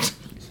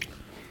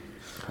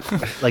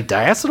 Like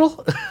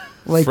diacetyl?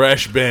 Like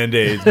Fresh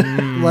Band-Aids.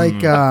 like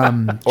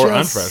Or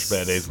just- unfresh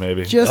Band-Aids,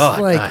 maybe. Just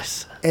Oh, like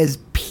nice. as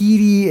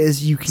peaty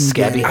as you can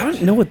Scabby. I get.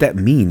 don't know what that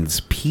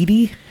means.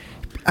 Peaty?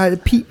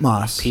 Peat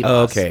moss. Peat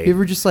Oh, moss. okay. You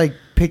ever just like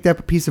picked up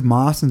a piece of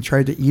moss and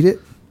tried to eat it?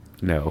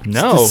 No.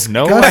 No, I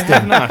disgusting.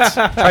 have not.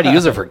 Tried to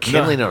use it for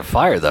kindling a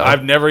fire, though.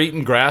 I've never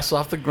eaten grass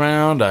off the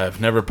ground. I've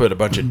never put a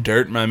bunch of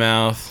dirt in my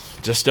mouth.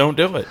 Just don't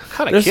do it. What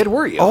kind of There's kid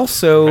were you?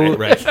 Also,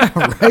 Right.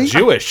 Right?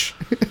 Jewish.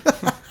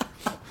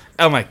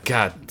 Oh my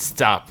God!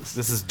 Stop!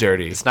 This is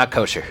dirty. It's not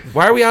kosher.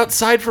 Why are we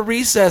outside for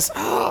recess?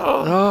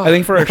 Oh. I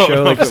think for our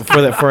show, like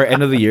for our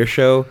end of the year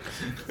show,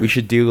 we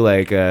should do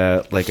like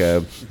what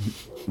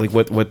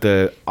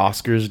the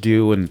Oscars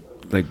do when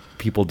like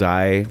people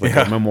die, like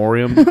a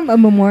memoriam, A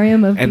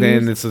memoriam of and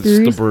then it's just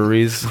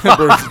breweries. the breweries.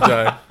 Birds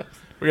die.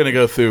 We're gonna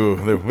go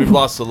through. We've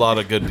lost a lot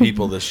of good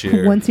people this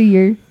year. Once a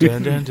year.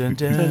 Dun, dun, dun,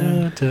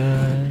 dun.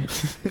 And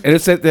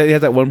it said that they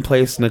had that one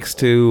place next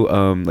to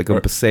like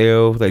a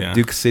Paseo, like Yeah.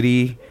 Duke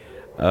City,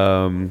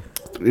 a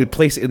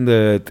place in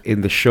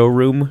the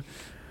showroom.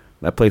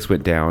 That place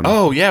went down.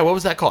 Oh yeah, what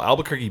was that called?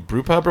 Albuquerque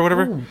Brew Pub or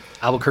whatever.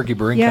 Albuquerque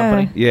Brewing Yeah.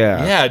 Company.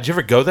 yeah. Yeah, did you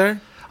ever go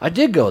there? I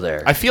did go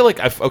there. I feel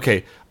like I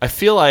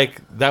feel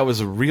like that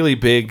was a really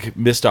big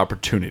missed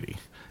opportunity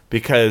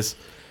because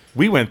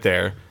we went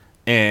there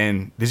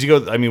and did you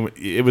go? I mean,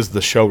 it was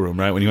the showroom,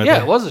 right? When you went yeah,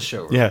 there? it was a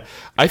showroom. Yeah,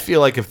 I feel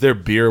like if their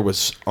beer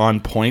was on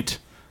point,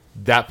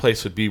 that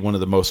place would be one of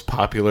the most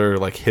popular,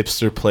 like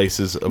hipster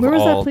places of Where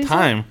was that all place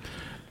time.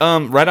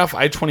 Right off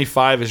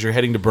I-25 as you're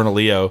heading to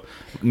Bernalillo,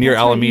 near That's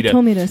right, Alameda. you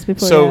told me this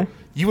before, So yeah.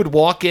 you would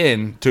walk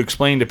in to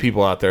explain to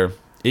people out there.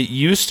 It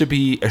used to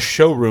be a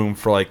showroom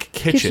for like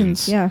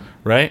kitchens, yeah.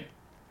 right?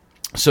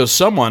 So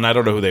someone, I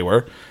don't know who they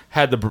were,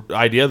 had the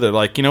idea. They're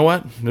like, you know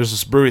what? There's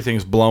this brewery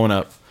thing's blowing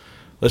up.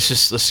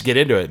 Let's get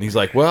into it. And he's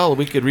like, well,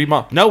 we could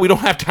remodel. No, we don't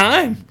have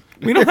time.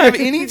 We don't have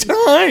any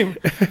time.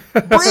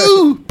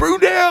 Brew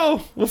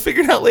now. We'll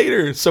figure it out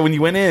later. So when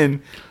you went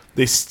in,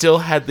 they still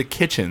had the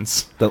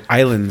kitchens. The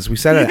islands. We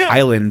sat at Yeah. an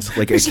island,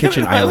 like a There's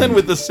kitchen an island island.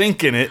 with the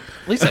sink in it.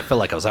 At least I felt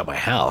like I was at my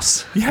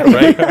house. Yeah,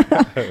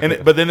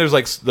 right. But then there's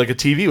like a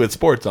TV with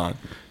sports on,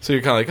 so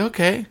you're kind of like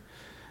okay.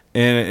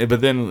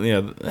 But then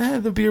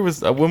the beer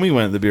was when we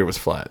went, the beer was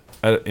flat.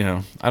 I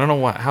don't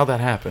know how that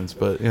happens,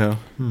 but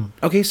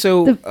Okay,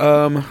 so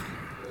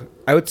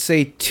I would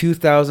say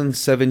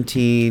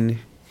 2017.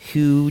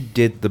 Who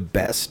did the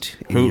best?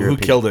 In your who opinion?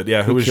 killed it?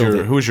 Yeah, who was killed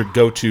your it? who was your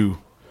go-to?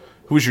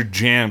 Who was your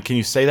jam? Can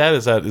you say that?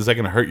 Is that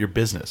going to hurt your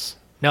business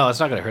No, it's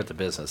not going to hurt the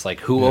business. Like,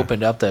 who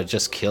opened up that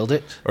just killed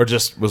it? or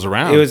just was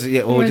around? It was we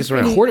just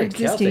ran. Quarter- Quarter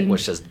Existing. Celtic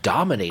was just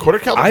dominating. Quarter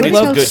Celtic. I makes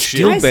love good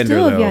Steel I shit. Bender,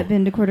 still have though. yet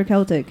been to Quarter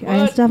Celtic. I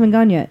What? still haven't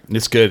gone yet.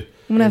 It's good,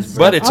 I'm gonna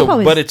but it's I'll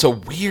probably- it's a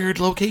weird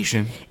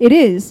location. It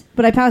is,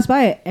 but I pass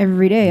by it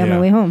every day on Yeah. my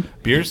way home.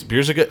 Beers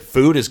are good.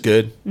 Food is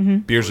good.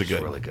 Beers are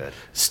good. Really good.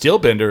 Steel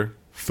Bender.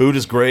 Food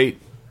is great.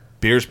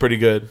 Beer's pretty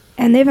good.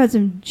 And they've had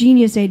some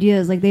genius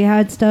ideas. Like they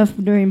had stuff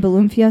during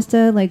Balloon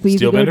Fiesta, like where you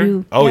Steel could go Bender?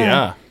 do. Oh,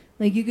 yeah.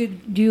 Like you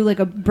could do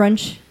like a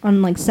brunch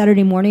on like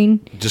Saturday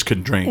morning. Just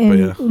couldn't drink, And but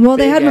yeah. well,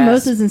 they had Big-ass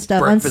mimosas and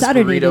stuff on breakfast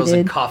Saturday. They burritos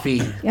and did.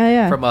 coffee.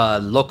 Yeah. From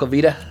Local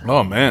Vita.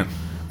 Oh man.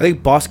 I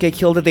think Bosque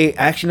killed it. They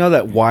actually know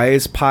that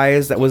Wise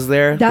Pies that was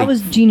there. That they was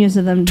genius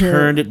of them to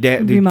turned it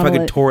down. They remodel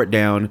fucking it. tore it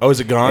down. Oh,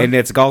 is it gone? And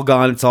it's all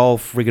gone. It's all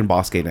freaking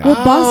Bosque now. Well,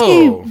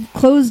 Oh. Bosque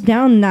closed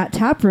down that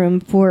tap room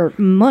for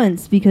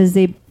months because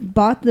they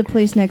bought the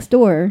place next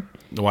door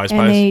The Wise and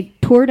Pies. they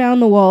tore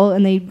down the wall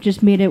and they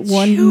just made it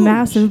one huge.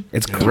 massive.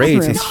 It's tap great.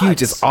 room. It's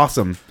huge. It's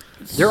awesome.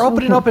 They're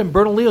opening up in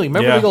Bernalillo. You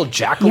remember Yeah. the old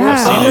Jackalope?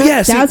 Yeah, Oh,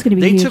 yeah, see, that's gonna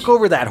be They huge. took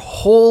over that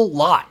whole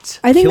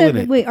lot. I think killing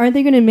that it. wait, aren't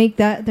they going to make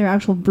that their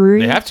actual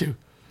brewery? They have to.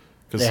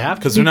 They have to.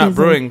 Because they're not Because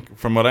they- brewing,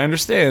 from what I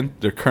understand,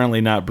 they're currently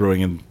not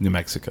brewing in New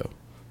Mexico.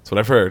 That's what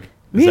I've heard.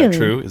 Is that Really?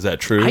 true? Is that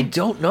true? I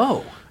don't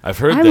know. I've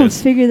heard I will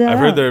this. figure that I've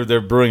heard out. they're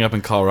brewing up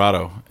in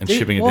Colorado and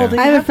shipping it down.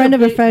 I have a friend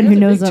of a friend who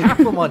knows them. Tap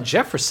room on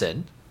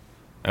Jefferson.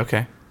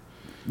 Okay.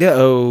 Yeah.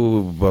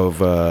 Well,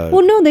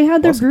 Well, no, they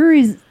had their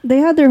breweries. They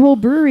had their whole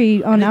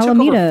brewery on They took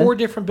over Alameda. 4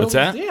 different What's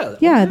buildings.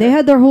 that? Yeah. Yeah, they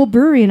had their whole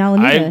brewery in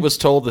Alameda. I was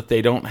told that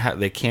they don't have,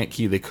 they can't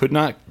keep, they could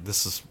not.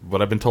 This is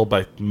what I've been told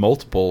by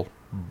multiple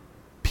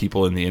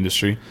people in the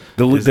industry.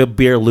 the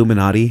beer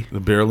Illuminati. The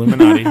beer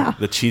Illuminati,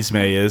 the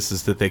chisme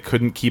is that they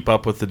couldn't keep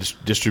up with the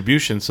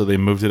distribution, so they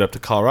moved it up to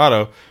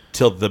Colorado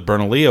till the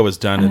Bernalillo is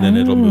done, and then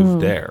it'll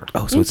move there.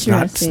 Oh, so it's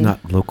not Interesting.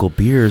 local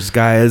beers,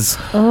 guys.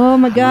 Oh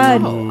my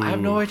god! Oh, I have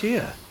no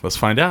idea. Let's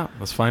find out.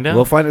 Let's find out.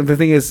 We'll find. The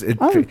thing is,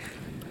 Oh.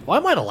 Why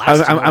am I the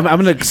last? I'm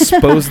going to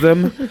expose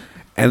them,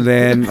 and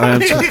then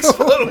and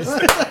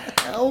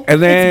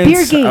then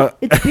Beergate.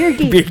 It's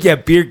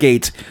Beergate.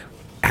 Beergate.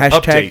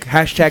 Update.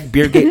 Hashtag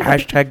Beergate.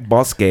 Hashtag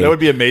Bossgate. That would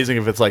be amazing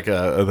if it's like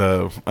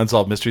the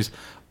Unsolved Mysteries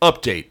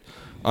update.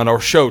 On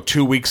our show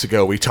 2 weeks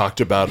ago, we talked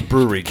about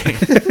Brewery King.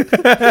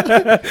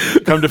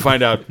 Come to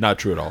find out, not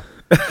true at all.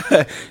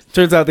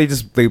 Turns out they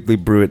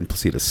brew it in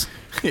Placitas.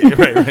 Yeah,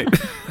 right.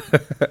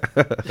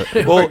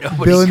 Well,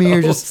 Billy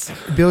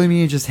and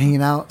me are just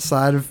hanging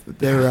outside of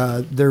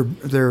their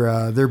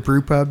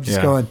brew pub, just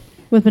Yeah. going.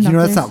 With You know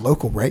that's binoculars. not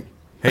local, right?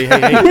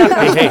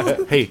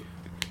 Hey.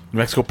 New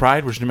Mexico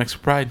Pride? Where's New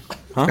Mexico Pride?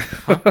 Huh?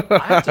 I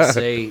have to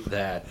say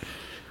that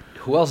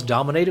who else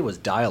dominated was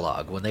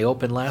Dialogue when they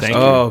opened last Thank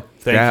year. you. Oh,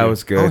 Thank that you.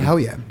 was good. Oh hell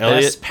yeah!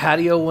 Elliot, Best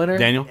patio winner.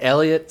 Daniel?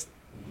 Elliot.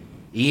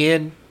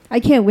 Ian. I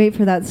can't wait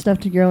for that stuff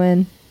to grow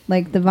in,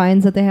 like the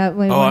vines that they have.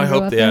 Like, oh, wanna I grow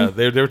hope, up yeah. in.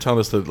 They were telling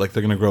us that like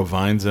they're going to grow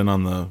vines in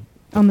on the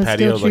On the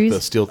patio, steel trees? like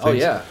the steel things. Oh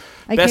yeah.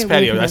 I Best can't wait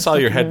for patio. that I saw stuff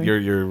your to head, grow.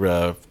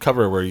 your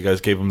cover where you guys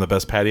gave them the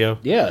best patio.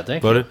 Yeah.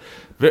 Thank you. Voted.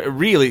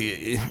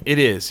 Really, it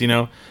is,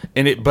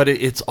 but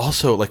it's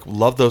also like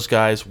love those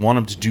guys, want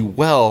them to do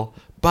well,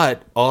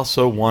 but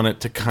also want it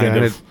to kind Got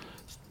of it.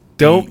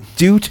 Don't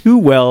do too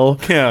well.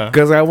 Yeah.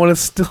 Because I want to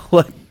still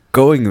like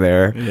going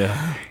there.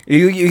 yeah.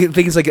 You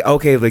think it's like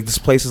okay, like this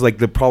place is like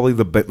probably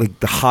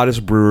the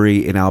hottest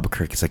brewery in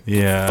Albuquerque. It's like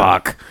Yeah.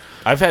 fuck.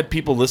 I've had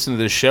people listen to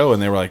this show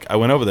and they were like, I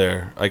went over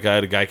there. Like I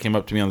had a guy came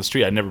up to me on the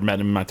street. I'd never met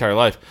him in my entire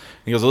life.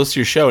 He goes, I listened to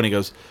your show, and he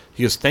goes,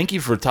 thank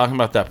you for talking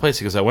about that place.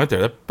 He goes, I went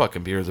there. That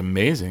fucking beer is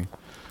amazing.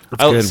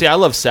 good. I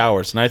love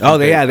sours. And I think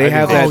they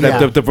have that. Oh,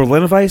 yeah. The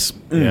Berliner Weiss.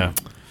 Yeah.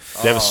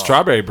 They have a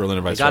strawberry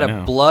Berliner Weiss Got right a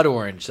now. blood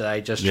orange that I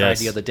just tried Yes.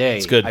 the other day.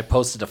 It's good. I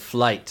posted a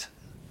flight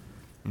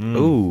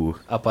Ooh.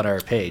 up on our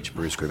page,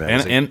 Brew Screw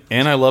Magazine.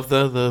 and I love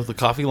the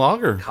coffee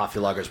lager. Coffee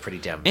lager is pretty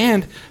damn good.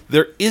 And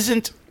there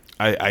isn't,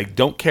 I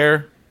don't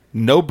care,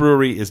 no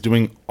brewery is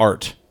doing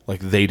art like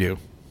they do.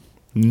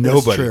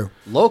 Nobody. That's true.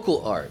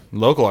 Local art.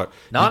 Local art.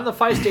 Not in the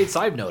 5 states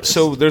I've noticed.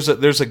 So there's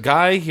a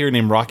guy here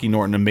named Rocky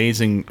Norton,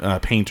 amazing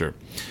painter.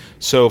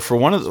 So for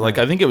one of the,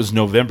 I think it was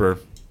November,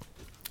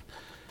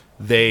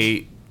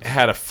 they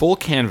had a full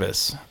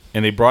canvas,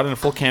 and they brought in a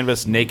full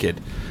canvas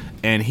naked,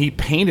 and he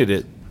painted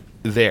it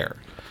there.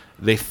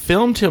 They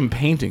filmed him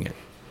painting it.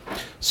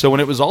 So when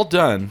it was all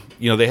done,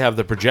 they have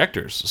the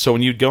projectors. So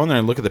when you'd go in there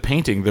and look at the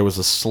painting, there was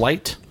a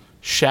slight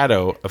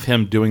shadow of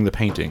him doing the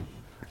painting,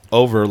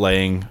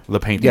 overlaying the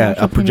painting. Yeah,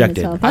 Actual painting projected.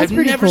 itself. That's I've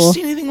pretty never cool.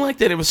 seen anything like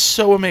that. It was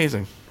so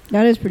amazing.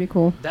 That is pretty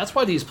cool. That's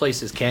why these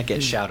places can't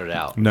get shouted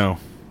out. No.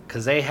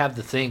 Because they have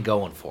the thing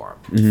going for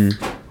them.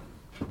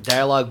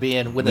 Dialogue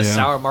being, when the Yeah.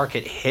 sour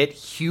market hit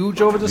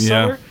huge over the Yeah.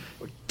 summer,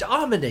 we're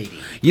dominating.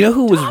 You know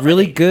who was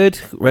really Dominating. good?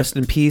 Rest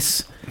in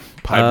peace.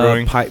 Pie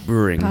Brewing. Pipe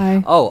Brewing.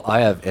 Hi. Oh, I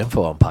have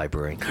info on pie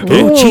brewing.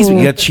 Ooh, cheese. Ooh.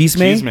 You got cheese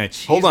Cheese man?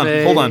 mate. Hold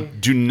on.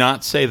 Do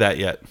not say that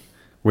yet.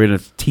 We're gonna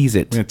tease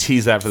it. We're going to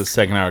tease that for the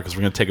second hour because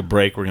we're going to take a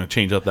break. We're going to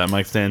change up that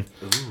mic stand.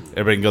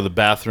 Everybody can go to the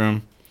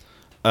bathroom.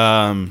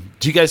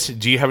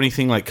 Do you have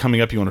anything like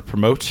coming up you want to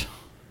promote?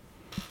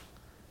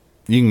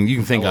 You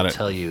can think I on will it.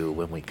 tell you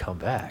when we come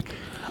back.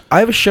 I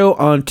have a show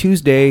on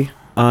Tuesday.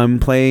 I'm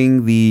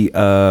playing the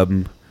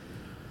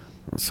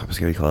what's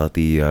going to call it?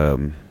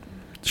 The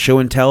show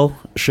and tell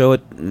show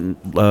at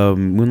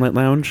Moonlight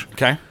Lounge.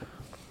 Okay.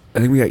 I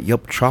think we got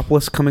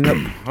Yelptropolis coming up.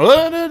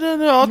 Oh,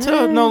 no. I'll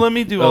tell. No, let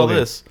me do all Okay.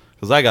 this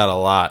because I got a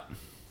lot.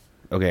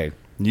 Okay,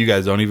 You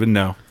guys don't even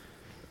know.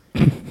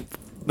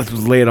 let's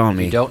lay it on If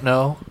me. you don't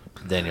know,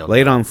 then you'll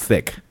Lay it know. on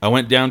thick. I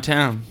went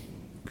downtown.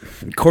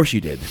 Of course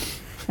you did.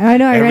 I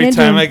know. I ran Every into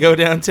time him. I go I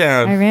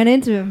downtown, ran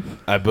into him.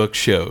 I book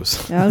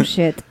shows. Oh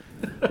shit.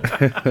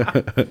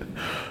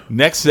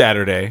 Next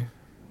Saturday,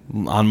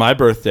 on my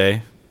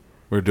birthday,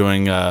 we're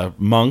doing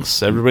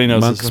Monks. Everybody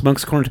knows this.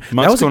 Monk's Corner.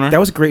 Monk's Corner. That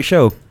was a great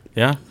show.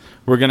 Yeah.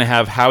 We're going to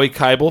have Howie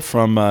Keibel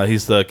from,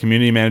 he's the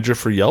community manager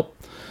for Yelp.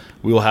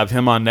 We will have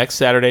him on next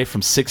Saturday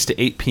from 6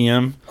 to 8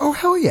 p.m. Oh,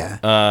 hell yeah.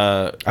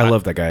 I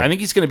love that guy. I think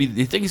he's going to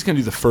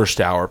do the first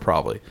hour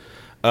probably.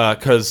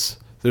 Because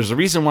there's a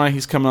reason why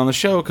he's coming on the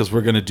show, because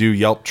we're going to do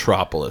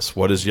Yelptropolis.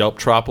 What is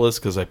Yelptropolis?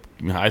 Because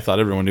I thought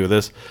everyone knew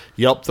this.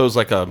 Yelp throws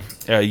like a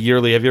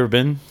yearly, have you ever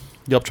been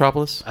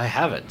Yelptropolis? I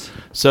haven't.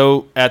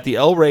 So at the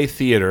El Rey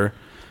Theater,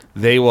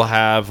 they will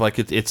have like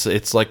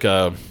it's like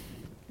a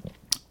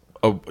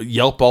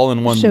Yelp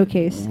all-in-one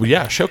Showcase.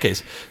 Yeah,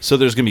 showcase. So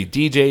there's going to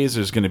be DJs,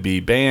 there's going to be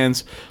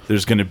bands,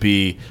 there's going to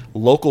be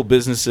local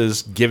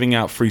businesses giving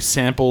out free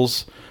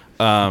samples,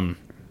 and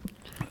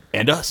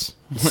us.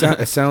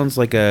 It sounds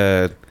like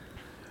a,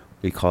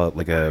 we call it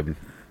like a,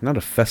 not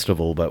a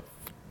festival, but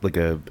like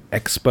a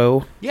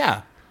expo.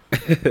 Yeah,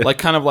 like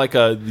kind of like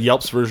a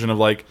Yelp's version of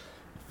like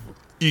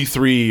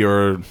E3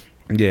 or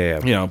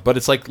Yeah. but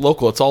it's like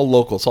local. It's all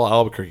local. It's all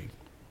Albuquerque.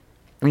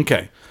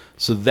 Okay.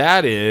 So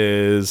that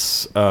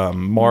is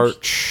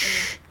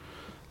March.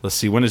 Let's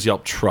see. When is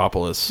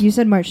Yelptropolis? You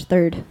said March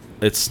 3rd.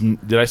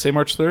 Did I say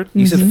March 3rd?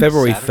 You said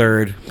February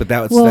Saturday. 3rd, but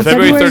that was Well, that's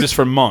February February- 3rd is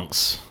for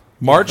Monks.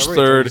 March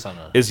February 3rd 3rd is on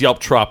a- is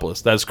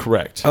Yelptropolis. That is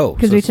correct. oh,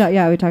 Because so we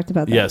talked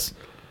about that. Yes.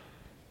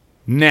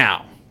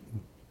 Now,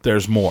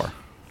 there's more.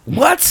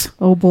 what?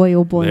 Oh boy.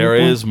 Oh boy. There oh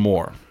boy. is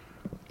more.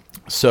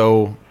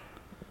 So,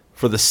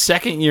 for the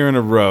second year in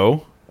a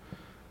row,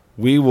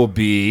 we will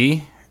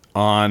be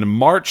on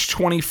March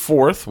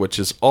 24th, which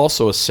is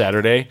also a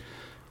Saturday.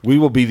 We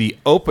will be the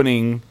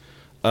opening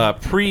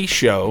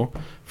pre-show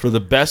for the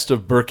Best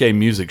of Burke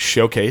Music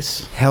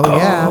Showcase. Hell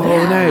yeah.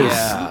 Oh, nice.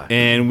 Yeah.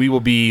 And we will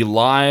be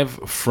live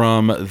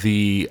from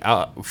the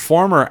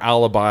former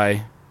Alibi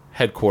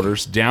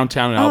headquarters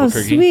downtown in Oh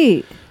Albuquerque.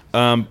 sweet.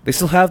 They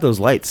still have those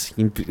lights.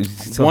 You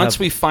still Once have-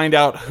 we find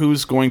out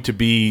who's going to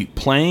be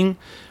playing,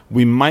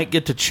 we might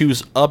get to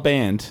choose a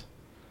band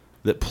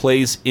that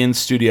plays in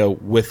studio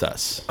with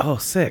us. Oh,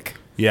 sick.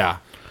 Yeah.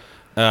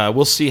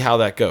 We'll see how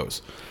that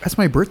goes. That's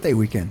my birthday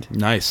weekend.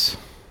 Nice.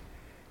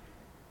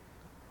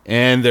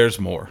 And there's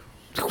more.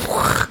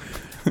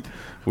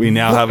 We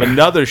now have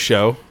another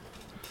show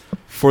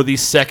for the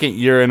second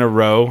year in a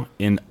row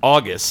in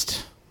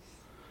August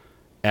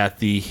at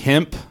the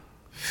Hemp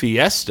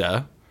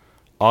Fiesta.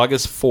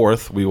 August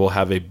 4th, we will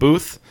have a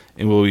booth,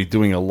 and we'll be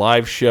doing a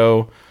live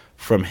show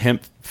from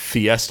Hemp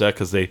Fiesta,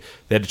 because they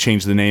had to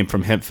change the name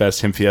from Hemp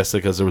Fest, Hemp Fiesta,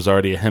 because there was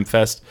already a Hemp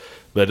Fest.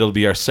 But it'll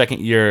be our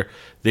second year.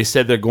 They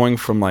said they're going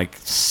from like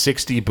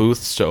 60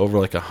 booths to over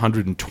like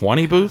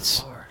 120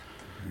 booths.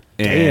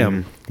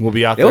 And Damn. we'll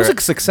be out It there was a at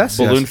success,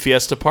 Balloon yes.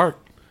 Fiesta Park.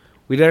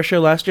 We did our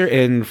show last year,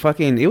 and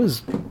fucking,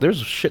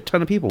 there's a shit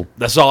ton of people.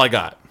 That's all I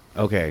got.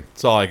 Okay.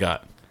 That's all I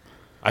got.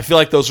 I feel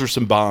like those were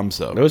some bombs,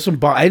 though. There was some,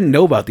 I didn't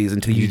know about these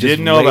until you just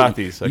didn't know about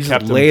these. I You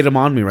kept just laid them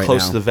on me right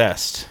close now. to the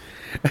vest.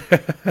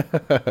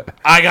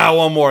 I got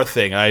one more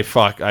thing. I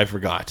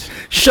forgot.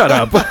 Shut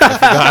up.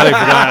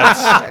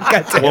 I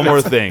forgot. One more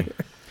thing.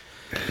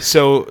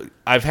 So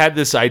I've had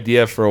this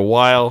idea for a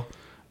while.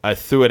 I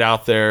threw it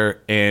out there,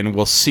 and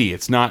we'll see.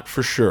 It's not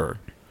for sure,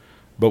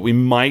 but we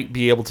might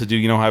be able to do.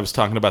 You know how I was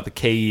talking about the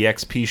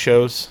KEXP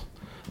shows,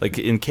 like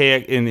in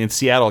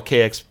Seattle,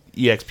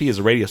 KEXP is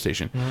a radio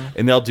station,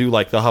 and they'll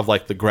have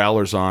like the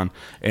growlers on,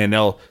 and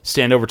they'll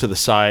stand over to the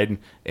side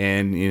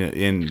and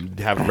and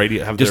have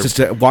radio have Just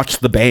to watch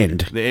the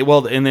band.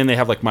 and then they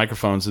have like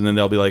microphones, and then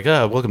they'll be like,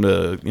 welcome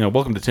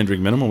to 10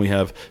 Drink Minimum. We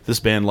have this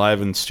band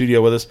live in the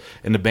studio with us,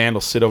 and the band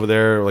will sit over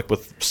there like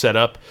with set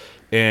up,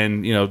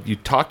 and you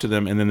talk to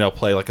them, and then they'll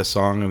play like a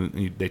song,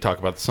 and they talk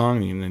about the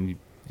song, and then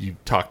you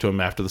talk to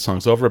them after the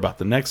song's over about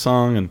the next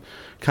song, and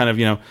kind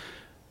of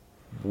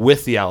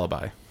with the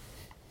Alibi.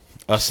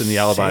 Us and the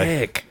Alibi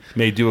Sick.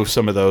 may do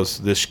some of those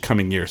this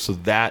coming year, so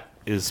that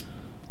is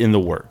in the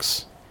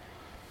works.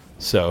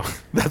 So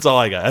that's all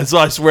I got. That's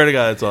all, I swear to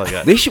God, that's all I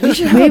got. We should have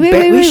Wait, a wait,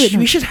 band. wait, wait.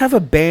 We should have a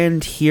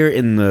band here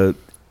in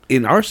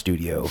our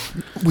studio.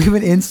 We have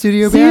an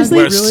in-studio band? Seriously?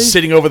 We're Really?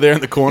 sitting over there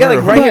in the corner. Yeah,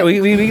 like right here.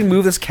 We can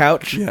move this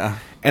couch. Yeah.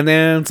 And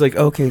then it's like,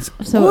 okay, So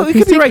well, it could be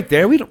acoustic? right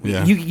there. We don't.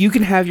 Yeah. You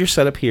can have your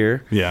setup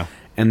here. Yeah.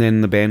 And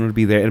then the band would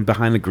be there, and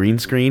behind the green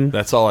screen.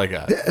 That's all I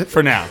got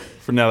for now.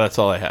 For now, that's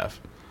all I have.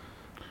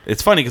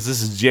 It's funny because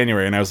this is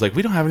January, and I was like,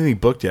 we don't have anything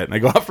booked yet. And I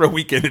go out for a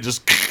weekend and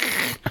just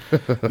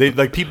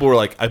people were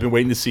like, I've been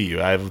waiting to see you.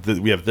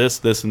 We have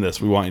this, and this.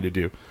 We want you to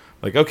do.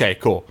 Like, okay,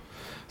 cool.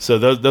 So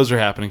those are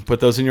happening. Put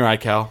those in your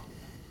iCal.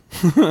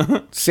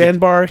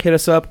 Sandbar, hit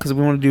us up because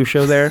we want to do a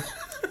show there.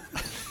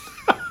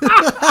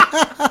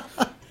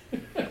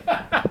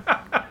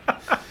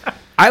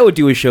 I would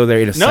do a show there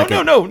in a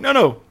second.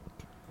 No.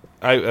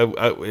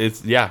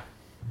 It's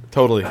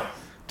totally.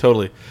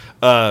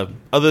 Other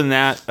than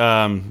that,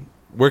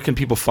 where can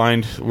people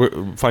find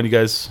you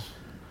guys?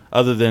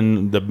 Other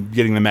than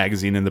getting the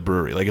magazine and the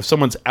brewery, like if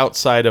someone's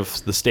outside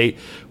of the state,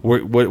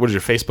 what is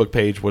your Facebook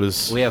page? What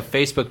is We have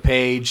Facebook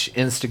page,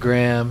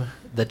 Instagram,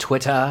 the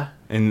Twitter,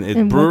 and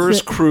And Brewers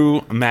what's it?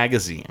 Crew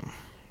magazine?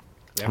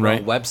 we have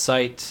Right. our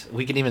website.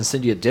 We can even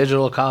send you a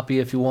digital copy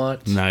if you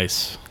want.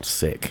 Nice.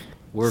 Sick.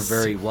 We're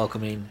very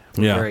welcoming.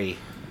 We're Yeah. very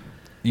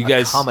You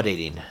guys,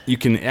 accommodating. you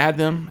can add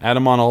them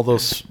on all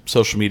those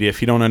social media.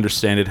 If you don't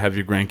understand it, have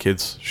your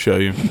grandkids show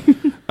you.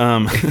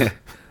 You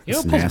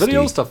It's don't post nasty.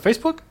 videos to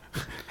Facebook?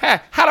 Hey,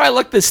 how do I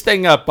look this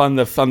thing up on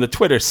the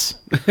Twitters?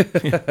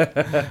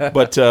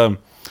 But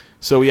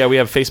so yeah, we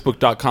have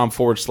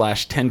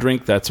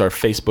facebook.com/10drink. That's our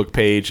Facebook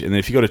page. And then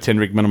if you go to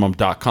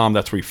 10drinkminimum.com,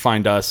 that's where you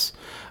find us.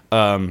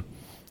 And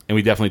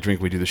we definitely drink.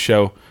 We do the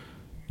show.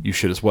 You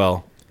should as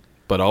well.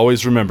 But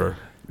always remember,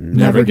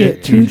 Never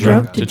get too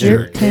drunk to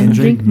jerk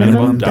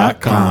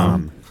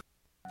 10drinkminimum.com.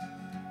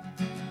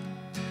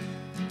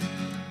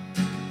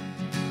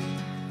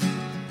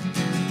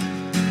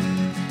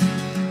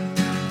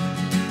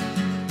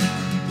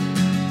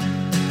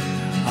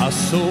 I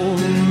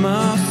sold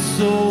my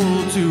soul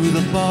to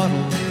the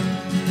bottle.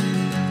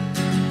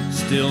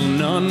 Still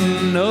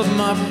none of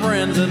my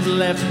friends have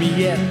left me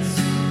yet.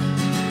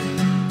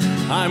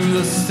 I'm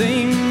the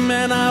same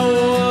man I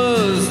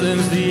was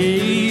since the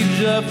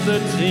age of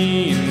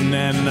 13,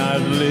 and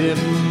I've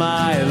lived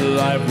my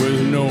life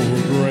with no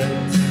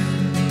regrets.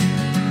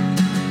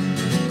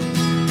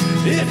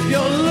 If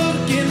you're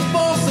looking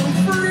for some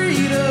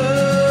freedom,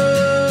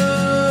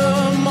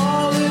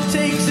 all it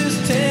takes is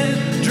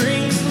 10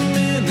 drinks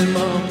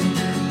minimum.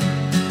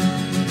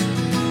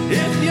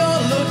 If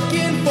you're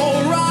looking for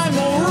rhyme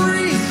or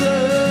reason,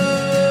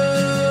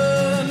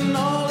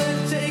 all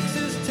it takes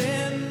is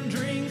 10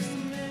 drinks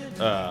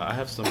minimum. I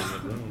have some in the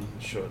room.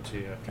 Show it to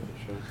you after the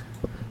show.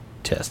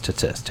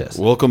 Test.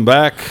 Welcome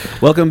back.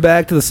 Welcome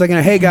back to the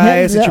second. Hey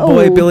guys, it's your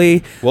boy Hello.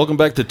 Billy. Welcome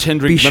back to 10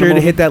 Drink Be sure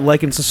Minimum. to hit that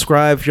like and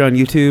subscribe if you're on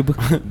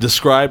YouTube.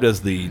 Described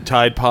as the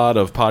Tide Pod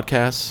of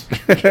podcasts.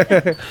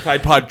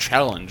 Tide Pod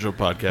Challenge of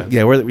podcasts.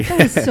 Yeah, we're That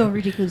was so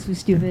ridiculously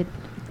stupid.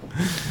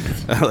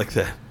 I like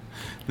that.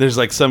 There's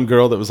like some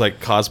girl that was like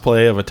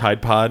cosplay of a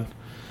Tide Pod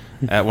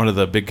at one of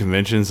the big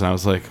conventions, and I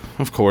was like,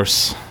 of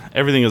course,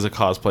 everything is a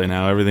cosplay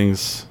now.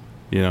 Everything's,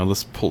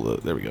 let's pull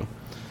there we go.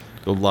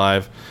 Go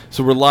live.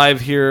 So we're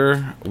live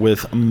here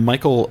with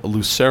Michael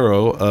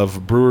Lucero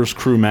of Brewers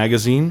Crew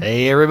Magazine.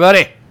 Hey,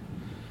 everybody.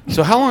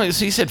 So how long?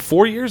 So you said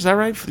 4 years? Is that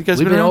right? You guys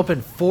We've been around?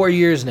 open 4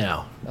 years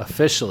now,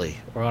 officially.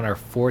 We're on our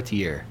 4th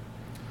year.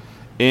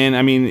 And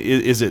I mean,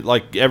 is it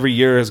like every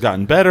year has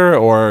gotten better,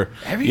 or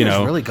Every year's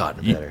really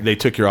gotten better. They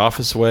took your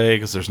office away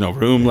because there's no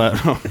room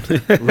left.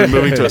 We're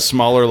moving to a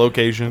smaller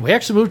location. We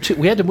actually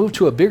we had to move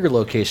to a bigger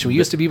location. We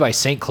used to be by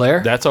St.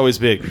 Clair. That's always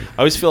big. I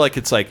always feel like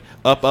it's like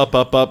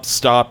up,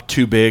 stop,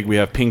 too big. We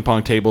have ping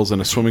pong tables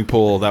and a swimming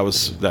pool.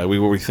 That we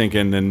were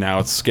thinking, and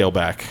now it's scale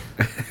back.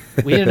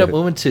 We ended up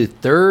moving to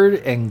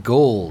 3rd and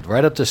Gold,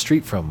 right up the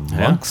street from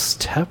Monk's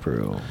Tap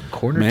Room.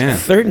 Corner Man. Tap.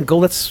 3rd and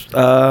Gold. That's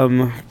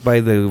by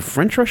the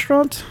French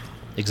restaurant.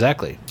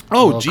 Exactly.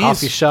 Oh, A little geez.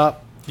 Coffee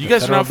shop. You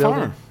guys are Federal not far.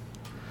 building.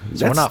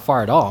 So we're not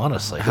far at all,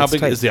 honestly. How big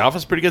tight. is the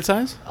office? Pretty good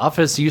size.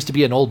 Office used to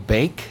be an old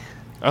bank.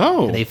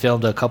 Oh, And they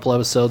filmed a couple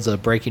episodes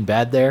of Breaking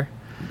Bad there.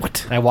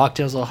 What? And I walked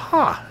in, I was like,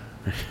 huh.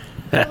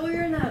 Oh,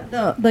 you're in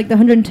the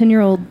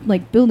 110-year-old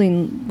like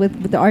building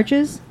with the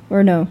arches,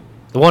 or no?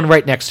 The one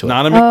right next to it.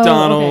 not a Oh, okay.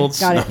 McDonald's.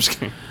 Got No, it. I'm just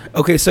kidding.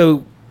 Okay,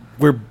 so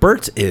where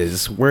Bert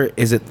is, where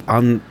is it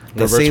on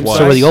the Where Bert's same was.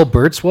 So where the side? old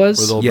Burt's was,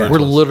 Where the old Yeah. Burt's we're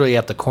was. literally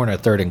at the corner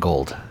of 3rd and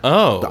Gold.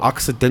 Oh, the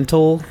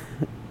Occidental?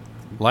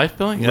 Life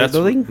Building. Life That's-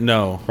 Building?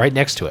 No. Right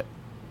next to it.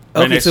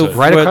 Right Okay, next so to it.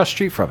 Right what- across the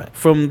street from it.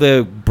 from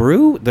the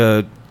brew,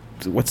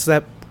 what's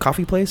that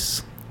coffee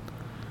place?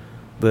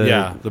 The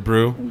Yeah, the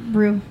brew.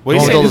 Brew. What are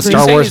you Oh, saying? all the Is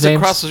Star you saying Wars it's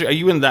names? across the street? Are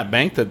you in that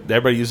bank that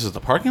everybody uses as the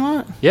parking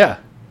lot? Yeah.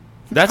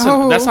 That's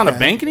Oh, that's not a okay.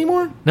 bank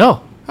anymore.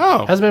 No.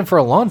 Oh, Hasn't been for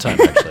a long time,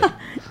 actually.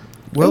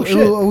 Well, shit.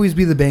 it will always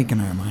be the bank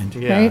in our mind.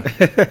 yeah.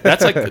 Right?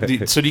 That's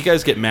like. So do you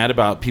guys get mad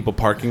about people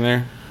parking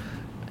there?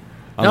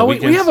 On No, the we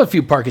weekends? have a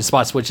few parking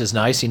spots, which is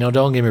nice. You know,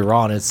 don't get me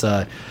wrong. It's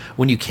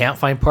when you can't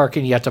find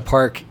parking, you have to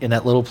park in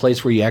that little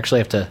place where you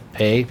actually have to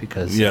pay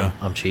because Yeah.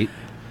 I'm cheap.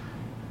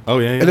 Oh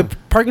yeah. And the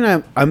parking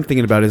lot I'm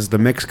thinking about is the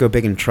Mexico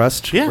Bacon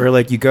Trust, Yeah. where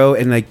like you go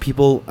and like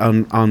people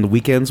on the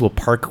weekends will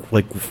park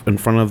like in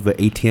front of the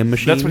ATM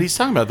machine. That's what he's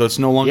talking about. Though it's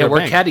no longer. Yeah, a we're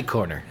bank. Caddy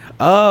Corner,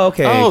 Oh,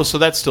 okay. Oh, so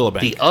that's still a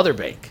bank. the other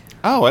bank.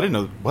 Oh, I didn't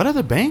know. What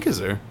other bank is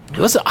there? It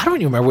was, I don't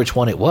even remember which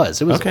one it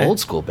was. It was Okay. an old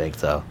school bank,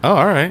 though. Oh,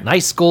 all right.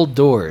 Nice gold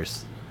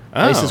doors.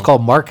 This Oh. is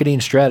called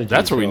Marketing Strategy.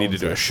 That's where we need to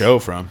do a show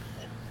from.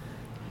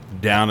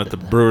 Down at the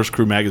Brewers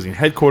Crew Magazine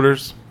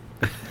headquarters.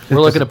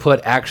 We're looking to put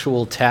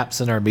actual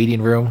taps in our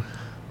meeting room.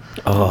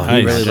 Oh,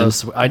 Nice. Really low,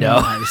 I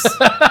know.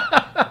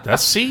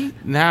 That's see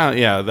now.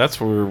 Yeah, that's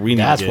where we need.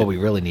 That's to what get. we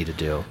really need to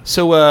do.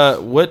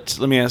 So, what?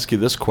 Let me ask you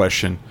this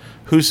question: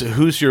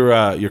 Who's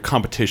your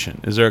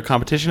competition? Is there a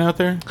competition out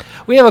there?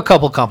 We have a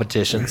couple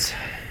competitions.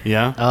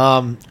 Yeah.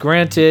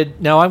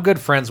 Granted, no, I'm good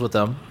friends with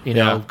them, you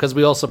know, Yeah. because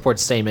we all support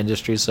the same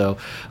industry, so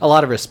a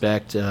lot of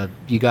respect.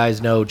 You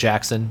guys know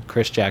Jackson,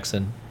 Chris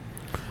Jackson,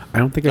 I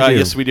don't think I do.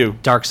 yes, we do.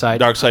 Dark Side.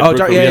 Dark Side. Oh,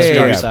 Brew Crew, yeah, yes, yeah,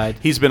 Dark yeah. Side.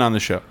 He's been on the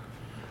show,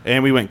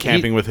 and we went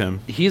camping with him.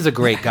 He's a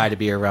great guy to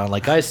be around.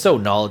 Like, guy's so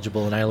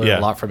knowledgeable, and I learned Yeah.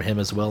 a lot from him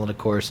as well. And of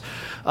course,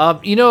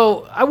 you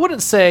know, I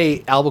wouldn't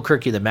say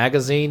Albuquerque the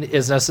magazine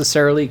is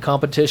necessarily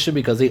competition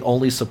because they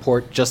only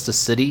support just the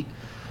city,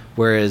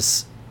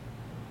 whereas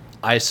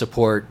I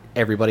support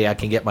everybody I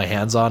can get my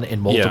hands on in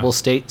multiple Yeah.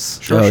 states.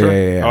 Sure, Oh, sure.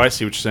 yeah, yeah. Oh, I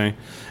see what you're saying.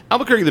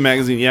 Albuquerque the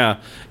magazine. Yeah,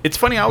 it's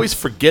funny. I always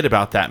forget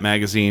about that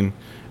magazine,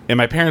 and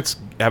my parents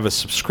have a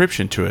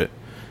subscription to it,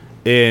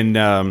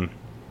 and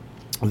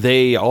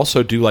they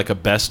also do like a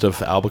best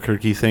of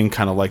Albuquerque thing,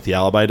 kind of like the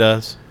Alibi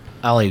does.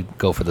 I only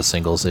go for the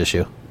singles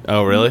issue.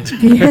 Oh, really?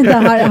 Yeah, the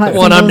hot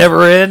One I'm singles.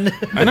 never in.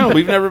 I know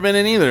we've never been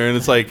in either, and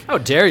it's like, How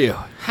dare you?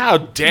 how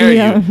dare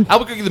Yeah. you,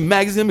 Albuquerque the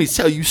magazine? Let me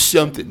tell you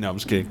something. No, I'm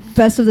just kidding.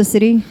 Best of the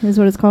city is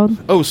what it's called.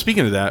 Oh,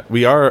 speaking of that,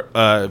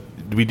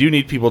 we do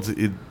need people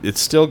to. It's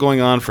still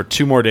going on for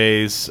 2 more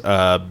days.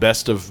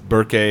 Best of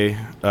Burke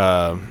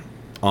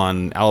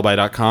on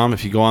alibi.com.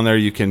 If you go on there,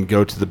 you can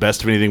go to the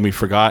best of anything we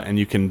forgot, and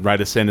you can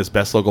write us in as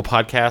best local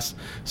podcast,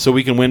 so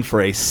we can win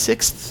for a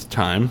 6th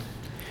time.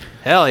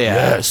 Hell yeah.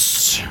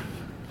 Yes.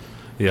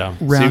 Yeah.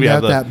 Round we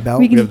have out that belt.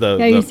 We can, have the-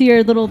 yeah, you the- see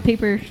your little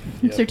paper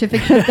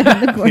certificate there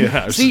in the corner.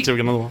 Yeah. our See-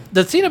 certificate on the wall.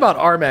 The thing about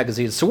our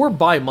magazine, so we're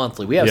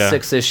bi-monthly. We have Yeah.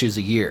 6 issues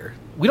a year.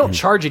 We don't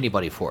charge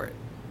anybody for it,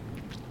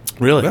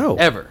 Really? No.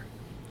 ever.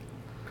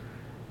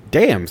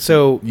 Damn.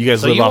 So You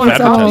guys So live you off want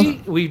advertising.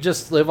 something? We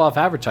just live off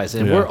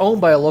advertising. And Yeah. we're owned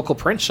by a local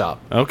print shop.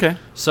 Okay.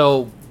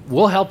 So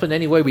we'll help in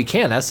any way we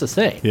can. That's the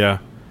thing. Yeah.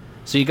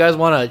 So you guys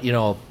want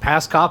to,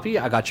 pass copy?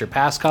 I got your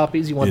pass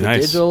copies. You want Yeah, the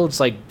nice. digital? It's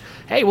like,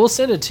 hey, we'll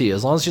send it to you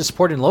as long as you're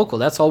supporting local.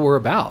 That's all we're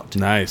about.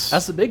 Nice.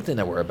 That's the big thing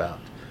that we're about.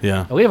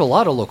 yeah. And we have a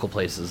lot of local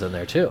places in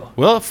there too.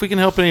 Well, if we can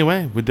help in any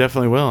way, we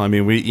definitely will. I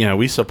mean,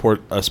 we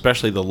support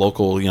especially the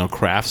local,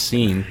 craft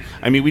scene.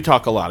 I mean, we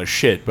talk a lot of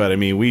shit, but I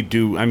mean, we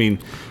do. I mean,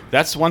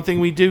 that's one thing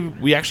we do.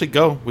 We actually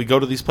go. We go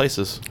to these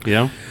places.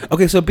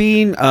 okay, so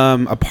being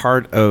a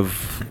part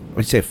of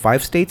let's say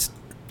 5 states,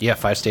 Yeah,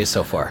 5 states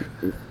so far.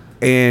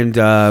 and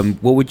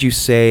what would you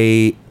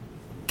say?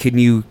 Can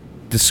you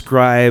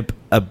describe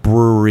a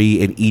brewery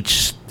in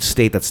each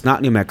state that's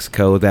not New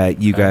Mexico that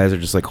you guys are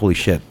just like, holy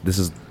shit,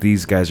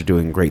 these guys are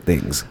doing great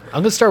things?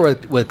 I'm gonna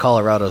start with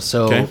Colorado.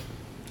 So Okay.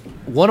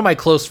 one of my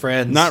close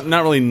friends. Not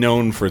really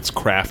known for its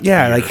craft.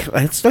 Yeah, beer.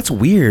 like that's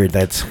weird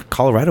that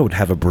Colorado would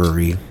have a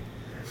brewery.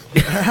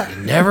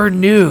 Never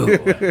knew.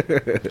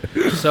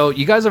 So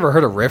you guys ever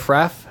heard of Riff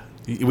Raff?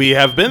 we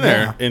have been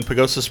there in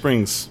Pagosa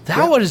Springs.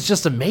 That one is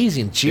just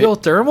amazing.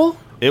 Geothermal.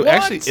 It What?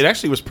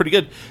 actually was pretty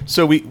good.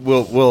 So we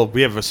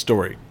have a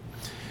story.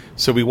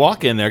 So we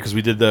walk in there because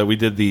we did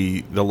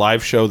the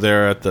live show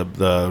there at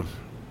the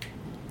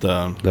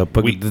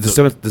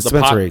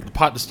dispensary.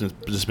 Pot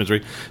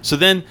dispensary. So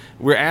then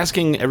we're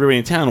asking everybody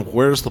in town,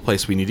 where's the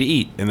place we need to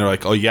eat? And they're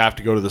like, oh, you have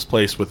to go to this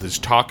place with its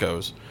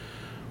tacos.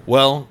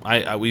 Well,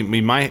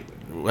 we might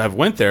have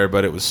went there,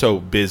 but it was so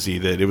busy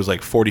that it was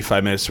like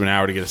 45 minutes to an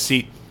hour to get a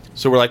seat.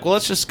 So we're like, well,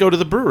 let's just go to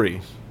the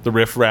brewery, the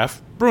Riff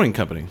Raff Brewing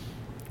Company,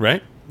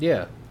 right?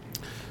 Yeah.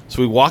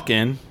 So we walk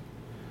in,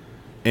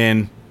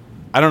 and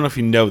I don't know if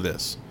you know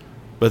this,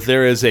 but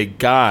there is a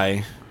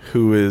guy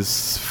who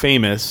is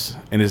famous,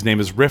 and his name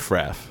is Riff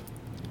Raff.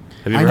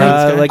 Have you I ever know,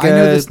 heard of this guy? I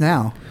know this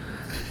now.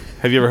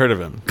 Have you ever heard of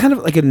him? Kind of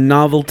like a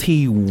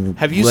novelty.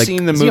 Have you like,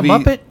 seen the is he a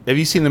movie? Muppet? Have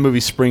you seen the movie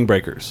Spring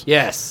Breakers?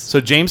 Yes.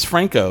 So James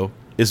Franco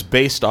is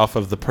based off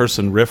of the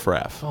person Riff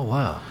Raff. Oh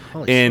wow.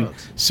 Holy And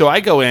smokes. so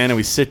I go in and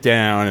we sit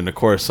down, and of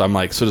course I'm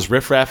like, so does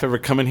Riff Raff ever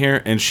come in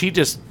here? And she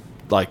just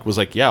like was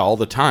like, yeah, all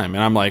the time.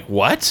 And I'm like,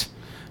 what?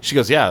 She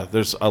goes, yeah,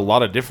 there's a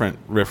lot of different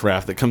Riff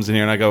Raff that comes in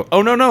here. And I go,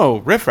 oh no,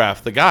 Riff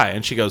Raff, the guy.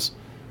 And she goes,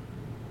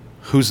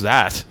 who's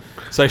that?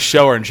 So I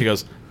show her, and she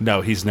goes,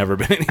 no, he's never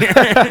been in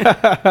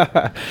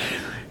here.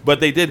 But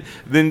they did.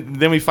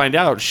 Then we find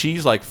out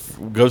she's like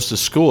goes to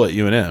school at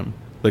UNM,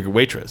 like a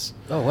waitress.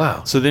 Oh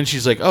wow. So then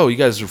she's like, oh, you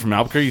guys are from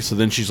Albuquerque? So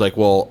then she's like,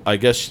 well, I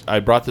guess I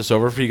brought this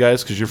over for you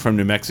guys because you're from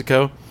New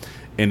Mexico,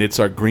 and it's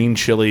our green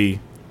chili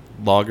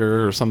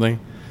lager or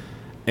something.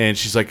 And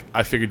she's like,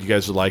 I figured you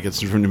guys would like it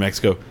since you're from New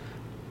Mexico.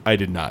 I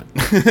did not,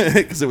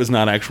 because it was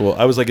not actual.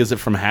 I was like, is it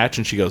from Hatch?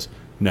 And she goes,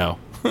 no.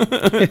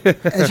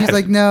 And she's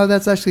like, no,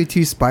 that's actually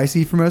too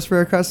spicy for most of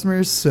our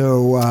customers.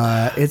 So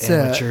it's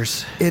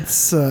Amateurs.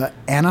 it's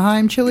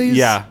Anaheim chilies.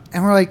 Yeah.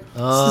 And we're like,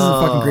 this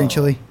isn't fucking green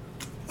chili.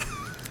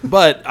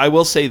 But I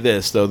will say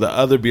this, though. The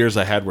other beers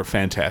I had were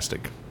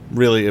fantastic.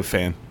 Really a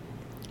fan.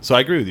 So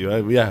I agree with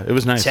you. Yeah, it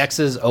was nice.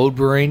 Texas Ode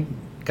Brewing.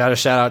 Got a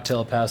shout out to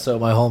El Paso,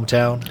 my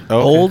hometown. Oh,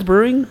 okay. Old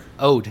Brewing?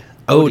 Ode.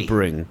 Ode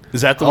Brewing.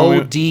 Is that the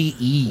one?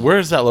 ODE. Where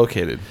is that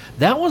located?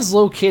 That one's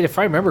located, if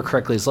I remember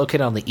correctly, it's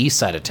located on the east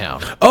side of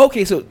town. Oh,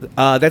 okay, so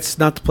that's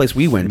not the place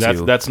we went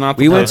to. That's not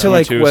the we went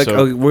place to I went to,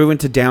 like so- we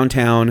went to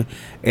downtown,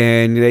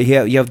 and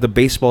you have the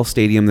baseball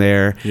stadium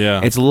there.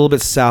 Yeah. It's a little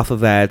bit south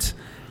of that.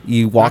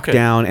 You walk Okay.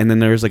 down, and then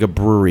there's like a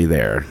brewery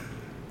there.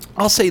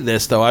 I'll say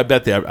this though. I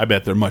bet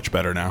they're much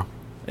better now.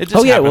 It just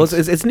Oh yeah, well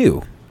happens. it's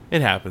new.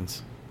 It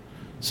happens.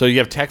 So you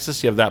have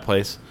Texas. You have that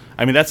place.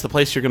 I mean, that's the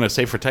place you're going to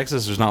say for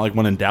Texas. There's not like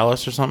one in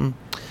Dallas or something.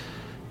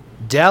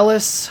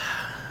 Dallas,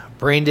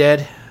 Brain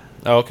Dead,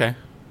 Oh, okay.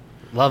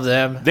 love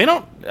them. They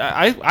don't.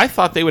 I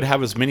thought they would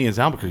have as many as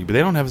Albuquerque, but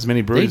they don't have as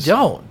many They breweries.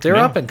 don't. They're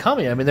No. up and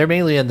coming. I mean, they're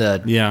mainly in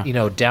the Yeah.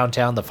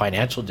 downtown, the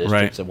financial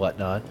districts Right. and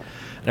whatnot.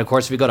 And of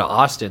course, if you go to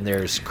Austin,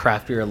 there's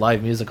craft beer and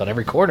live music on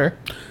every corner.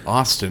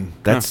 Austin.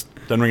 That's-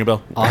 doesn't ring a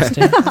bell.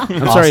 Austin,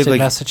 I'm sorry, like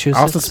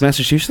Massachusetts. Austin,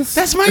 Massachusetts.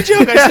 That's my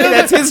joke. I said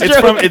That's his it's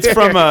joke.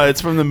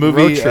 It's from the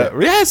movie. Road Trip.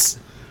 Yes.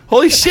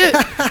 Holy shit!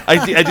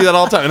 I do that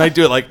all the time, and I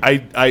do it like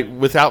I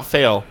without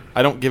fail.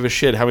 I don't give a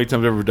shit how many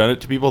times I've ever done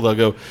it to people. They'll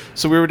go,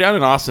 so we were down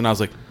in Austin. I was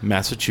like,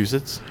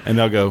 Massachusetts, and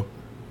they'll go.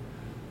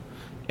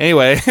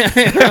 Anyway, It's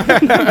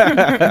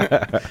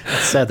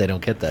sad they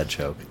don't get that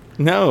joke.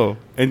 no,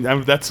 and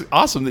that's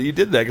awesome that you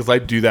did that because I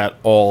do that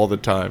all the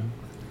time.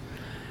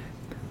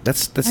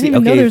 That's I didn't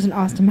even know there was an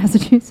Austin,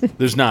 Massachusetts.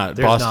 There's not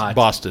There's Boston. not.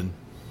 Boston.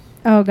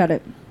 Oh, got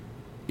it.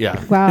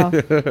 Yeah. Wow.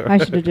 I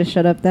should have just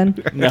shut up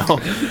then. No.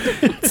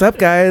 What's up,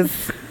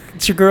 guys?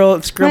 It's your girl.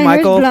 It's your girl My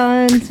hair's Michael.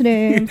 blonde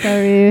today. I'm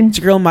sorry. It's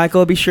your girl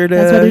Michael. Be sure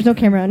That's why there's to no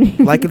camera on me.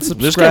 like and There's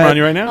subscribe. camera on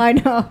you right now. I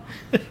know.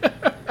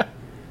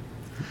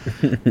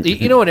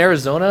 You know, in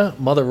Arizona,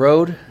 Mother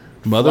Road,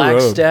 Mother Road.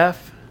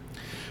 Flagstaff.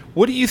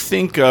 What do you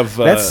think of?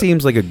 That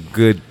seems like a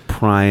good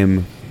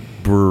prime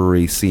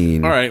brewery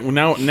scene. All right. Well,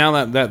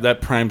 now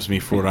that primes me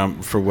for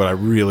what I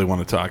really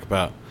want to talk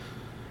about.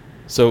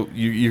 So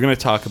you're going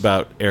to talk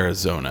about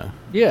Arizona,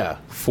 Yeah.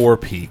 Four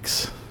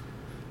Peaks.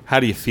 How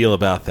do you feel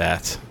about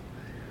that?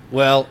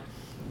 Well,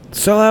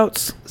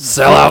 Sellouts.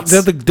 Sellouts.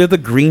 They're the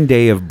Green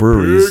Day of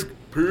breweries.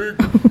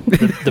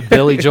 the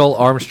Billy Joel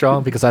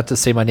Armstrong, because I have to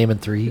say my name in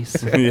threes.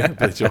 Yeah,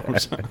 Billy Joel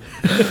Armstrong.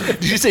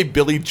 Did you say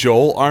Billy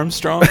Joel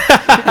Armstrong?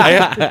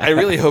 I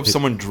really hope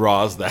someone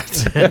draws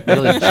that.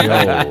 Billy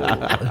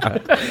Joel.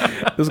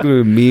 This is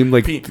gonna be a meme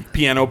like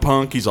Piano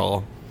punk. He's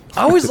all.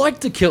 I always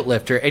liked the Kilt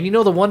Lifter, and you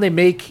know the one they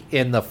make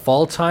in the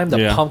fall time, the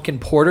Yeah. pumpkin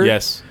porter.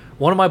 Yes.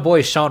 One of my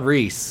boys, Sean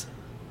Reese,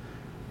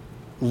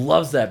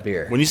 loves that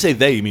beer. When you say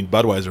they, you mean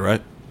Budweiser,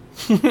 right?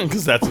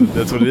 Because that's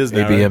what it is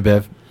now. AB right? and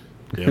Bev.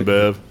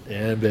 InBev.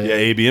 And Bev. Yeah,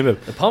 AB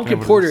InBev. The pumpkin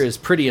porter is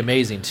pretty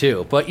amazing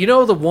too. But you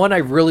know the one I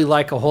really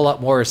like a whole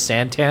lot more is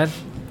Santan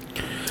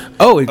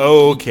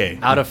Okay.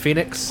 out of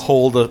Phoenix.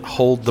 Hold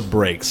the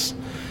brakes.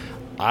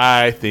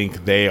 I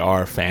think they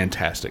are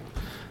fantastic.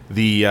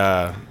 The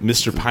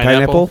Mr.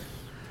 Pineapple.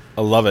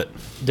 I love it.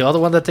 The other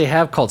one that they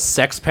have called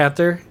Sex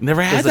Panther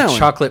Never had is that a one.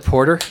 chocolate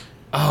porter.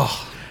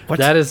 Oh,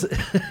 That is,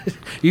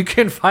 you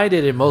can find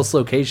it in most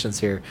locations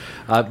here.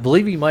 I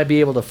believe you might be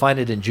able to find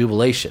it in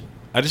Jubilation.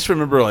 I just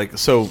remember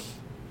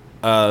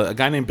a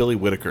guy named Billy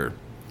Whitaker,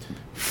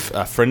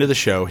 a friend of the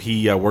show.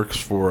 He works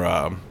for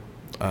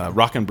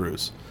Rock and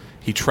Brews.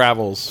 He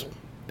travels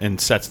and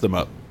sets them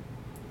up.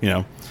 You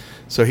know,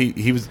 so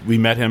we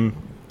met him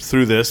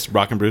through this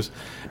Rock and Brews,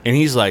 and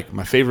he's like,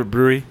 my favorite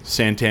brewery,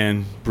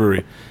 Santan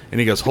Brewery, and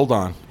he goes, hold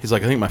on, he's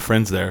like, I think my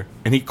friend's there,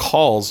 and he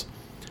calls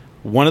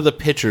one of the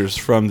pitchers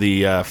from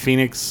the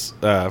Phoenix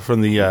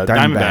from the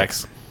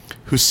Diamondbacks,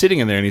 who's sitting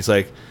in there, and he's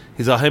like,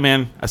 hey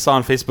man, I saw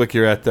on Facebook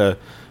you're at the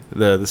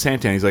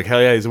Santan. He's like,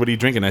 hell yeah. He's, what are you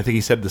drinking? I think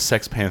he said the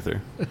Sex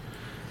Panther.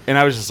 And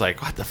I was just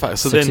like, what the fuck?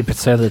 So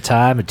 60% of the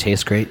time, it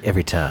tastes great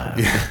every time.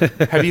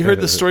 Have you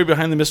heard the story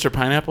behind the Mr.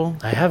 Pineapple?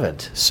 I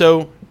haven't.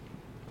 So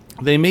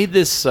they made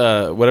this,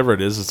 whatever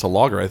it is. It's a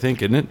lager, I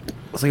think, isn't it?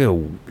 It's like a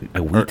wheat, I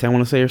want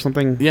to say, or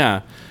something.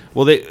 Yeah.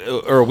 Well,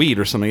 or a wheat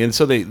or something. And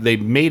so they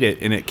made it,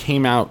 and it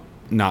came out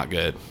not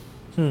good.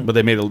 But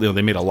they made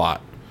a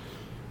lot.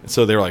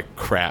 So they were like,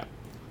 crap.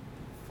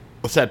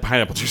 Let's add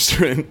pineapple juice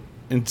to it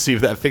and see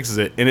if that fixes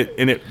it. And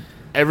it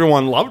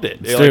everyone loved it.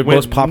 It's their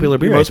most popular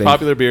beer. Most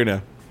popular beer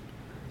now.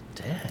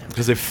 Damn.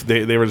 Because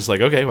they were just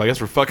like, okay, well, I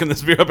guess we're fucking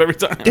this beer up every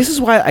time. This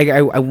is why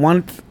I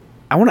want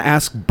to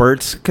ask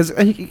Bert, because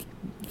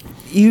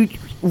you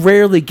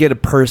rarely get a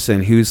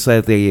person who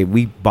said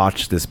we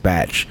botched this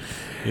batch.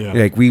 Yeah.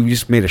 Like, we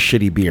just made a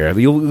shitty beer.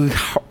 You'll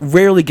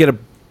rarely get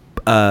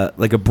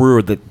a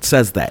brewer that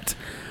says that.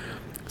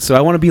 So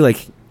I want to be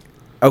like,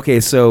 okay,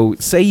 so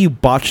say you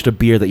botched a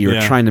beer that you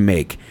were trying to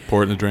make.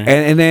 Pour it in a drink.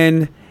 And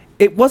then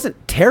it wasn't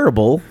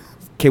terrible.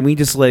 Can we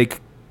just,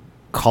 like,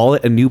 call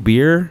it a new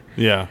beer?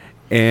 Yeah.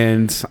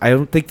 And I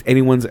don't think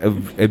anyone's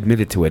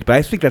admitted to it, but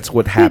I think that's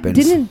what happens.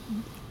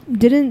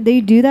 Didn't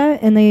they do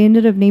that and they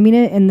ended up naming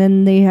it and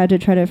then they had to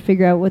try to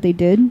figure out what they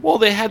did? Well,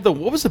 they had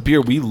what was the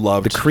beer we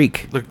loved? The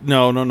Creek.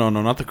 No,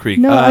 not the Creek.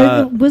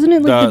 No, wasn't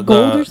it like the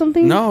Gold or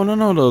something?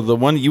 No. The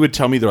one you would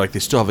tell me, they're like, they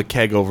still have a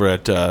keg over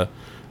at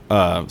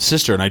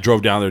Sister, and I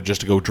drove down there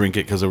just to go drink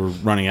it because they were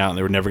running out and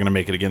they were never going to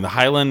make it again. The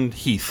Highland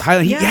Heath.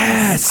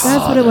 Yes.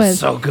 That's what it was.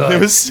 So good.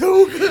 It was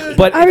so good.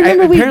 But I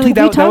remember apparently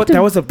we talked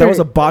that was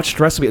to a botched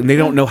recipe, and they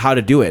don't know how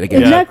to do it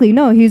again. Exactly.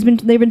 No,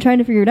 they've been trying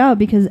to figure it out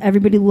because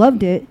everybody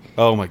loved it,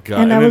 Oh my god!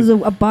 and that then- was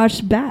a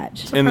botched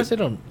batch. Surprised they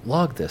don't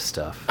log this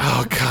stuff.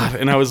 Oh god!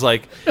 And I was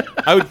like,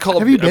 I would call.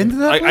 Have you been to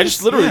that I place?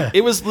 just literally,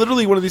 it was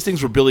literally one of these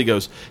things where Billy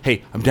goes,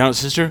 "Hey, I'm down at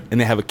Sister," and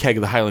they have a keg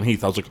of the Highland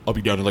Heath. I was like, "I'll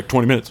be down in like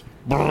 20 minutes."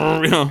 You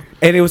know?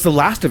 And it was the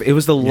last it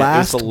was the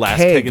last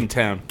keg in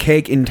town.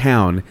 Keg in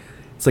town.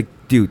 It's like,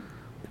 dude.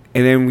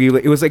 And then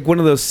it was like one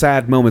of those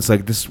sad moments,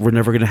 like, this, we're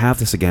never gonna have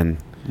this again.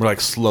 We're like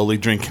slowly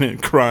drinking it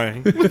and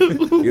crying. It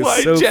was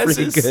Why, so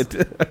Jesus?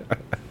 freaking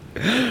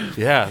good.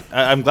 Yeah,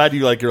 I'm glad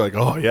you're like,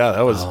 oh yeah,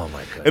 that was. Oh,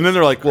 my goodness. And then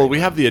they're like, well, we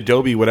have the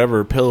Adobe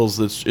whatever pills.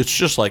 It's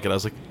just like it. I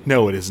was like,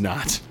 no, it is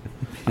not.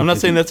 I'm not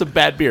saying that's a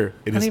bad beer.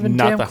 It Not is even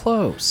not damn the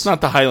close. It's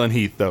not the Highland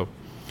Heath though.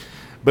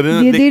 But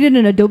then They did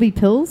an Adobe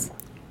Pills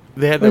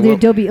they had or that the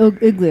Adobe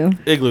Igloo.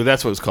 Igloo.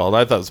 That's what it's called.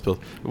 I thought it was pills.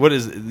 What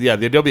is? Yeah,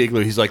 the Adobe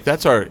Igloo. He's like,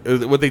 that's our.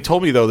 What they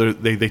told me though,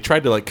 they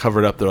tried to like cover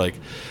it up. They're like,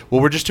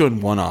 well, we're just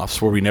doing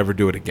one-offs where we never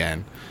do it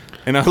again.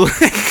 And I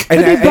was like, But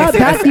they brought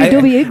back the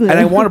Adobe Igloo. And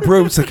I want to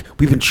brew. It's like,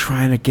 we've been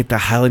trying to get the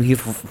Highland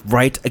Heath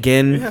right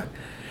again. Yeah.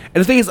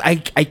 And the thing is, I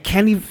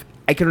can't even.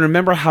 I can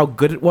remember how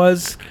good it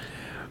was,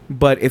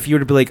 but if you were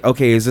to be like,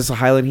 okay, is this a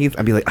Highland Heath?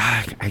 I'd be like,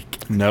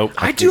 nope.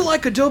 I do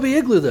like Adobe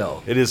Igloo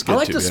though. It is good I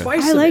like too, the yeah.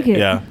 spice. I of like it.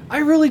 Yeah. I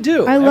really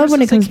do. I Ever love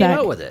when it since comes they came back.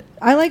 out with it.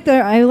 I like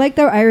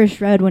their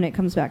Irish Red when it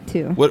comes back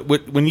too. What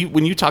when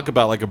you talk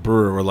about like a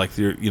brewer or like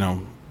your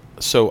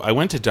so I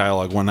went to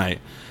Dialogue one night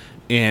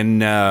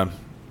and I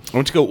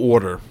went to go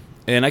order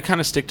and I kind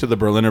of stick to the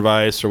Berliner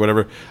Weiss or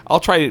whatever. I'll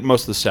try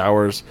most of the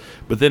sours,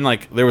 but then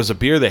like there was a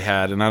beer they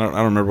had and I don't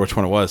remember which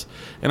one it was,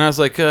 and I was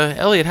like,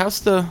 Elliot, how's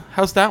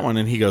that one?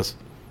 And he goes,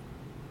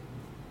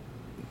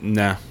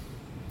 nah.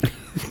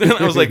 And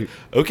I was like,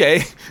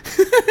 okay.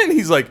 And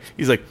he's like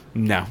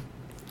no.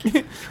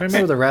 I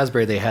remember the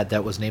raspberry they had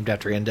that was named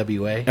after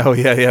NWA. Oh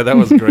yeah, that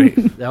was great.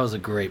 That was a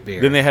great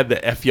beer. Then they had the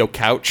FYO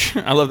Couch.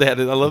 I love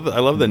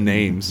the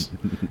names.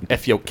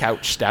 FYO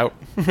Couch Stout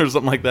or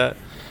something like that.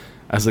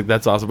 I was like,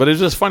 that's awesome. But it was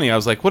just funny. I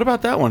was like, what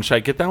about that one? Should I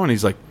get that one?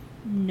 He's like,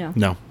 No.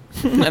 no.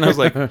 And I was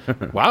like,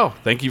 wow,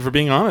 thank you for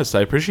being honest.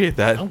 I appreciate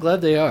that. I'm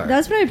glad they are.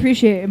 That's what I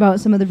appreciate about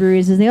some of the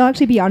breweries is they'll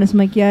actually be honest. I'm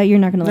like, yeah, you're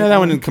not gonna like Yeah, that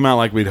one didn't come out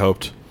like we'd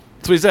hoped.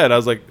 That's what he said. I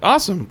was like,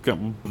 awesome.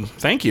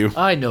 Thank you.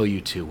 I know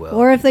you too well.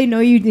 Or if they know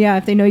you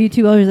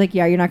too well, it's like,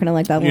 yeah, you're not gonna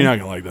like that You're one. not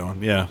going to like that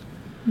one. Yeah.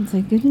 It's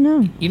like, good to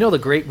know. You know the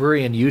great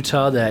brewery in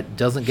Utah that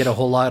doesn't get a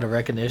whole lot of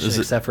recognition Is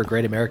it- except for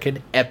Great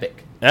American?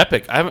 Epic.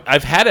 Epic.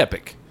 I've had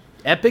Epic.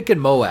 Epic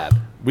and Moab.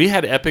 We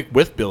had Epic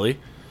with Billy.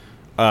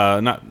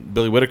 Not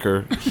Billy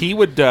Whitaker. He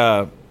would...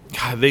 God,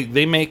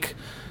 they make...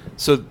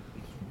 So...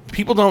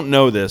 People don't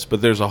know this,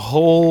 but there's a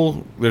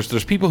whole...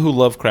 There's people who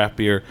love craft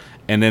beer,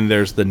 and then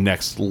there's the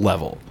next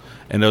level.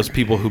 And those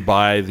people who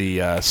buy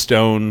the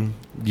Stone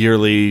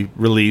yearly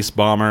release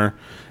bomber,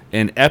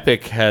 and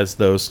Epic has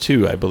those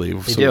too, I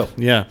believe. They do.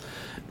 Yeah.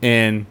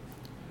 And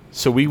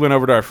so we went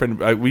over to our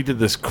friend... we did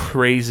this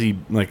crazy...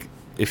 Like,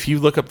 if you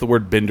look up the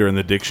word bender in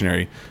the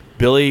dictionary,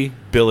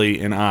 Billy,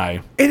 and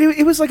I. And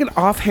it was like an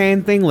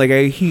offhand thing. Like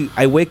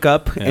I wake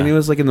up and it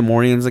was like in the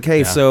morning. And it's like,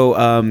 hey,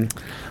 so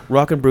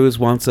Rock and Brews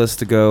wants us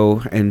to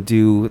go and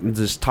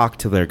just talk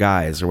to their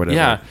guys or whatever.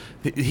 Yeah,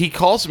 he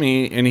calls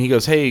me and he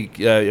goes, "Hey,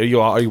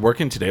 are you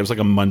working today?" It was like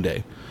a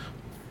Monday.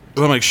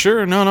 And I'm like,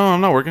 "Sure, no,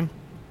 I'm not working."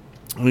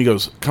 And he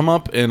goes, "Come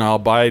up and I'll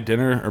buy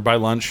dinner or buy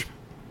lunch."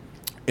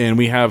 And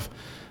they have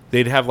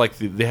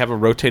a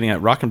rotating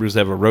at Rock and Brews. They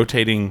have a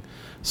rotating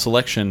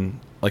selection,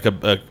 like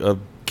a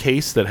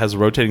case that has a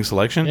rotating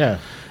selection. Yeah.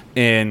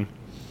 And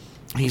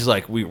he's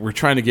like, we're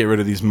trying to get rid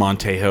of these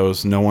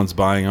Montejos. No one's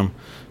buying them.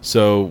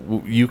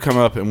 So you come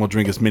up and we'll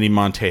drink as many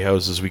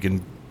Montejos as we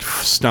can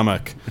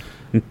stomach.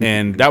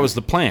 And that was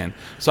the plan.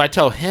 So I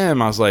tell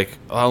him, I was like,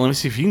 oh, let me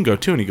see if you can go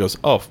too. And he goes,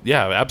 oh,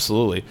 yeah,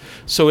 absolutely.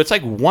 So it's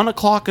like 1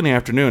 o'clock in the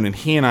afternoon, and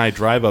he and I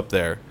drive up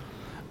there.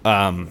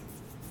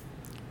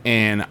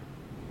 And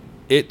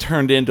it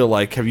turned into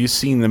like, have you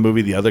seen the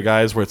movie The Other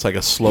Guys, where it's like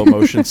a slow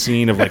motion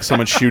scene of like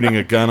someone shooting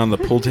a gun on the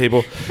pool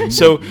table?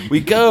 So we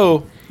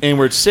go and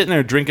we're sitting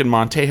there drinking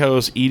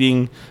Montejos,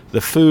 eating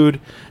the food,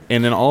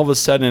 and then all of a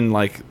sudden,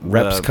 like,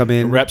 Reps come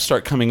in. Reps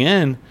start coming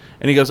in,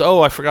 and he goes,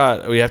 "Oh, I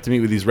forgot, we have to meet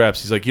with these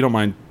reps." He's like, "You don't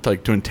mind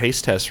like doing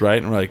taste tests,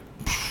 right?" And we're like,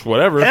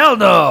 "Whatever." Hell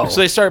no. So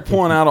they start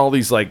pulling out all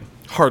these like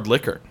hard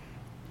liquor,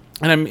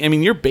 and I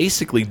mean, you're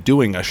basically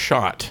doing a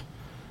shot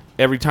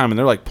every time, and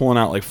they're like pulling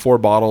out like 4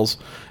 bottles,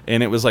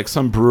 and it was like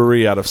some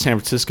brewery out of San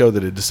Francisco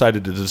that had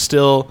decided to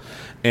distill,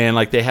 and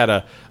like they had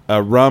a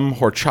rum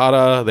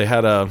horchata, they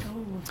had a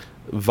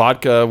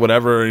vodka,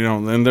 whatever,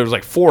 and there's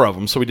like 4 of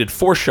them, so we did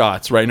 4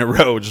 shots right in a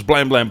row, just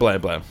blam, blam, blam,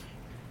 blam.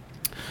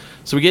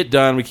 So we get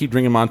done, we keep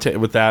drinking we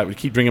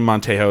keep drinking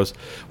Montejos.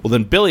 Well,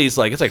 then Billy's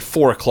like, it's like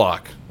 4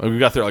 o'clock, we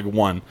got there like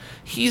 1.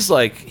 He's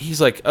like, you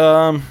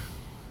know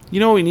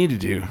what we need to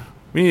do?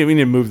 We need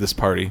to move this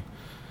party.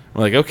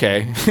 We're like,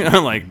 okay.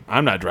 I'm like,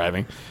 I'm not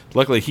driving.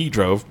 Luckily, he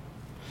drove.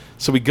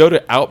 So we go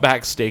to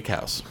Outback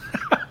Steakhouse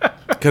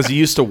because he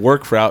used to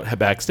work for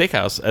Outback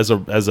Steakhouse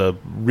as a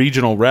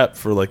regional rep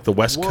for like the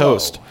West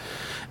Coast.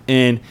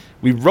 And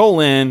we roll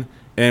in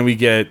and we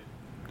get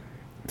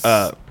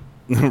vodka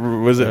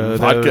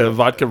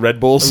Red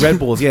Bulls? Red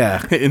Bulls,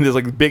 yeah. In this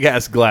like big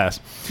ass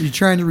glass. You're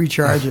trying to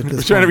recharge at this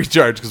We're trying to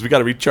recharge because we got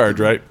to recharge,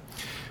 right?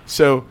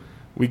 So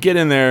we get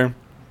in there.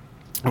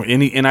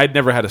 And I'd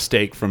never had a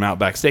steak from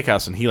Outback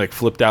Steakhouse, and he like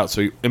flipped out,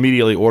 so he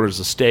immediately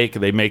orders a steak.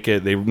 They make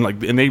it,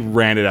 and they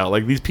ran it out.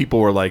 Like these people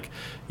were like,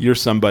 "You're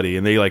somebody,"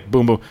 and they like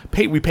boom boom.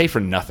 We pay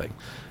for nothing,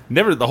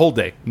 never the whole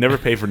day, never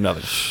pay for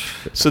nothing.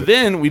 So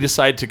then we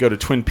decide to go to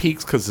Twin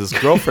Peaks because his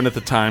girlfriend at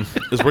the time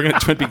is working at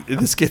Twin Peaks.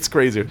 This gets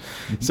crazier.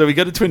 So we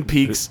go to Twin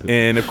Peaks,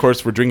 and of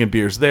course we're drinking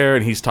beers there,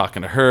 and he's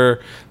talking to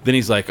her. Then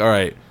he's like, "All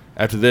right.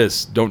 After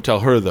this, don't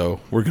tell her, though.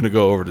 We're going to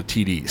go over to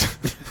TD's."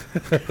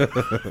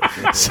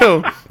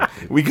 So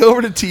we go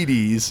over to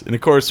TD's, and,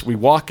 of course, we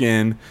walk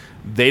in.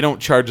 They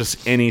don't charge us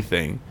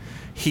anything.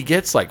 He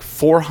gets, like,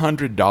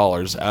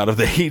 $400 out of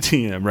the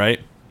ATM, right?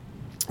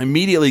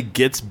 Immediately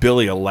gets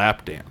Billy a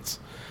lap dance.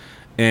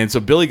 And so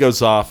Billy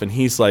goes off, and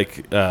he's,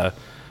 like,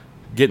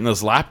 getting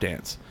this lap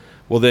dance.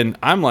 Well, then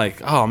I'm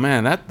like, oh,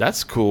 man,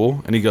 that's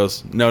cool. And he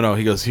goes, no.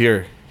 He goes,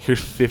 here's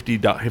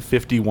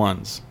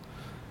 $50.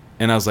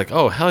 And I was like,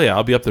 oh, hell yeah,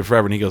 I'll be up there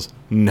forever. And he goes,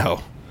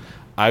 no,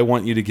 I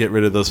want you to get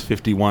rid of those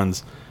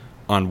 51s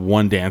on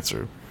one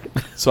dancer.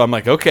 So I'm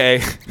like,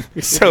 okay.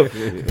 So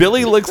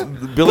Billy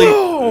 10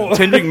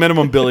 drink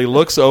minimum Billy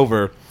looks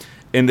over,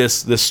 and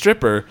this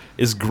stripper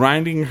is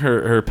grinding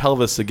her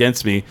pelvis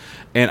against me,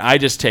 and I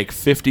just take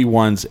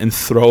 51s and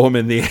throw them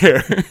in the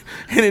air.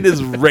 And it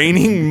is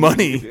raining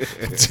money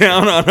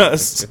down on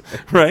us,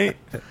 right?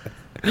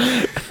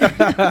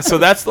 So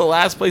that's the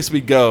last place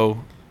we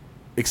go,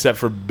 except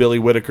for Billy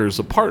Whitaker's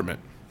apartment.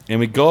 And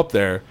we go up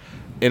there,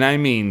 and I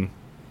mean,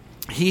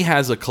 he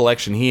has a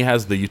collection. He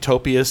has the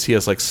Utopias. He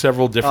has like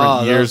several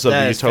different years of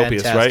the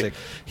Utopias, right?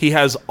 He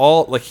has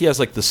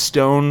like the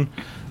Stone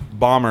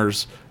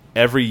bombers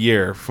every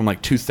year from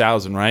like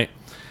 2000, right?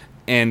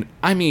 And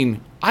I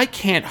mean, I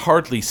can't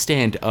hardly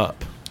stand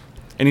up.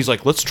 And he's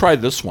like, let's try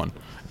this one.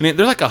 And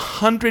they're like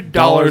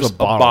 $100 a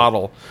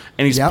bottle.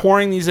 And he's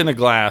pouring these in a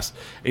glass.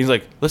 And he's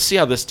like, let's see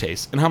how this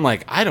tastes. And I'm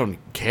like, I don't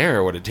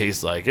care what it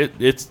tastes like.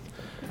 It's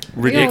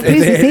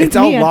ridiculous. It's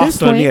all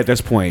lost on me at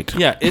this point.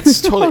 Yeah, it's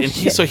totally. And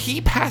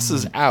he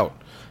passes out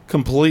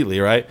completely,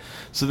 right?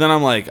 So then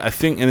I'm like,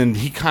 and then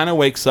he kind of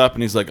wakes up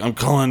and he's like, I'm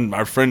calling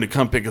our friend to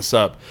come pick us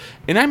up.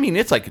 And I mean,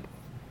 it's like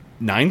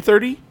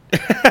 9:30,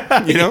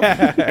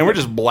 and we're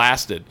just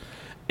blasted.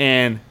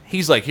 And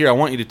he's like, here, I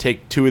want you to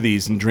take 2 of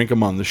these and drink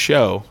them on the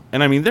show.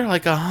 And I mean, they're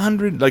like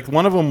 100. Like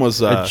one of them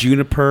was a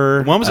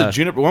juniper. One was a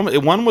juniper.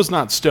 One was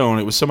not Stone.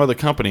 It was some other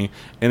company.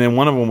 And then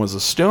one of them was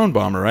a Stone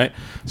bomber, right?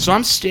 So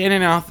I'm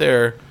standing out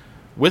there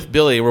with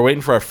Billy. We're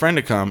waiting for our friend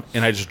to come,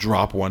 and I just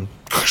drop one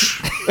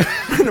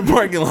in the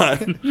parking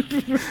lot.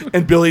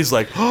 And Billy's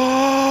like,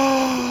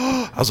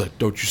 oh. I was like,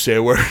 don't you say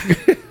a word.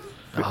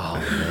 Oh,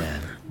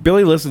 man.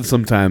 Billy listens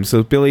sometimes.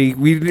 So Billy,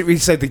 we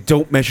said they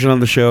don't mention on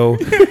the show.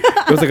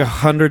 It was like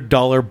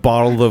 $100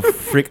 bottle of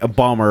a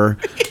bomber.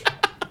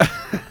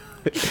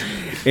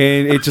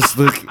 And it just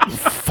look,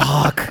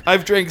 fuck.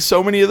 I've drank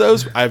so many of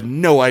those. I have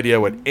no idea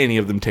what any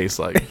of them taste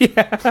like.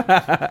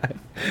 At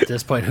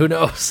this point, who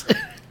knows?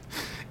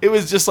 It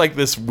was just like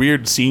this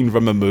weird scene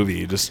from a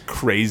movie, just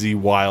crazy,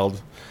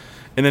 wild.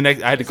 And then I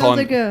had to call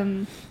Sounds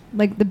in.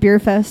 like the beer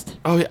fest.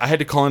 Oh, yeah, I had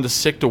to call into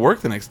sick to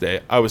work the next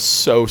day. I was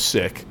so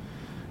sick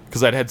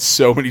because I'd had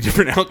so many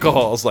different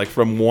alcohols, like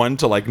from 1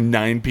 to like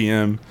 9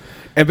 p.m.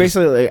 And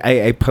basically,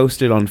 I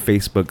posted on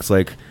Facebook, it's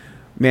like,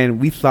 man,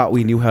 we thought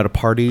we knew how to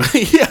party,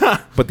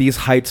 Yeah. but these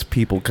Heights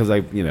people, because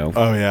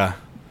Oh yeah.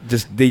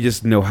 they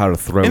just know how to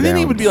throw And then down.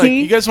 he would be like,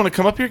 See? "You guys want to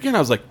come up here again?" I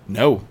was like,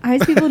 "No."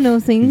 Heights people know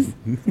things,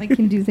 like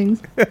can do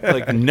things.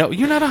 Like, no,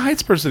 you're not a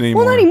Heights person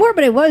anymore. Well, not anymore,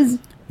 but it was.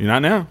 You're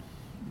not now.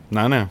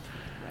 Not now.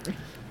 Do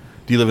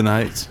you live in the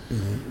Heights?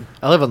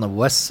 I live on the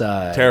west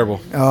side. Terrible.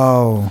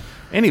 Oh,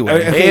 Anyway,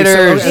 Okay, so-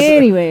 Haters.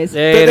 Anyways,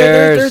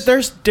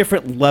 There's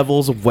different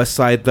levels of West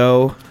Side,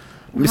 though.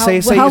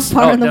 how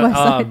far on the west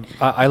side?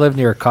 I live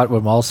near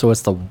Cottonwood Mall, so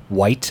it's the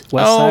white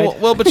west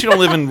side. well, but you don't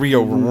live in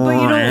Rio.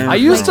 I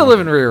used to live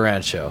in Rio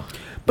Rancho.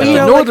 But you the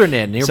know, northern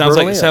end, near sounds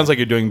Berlin. like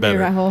you're doing You're better.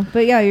 rat hole.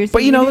 But yeah, you're.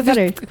 But you know, doing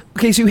better.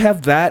 okay, so you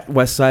have that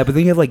West Side, but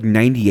then you have like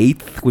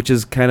 98th, which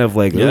is kind of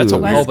like, Yeah, that's a ooh.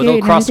 West- Oh, but they'll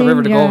Westgate cross the and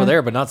river to go everything, over yeah.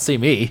 there, but not see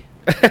me.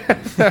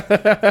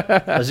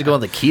 I should go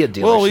in the Kia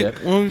Well,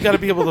 dealership. we've got to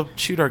be able to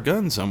shoot our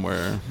gun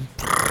somewhere.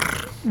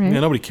 Right. Yeah,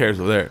 nobody cares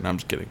over there. No, I'm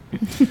just kidding.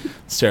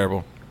 It's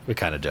terrible. We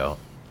kind of don't.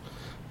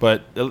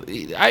 But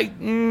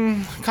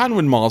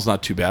Cottonwood Mall's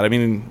not too bad. I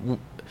mean,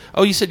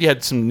 you said you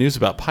had some news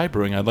about pie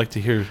brewing. I'd like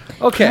to hear.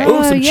 Okay.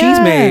 Oh, some cheese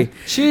may.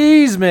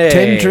 Cheese man.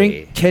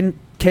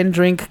 10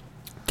 drink,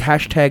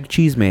 hashtag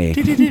cheese may.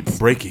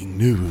 Breaking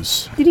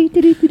news.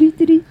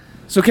 Diddy.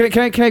 So can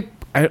I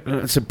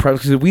surprise,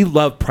 because we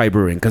love Pry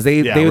Brewing, because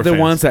they Yeah, were we're the fans.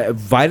 ones that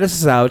invited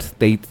us out.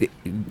 They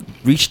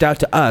reached out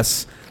to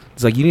us.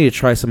 It's like, you need to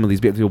try some of these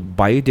beers. They'll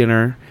buy you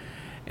dinner.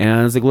 And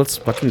I was like, let's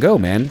fucking go,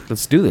 man.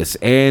 Let's do this.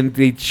 And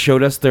they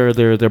showed us their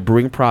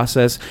brewing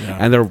process, Yeah.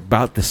 and they're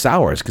about the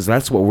sours, because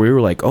that's what we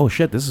were like, oh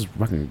shit, this is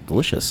fucking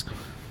delicious.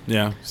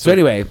 Yeah. So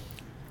anyway,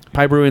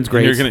 Pie Brewing's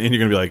great. And you're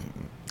gonna be like,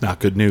 not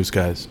good news,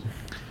 guys.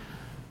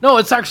 No,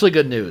 it's actually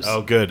good news.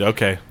 Oh, good.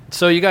 Okay.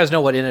 So you guys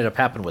know what ended up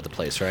happening with the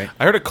place, right?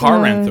 I heard a car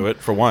ran through it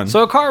for one.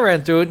 So a car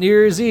ran through it New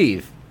Year's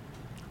Eve.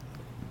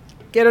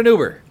 Get an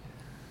Uber.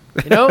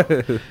 You know?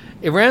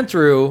 It ran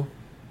through.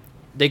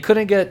 They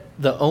couldn't get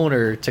the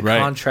owner to Right.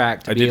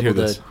 contract to I be did hear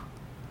able this. to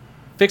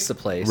fix the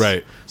place.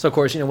 Right. So, of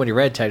course, when you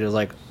red tagged, it was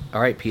like, all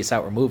right, peace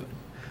out, we're moving.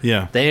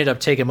 yeah. They ended up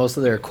taking most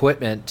of their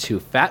equipment to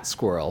Fat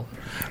Squirrel.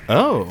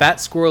 Oh.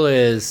 Fat Squirrel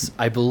is,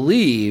 I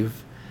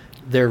believe,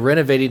 they're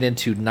renovating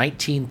into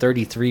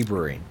 1933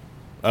 brewing.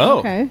 Oh.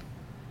 Okay.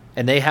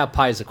 And they have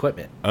Pie's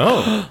equipment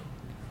Oh.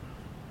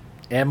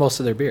 and most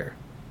of their beer.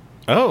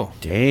 Oh.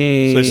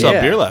 Dang. So they still have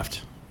Yeah. beer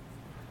left.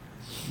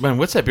 Man,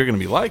 what's that beer gonna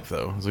be like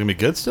though? Is it gonna be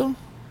good still?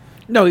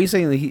 No, he's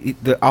saying that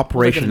the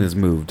operation Looking- is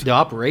moved. The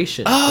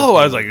operation. Oh,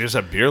 I was like, just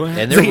have beer left.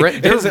 And It's they're,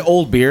 like, it's an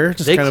old beer.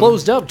 Just they kind of-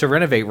 closed up to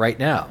renovate right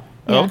now.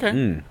 Oh,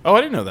 okay. Oh, I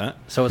didn't know that.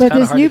 So it's But kind of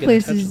this hard new to get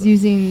in place touch is with them.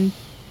 using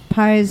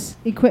Pie's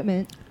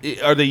equipment.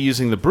 Are they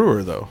using the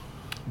brewer though?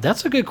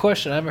 That's a good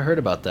question. I haven't heard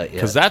about that yet.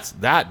 Because that's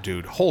that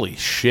dude. Holy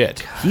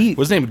shit. He-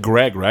 Was his name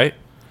Greg, right?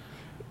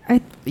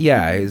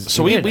 Yeah. He's,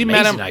 So He we made an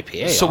met him. amazing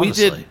IPA, so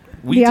honestly.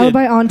 The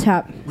Alibi on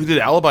tap. we did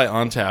Alibi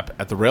on tap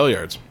at the rail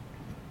yards,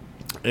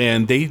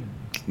 and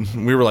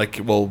we were like,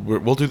 well,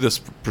 we'll do this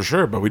for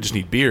sure, but we just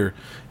need beer.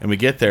 And we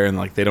get there and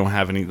like they don't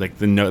have any, like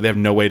they have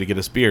no way to get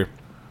us beer.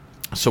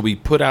 So we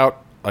put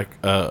out like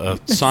a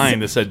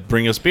sign that said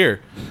bring us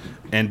beer,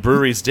 and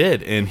breweries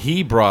did, and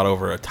he brought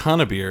over a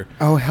ton of beer.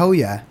 oh hell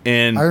yeah!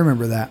 And I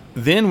remember that.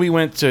 then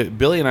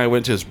Billy and I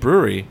went to his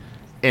brewery,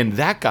 and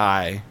that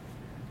guy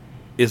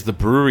is the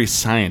brewery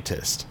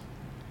scientist.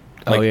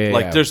 Oh, Like, yeah,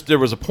 yeah. there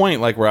was a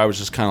point like where I was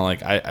just kind of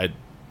like I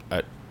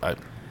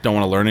don't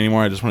want to learn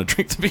anymore. I just want to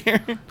drink the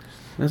beer.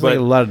 there's but- like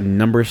a lot of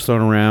numbers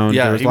thrown around.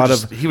 Yeah, There's a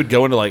lot he would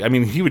go into like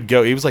he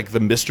was like the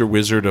Mr.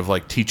 Wizard of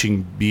like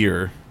teaching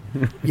beer.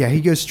 Yeah,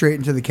 he goes straight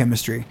into the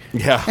chemistry.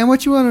 Yeah. And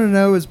what you want to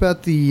know is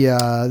about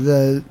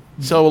the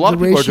So a lot of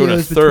the people are doing a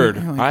ratios third.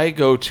 between- I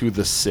go to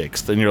the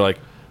sixth, and you're like,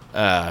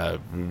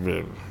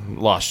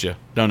 lost you.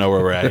 Don't know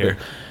where we're at here.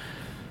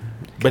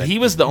 But he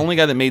was the only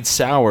guy that made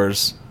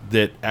sours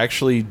that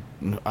actually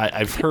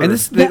I've heard. And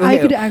this, That I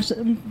okay, could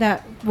actually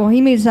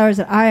he made sours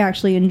that I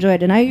actually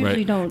enjoyed, and I usually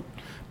Right. don't.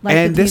 Like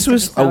and the this taste of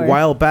was a sour. a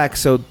while back,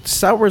 so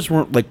sours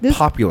weren't like This-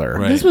 popular.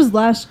 Right. This was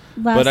last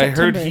but I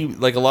heard September. he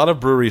like a lot of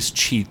breweries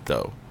cheat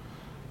though.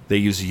 They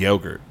use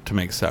yogurt to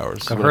make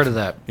sours. I've heard of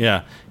that.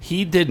 Yeah,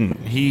 he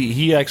didn't.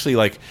 He actually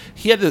like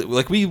he had to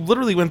like we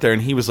literally went there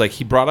and he was like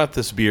he brought out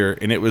this beer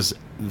and it was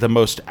the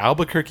most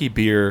Albuquerque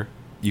beer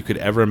you could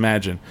ever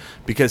imagine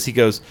because he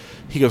goes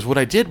what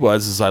I did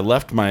was I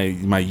left my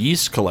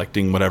yeast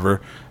collecting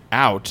whatever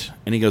out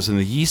and he goes and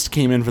the yeast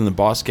came in from the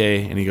Bosque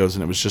and he goes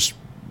and it was just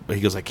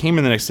he goes I came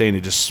in the next day and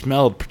it just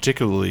smelled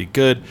particularly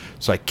good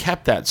so I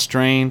kept that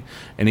strain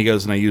and he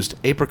goes and I used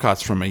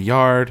apricots from my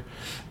yard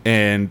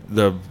and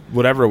the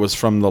whatever was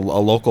from a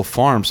local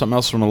farm, something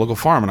else from a local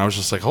farm, and I was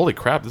just like, holy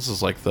crap, this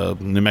is like the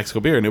New Mexico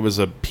beer, and it was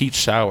a peach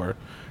sour.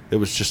 It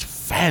was just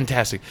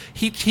fantastic.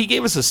 He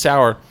gave us a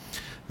sour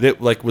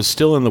that like was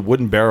still in the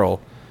wooden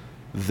barrel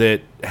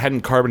that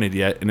hadn't carbonated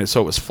yet, and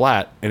so it was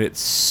flat, and it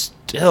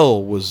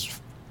still was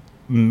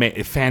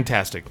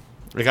fantastic.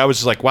 Like I was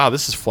just like, wow,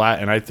 this is flat,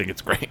 and I think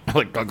it's great. I'm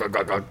like, gug, gug,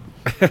 gug,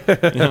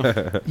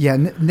 gug. Yeah,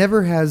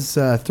 never has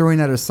throwing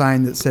out a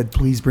sign that said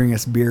 "Please bring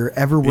us beer"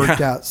 ever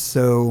worked out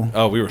so.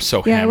 Oh, we were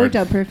so Yeah, hammered. it worked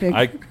out perfect.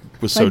 I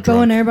was so Like Bo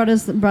drunk. and Air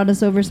brought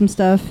us over some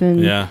stuff, and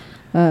Yeah.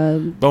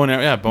 Bo and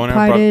Air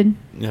Pie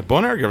did. Bo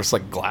and Air gave us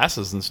like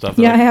glasses and stuff.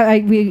 Yeah,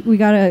 we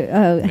got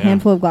a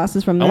handful of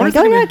glasses from I them. wonder Like, if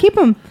oh they're yeah, gonna- keep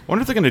them. I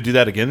wonder if they're going to do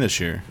that again this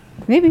year.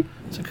 Maybe.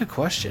 It's a good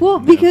question. Well,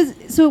 because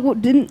so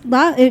it didn't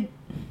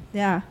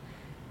yeah.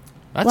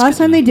 That's Last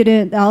good time to they know. did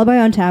it, the Alibi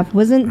on Tap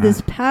wasn't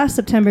this past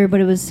September, but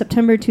it was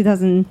September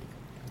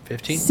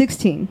 2016,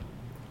 15?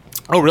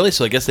 Oh, really?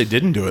 So I guess they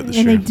didn't do it this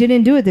and year. they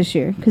didn't do it this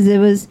year because that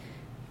was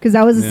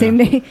the Yeah. same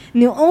day.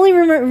 And the only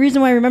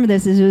reason why I remember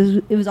this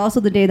is it was also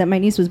the day that my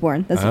niece was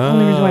born. That's the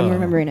only reason why I'm Oh.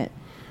 remembering it.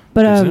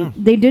 But Good to know.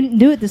 they didn't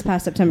do it this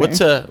past September.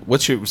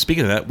 What's your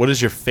speaking of that? What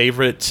is your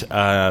favorite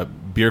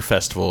beer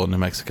festival in New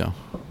Mexico?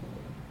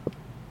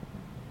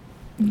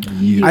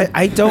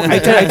 I don't Look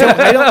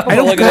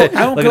at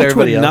go to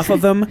everybody enough else.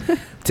 of them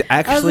to I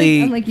was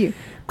actually I'm like you.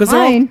 because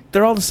Mine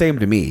they're all the same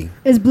to me.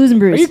 is Blues and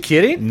Brews. Are you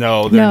kidding?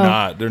 No, they're No.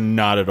 not. They're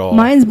not at all.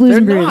 Mine's Blues They're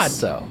and Brews. not,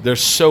 though. They're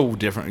so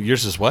different.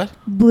 Yours is what?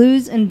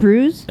 Blues and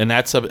Brews. And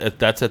that's at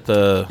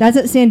the. That's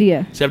at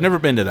Sandia. See, I've never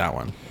been to that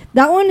one.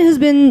 That one has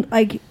been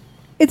like,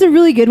 it's a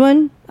really good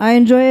one. I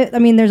enjoy it. I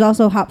mean, there's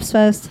also Hops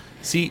Fest.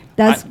 See,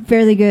 That's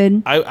fairly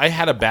good. I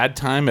had a bad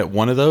time at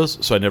one of those,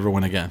 so I never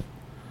went again.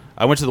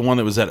 I went to the one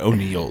that was at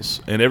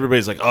O'Neill's, and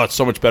everybody's like, "Oh, it's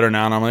so much better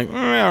now," and I'm like, "All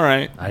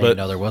right." I didn't even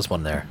know there was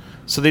one there.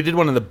 So they did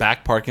one in the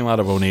back parking lot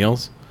of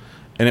O'Neill's,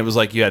 and it was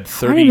like you had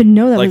 30. didn't even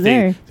know that like was they,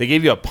 there. They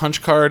gave you a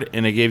punch card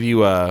and they gave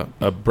you a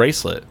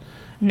bracelet,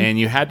 Hmm. and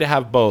you had to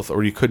have both,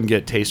 or you couldn't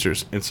get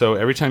tasters. And so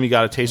every time you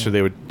got a taster,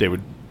 they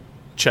would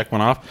check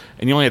one off,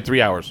 and you only had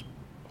 3 hours.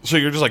 So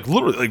you're just like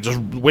literally like just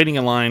waiting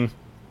in line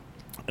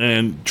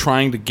and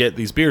trying to get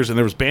these beers, and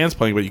there was bands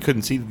playing, but you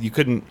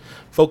couldn't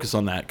focus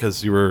on that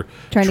because you were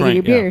Trying to get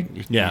your beer.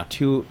 Yeah.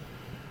 Too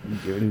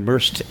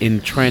immersed in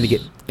trying to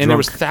get And there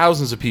was drunk.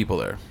 thousands of people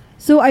there.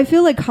 So I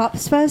feel like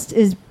Hops Fest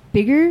is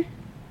bigger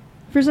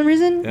for some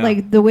reason, Yeah.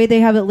 like the way they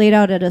have it laid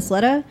out at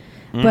Isleta.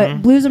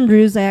 But Blues and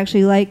Brews I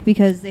actually like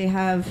because they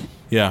have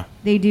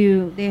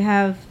they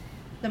have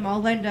them all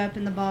lined up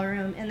in the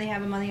ballroom, and they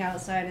have them on the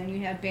outside, and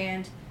you have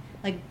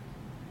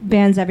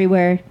bands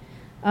everywhere,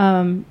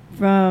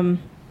 from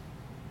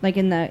like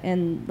in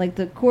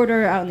the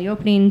corridor out in the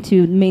opening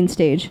to the main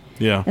stage.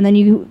 Yeah. And then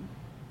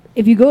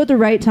if you go at the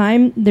right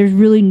time, there's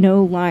really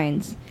no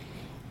lines.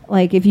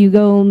 Like if you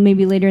go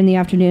maybe later in the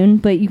afternoon,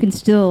 but you can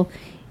still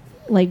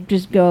like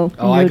just go.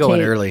 Oh, and I go in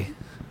rotate. early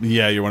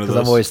Yeah, you're one of because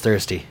those. I'm always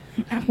thirsty.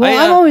 Well,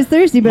 I, I'm always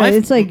thirsty, but my-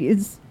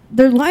 it's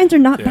their lines are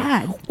not Yeah.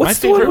 bad. What's My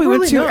the one favorite- we went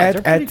Really to not.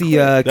 at They're the pretty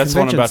That's the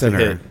one I'm convention about center?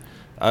 to hit.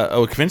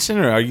 Convention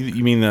center?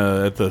 You mean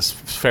at the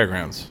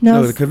fairgrounds?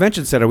 No, the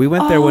convention center. We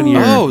went there one Oh.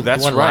 year. Oh,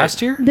 that's one right. last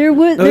year? there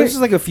was No, there, this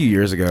is like a few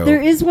years ago. there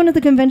is one at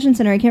the convention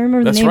center. I can't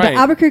remember That's the name, right. but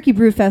Albuquerque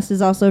Brew Fest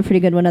is also a pretty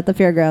good one at the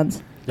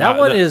fairgrounds. That Uh,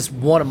 one that- is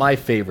one of my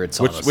favorites.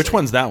 Which Honestly.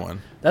 one's that one?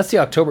 That's the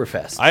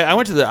Oktoberfest. I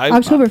went to the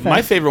Oktoberfest.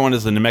 My favorite one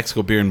is the New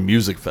Mexico Beer and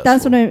Music Festival.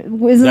 That's what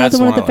isn't that That's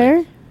the one the at the one I fair?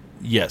 like.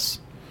 Yes.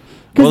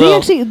 Because Well, they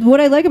actually, what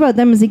I like about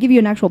them is they give you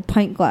an actual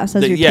pint glass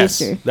as your yes,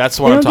 taster. that's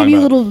what they I'm don't talking give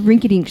you about. little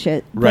rinky-dink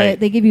shit, Right. but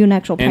they give you an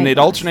actual pint And it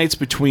glass. alternates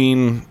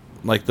between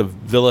like the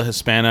Villa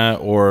Hispana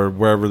or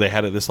wherever they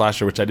had it this last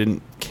year, which I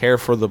didn't care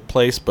for the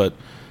place, but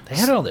they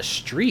had it on the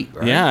street,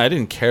 right? yeah, I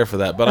didn't care for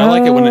that. But I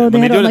like it when Oh, they they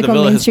had do it, it like, at the on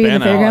Villa Main Street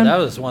in the Hispana. fairground? Oh, that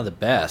was one of the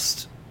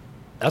best.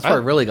 That's where I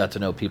really got to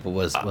know people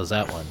was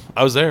that one.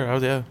 I was there.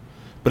 Yeah.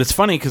 But it's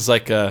funny because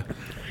like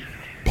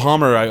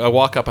Palmer, I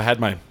walk up.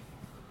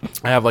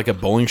 I have like a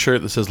bowling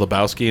shirt that says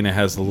Lebowski, and it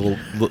has the little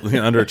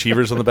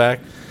underachievers on the back.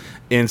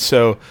 And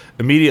so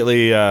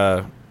immediately,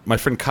 my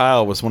friend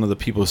Kyle was one of the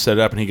people who set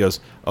it up, and he goes,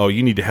 "Oh,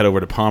 you need to head over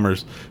to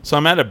Palmer's." So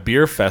I'm at a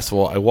beer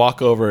festival. I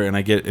walk over, and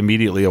I get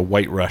immediately a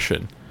White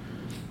Russian.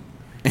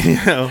 You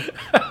know,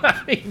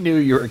 I knew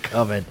you were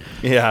coming.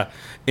 yeah.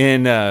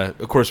 And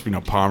of course,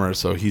 Palmer.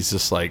 So he's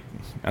just like,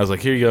 I was like,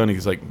 "Here you go," and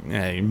he's like,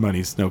 "Hey, your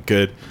money's no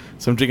good."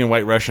 So I'm drinking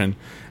White Russian,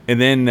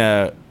 and then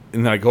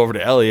I go over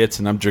to Elliot's,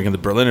 and I'm drinking the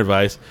Berliner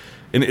Weiss,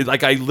 and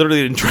I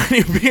literally didn't try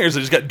any beers.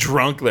 I just got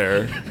drunk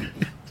there.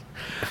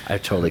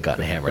 I've totally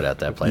gotten hammered at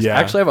that place. Yeah.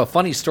 Actually, I have a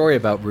funny story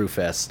about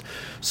Brewfest.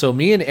 So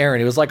me and Aaron,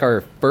 it was like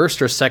our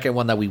first or second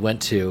one that we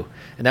went to,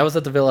 and that was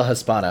at the Villa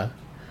Hispana.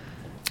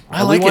 I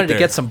And like we it wanted to there.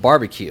 get some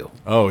barbecue.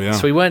 Oh yeah.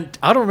 So we went.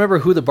 I don't remember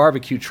who the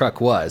barbecue truck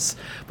was,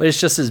 but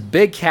it's just this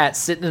big cat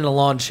sitting in a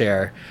lawn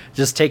chair,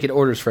 just taking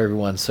orders for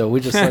everyone. So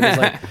we just was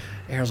like,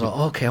 Aaron's like,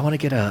 okay, I want to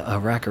get a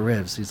rack of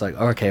ribs. He's like,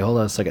 okay, hold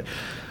on a second,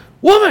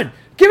 woman,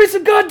 give me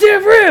some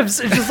goddamn ribs.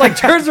 And just like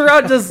turns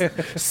around, just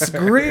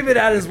screaming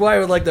at his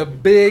wife with like the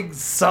big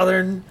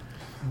Southern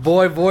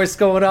boy voice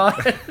going on.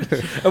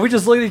 And we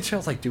just looked at each other. I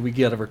was like, dude, we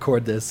got to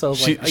record this. So I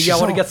was like, She's yeah, I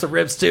want to all- get some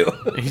ribs too.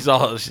 He's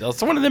all, it's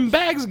one of them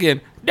bags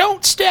again.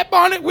 Don't step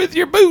on it with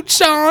your boots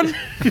on.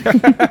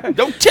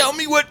 Don't tell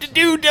me what to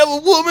do,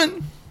 devil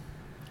woman.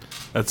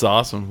 That's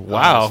awesome.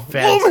 Wow.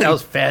 That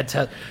was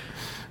fantastic.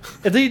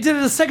 And then he did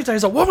it a second time.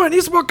 He's like, woman, I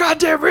need some more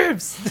goddamn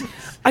ribs.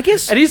 I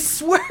guess And he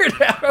sweared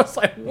at her. I was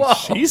like, whoa.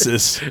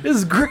 Jesus. This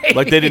is great.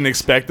 Like they didn't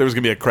expect there was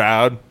going to be a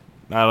crowd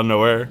out of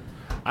nowhere.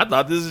 I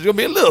thought this was going to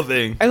be a little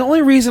thing. And the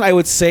only reason I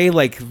would say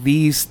like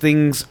these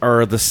things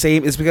are the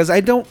same is because I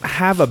don't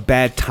have a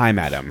bad time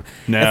at them.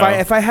 No.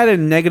 If I had a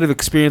negative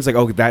experience,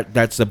 like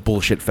that's a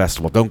bullshit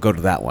festival, don't go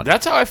to that one.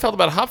 That's how I felt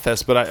about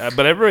Hopfest,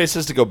 but everybody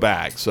says to go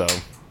back, so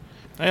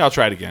hey, I'll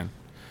try it again.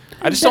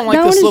 I just don't like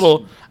That this one is-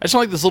 little. I just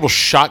don't like this little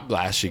shot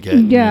glass you get.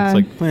 Yeah. It's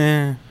like,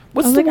 eh.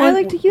 What's I was the like, I one?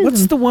 like to use what's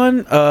them. the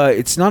one?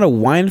 It's not a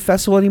wine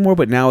festival anymore,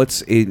 but now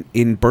it's in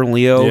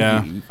Bernalillo.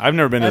 Yeah, I've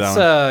never been to That's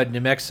that one.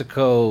 New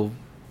Mexico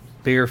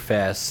Beer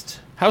Fest.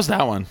 How's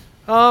that one?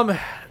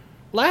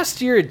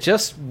 Last year it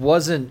just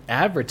wasn't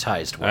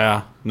advertised well.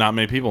 Yeah, not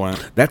many people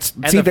went. That's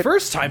And the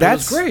first time it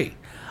was great.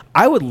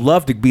 I would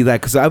love to be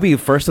that because I'd be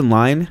first in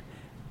line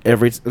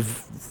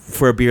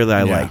for a beer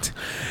that I Yeah. liked.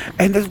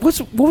 And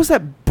what was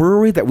that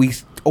brewery that we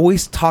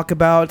always talk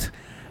about?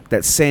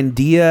 That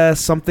Sandia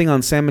something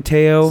on San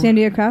Mateo.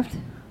 Sandia Craft?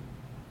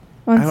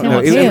 On I don't San know.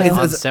 Mateo. It's-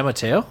 On San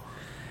Mateo?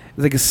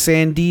 Like a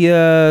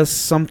Sandia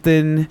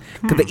something.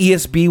 'Cause the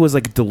ESB was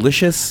like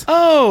delicious.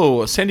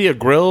 Oh, Sandia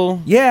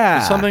Grill.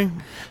 Yeah. or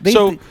something. They-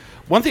 So they-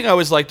 one thing I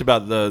always liked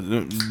about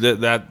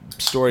that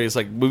story is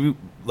like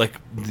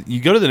you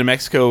go to the New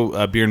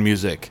Mexico Beer and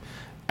Music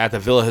at the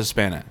Villa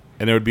Hispana,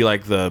 and it would be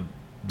like the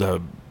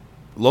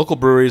local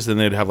breweries, then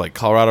they'd have like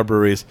Colorado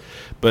breweries,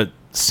 but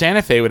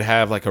Santa Fe would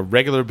have like a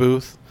regular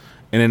booth,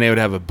 and then they would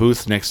have a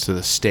booth next to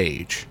the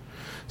stage.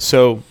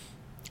 So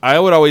I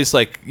would always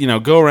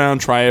go around,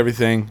 try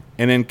everything,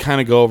 and then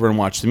kind of go over and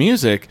watch the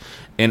music.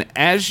 And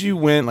as you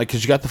went,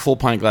 because you got the full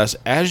pint glass,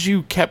 as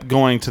you kept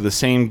going to the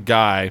same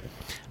guy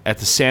at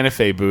the Santa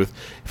Fe booth,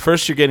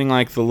 first you're getting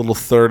like the little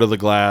third of the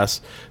glass.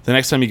 The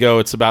next time you go,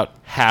 it's about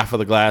half of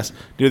the glass.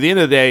 Dude, at the end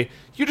of the day,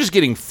 you're just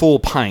getting full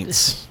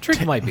pints.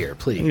 Drink my beer,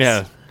 please.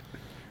 Yeah.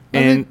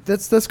 And And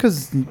that's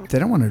because they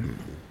don't want to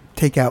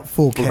take out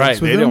full kegs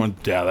right, with they them.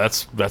 don't. Yeah,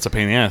 that's a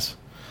pain in the ass.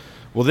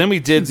 Well, then we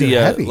did Things the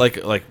are heavy.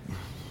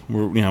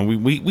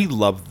 we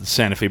love the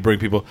Santa Fe brewing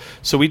people.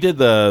 So we did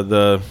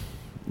the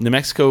New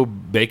Mexico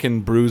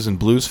Bacon Brews and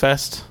Blues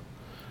Fest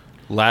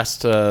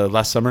last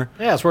summer.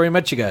 Yeah, that's where we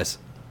met you guys.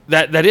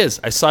 That is.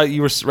 I saw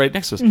you were right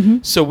next to us. Mm-hmm.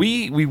 So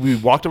we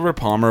walked over to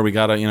Palmer. We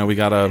got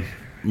a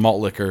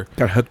malt liquor.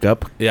 Got hooked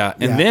up. Yeah,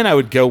 and Yeah. then I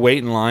would go wait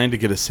in line to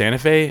get a Santa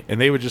Fe,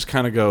 and they would just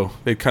kind of go.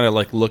 They'd kind of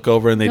like look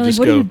over and they'd They're like, just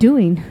what go, are you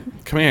doing?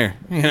 "Come here,"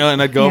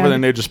 and I'd go over Yeah. there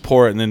and they'd just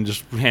pour it and then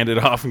just hand it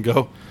off and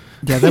go.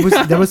 Yeah,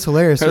 that was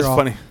hilarious. That was They're all,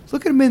 funny.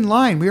 Look at him in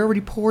line. We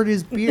already poured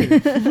his beer.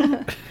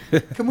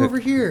 Come over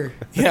here.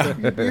 Yeah.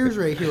 Your beer's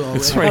right here already.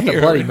 It's I right got the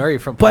here. Bloody Mary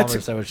from But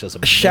Palmer's. That was just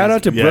amazing. Shout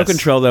out to Yes. Broken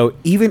Trail though.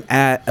 Even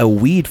at a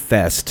weed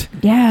fest,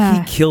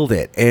 Yeah. he killed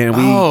it. And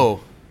we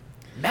Oh,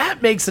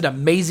 Matt makes an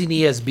amazing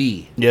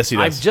ESB. Yes, he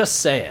does. I'm just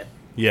saying.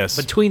 yes,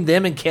 Between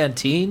them and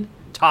Canteen,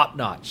 top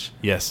notch.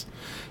 yes.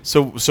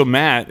 So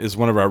Matt is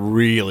one of our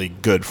really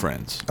good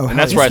friends, Oh, and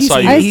that's hell where I yeah. saw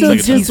you. I He's- still like,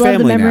 just he's love the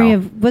family memory now.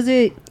 of, was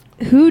it,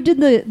 who did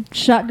the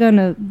shotgun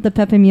of the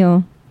Pepe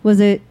Mule? Was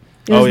it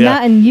Oh, was yeah.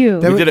 Matt and you.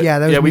 That we did yeah,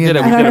 that yeah, was we me did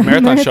and a Matt.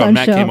 marathon show. And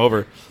Matt Marathon came show.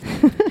 over,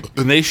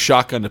 and they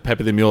shotgunned a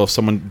Pepe the Mule if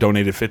someone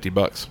donated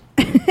 $50.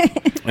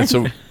 And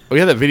so we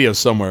have that video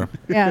somewhere.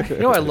 Yeah. You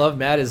know what I love,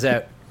 Matt, is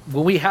that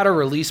when we had a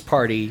release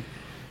party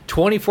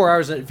 24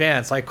 hours in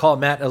advance, I called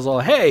Matt and I was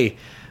like, hey,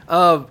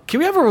 can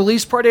we have a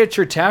release party at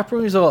your tap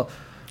room? He's like,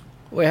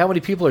 wait, how many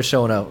people are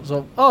showing up?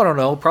 So, I don't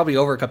know, probably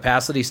over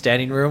capacity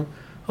standing room.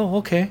 Oh,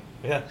 okay.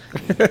 Yeah.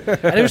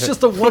 And it was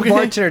just the one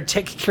bartender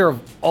taking care of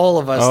all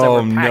of us that Oh, were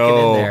packing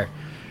no. in there.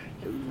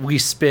 We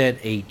spent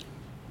a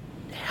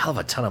hell of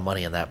a ton of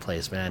money in that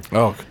place, man.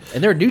 Oh,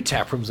 And their new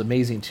tap room's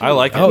amazing too. I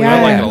like it. Oh,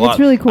 I like it yeah. a lot. It's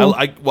really cool.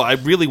 I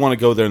really want to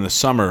go there in the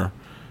summer,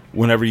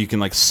 whenever you can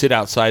like sit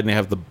outside and they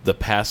have the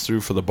pass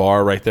through for the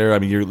bar right there. I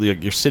mean,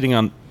 you're sitting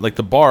on like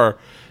the bar.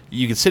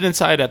 You can sit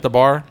inside at the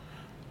bar,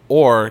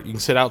 or you can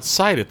sit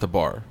outside at the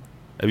bar.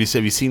 Have you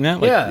seen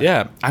that? Like, Yeah.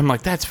 Yeah. I'm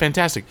like, that's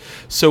fantastic.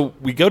 So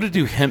we go to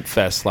do Hemp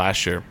Fest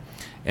last year,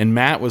 and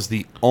Matt was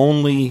the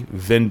only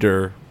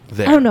vendor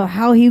there. I don't know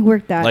how he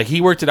worked that. Like he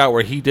worked it out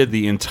where he did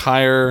the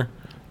entire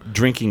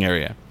drinking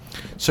area.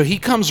 So he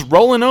comes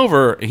rolling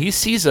over, he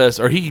sees us,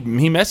 or he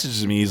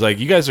messages me. He's like,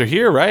 "You guys are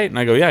here, right?" And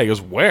I go, "Yeah." He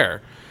goes,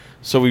 "Where?"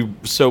 So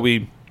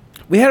we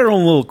had our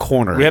own little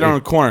corner. had our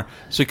own corner.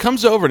 So he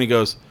comes over and he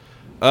goes,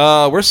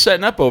 "We're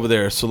setting up over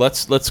there. So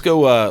let's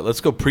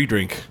go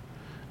pre-drink."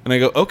 And I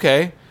go,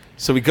 "Okay."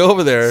 So we go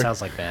over there.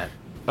 Sounds like Matt.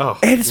 Oh,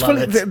 And it's Love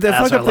funny. it. The That's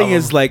fucked why up I thing love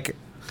is them. like,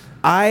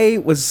 I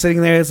was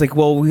sitting there. It's like,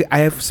 well,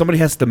 somebody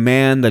has to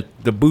man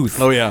the booth.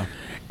 oh yeah.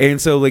 And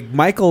so like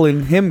Michael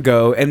and him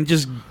go and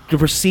just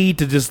proceed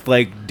to just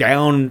like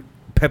down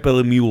Pepe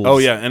the Mules. Oh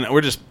yeah, and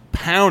we're just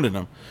pounding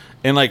them.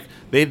 And like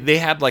they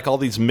had like all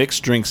these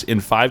mixed drinks in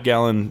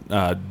 5-gallon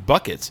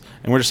buckets,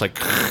 and we're just like,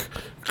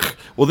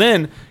 well,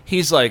 then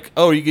he's like,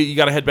 oh, you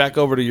got to head back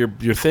over to your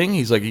thing.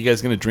 He's like, you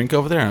guys gonna drink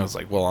over there? And I was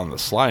like, well, on the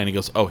sly. And he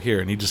goes, oh, here,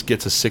 and he just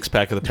gets a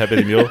 6-pack of the Pepe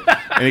de Mule,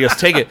 and he goes,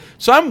 take it.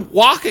 So I'm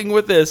walking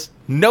with this.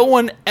 No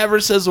one ever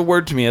says a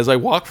word to me as I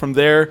walk from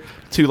there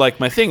to like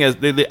my thing. As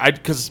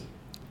because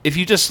if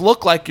you just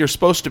look like you're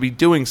supposed to be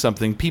doing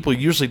something, people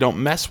usually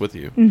don't mess with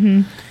you.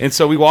 Mm-hmm. And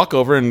so we walk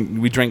over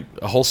and we drank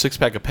a whole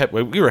 6-pack of Pep.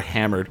 We were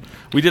hammered.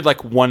 We did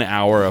like 1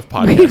 hour of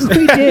podcast.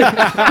 we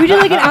did. We did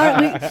like an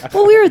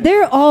hour. We were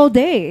there all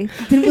day.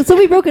 So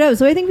we broke it up.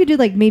 So I think we did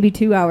like maybe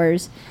 2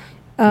 hours.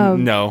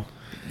 No.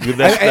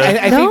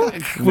 I No?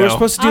 think we're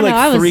supposed to do Oh, no, I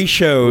like was- 3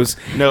 shows.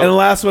 No. And the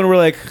last one we're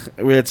like,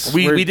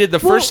 We did the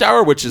first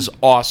hour, which is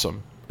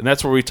awesome. And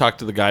that's where we talked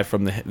to the guy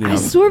from the. I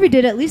swore we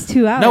did at least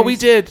 2 hours. No, we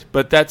did,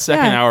 but that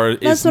second Yeah, hour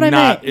that's is what I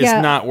not meant. Yeah.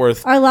 not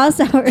worth. Our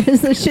last hour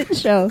is a shit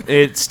show.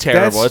 It's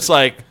terrible. That's- It's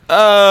like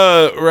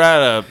we're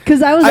at a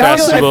Because I was I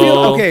also, Festival. feel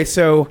okay.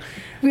 So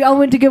we all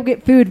went to go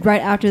get food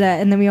right after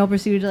that, and then we all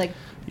proceeded to like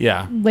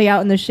yeah. lay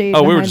out in the shade.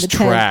 Oh, we were behind just the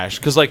tent. trash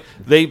because like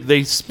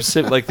they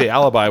specific like the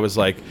alibi was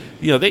like,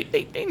 you know,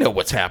 they know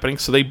what's happening,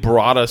 so they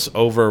brought us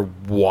over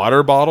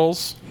water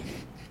bottles,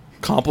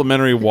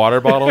 complimentary water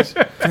bottles.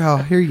 Oh,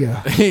 here you go.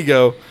 There you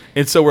go.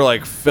 And so we're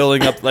like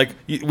filling up, like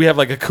we have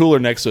like a cooler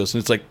next to us,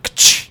 and it's like,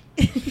 gluk,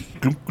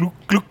 gluk,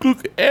 gluk,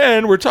 gluk,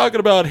 and we're talking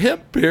about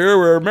hemp here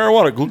or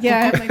marijuana. Gluk,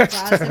 Yeah, I gluk, had my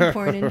glass and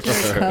poured into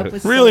a cup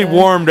with really soda.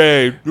 warm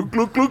day. Gluk,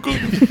 gluk, gluk,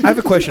 gluk. I have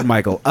a question,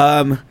 Michael.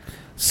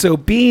 So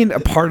being a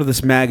part of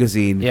this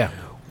magazine, Yeah.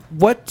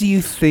 what do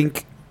you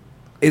think?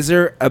 Is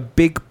there a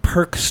big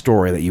perk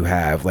story that you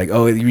have? Like, you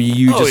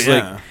Oh, just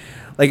yeah.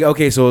 like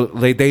okay, so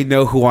like they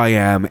know who I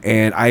am,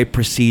 and I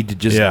proceed to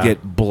just Yeah.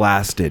 get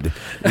blasted.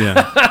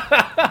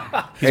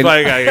 Yeah. He's And-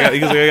 like, I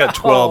got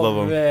 12 of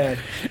them. Man.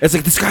 It's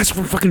like this guy's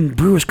from fucking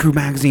Brewers Crew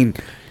magazine,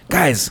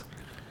 guys.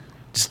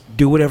 Just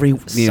do whatever you know.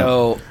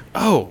 So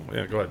Oh,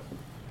 yeah, go ahead.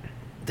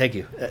 thank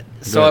you.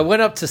 So Go I ahead.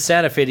 went up to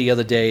Santa Fe the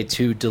other day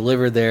to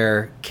deliver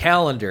their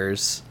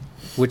calendars,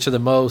 which are the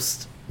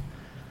most.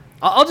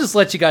 I'll just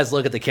let you guys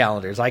look at the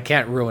calendars. I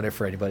can't ruin it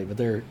for anybody, but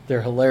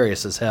they're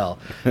hilarious as hell.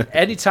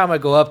 Anytime I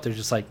go up, they're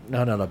just like,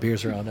 no,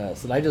 beers are on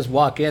us, and I just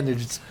walk in, they're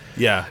just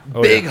Yeah.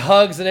 Oh, big yeah.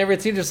 hugs and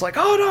everything, just like,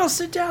 oh no,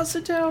 sit down.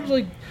 I'm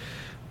like,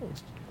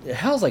 the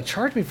hell's like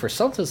charge me for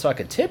something so I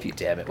can tip you,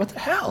 damn it! What the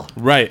hell?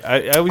 Right.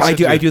 I always I have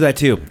do. to- I do that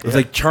too. It's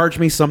like charge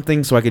me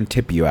something so I can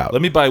tip you out.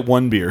 Let me buy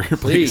one beer, Please,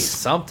 please.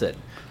 something.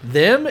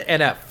 Them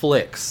and at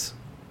Flicks.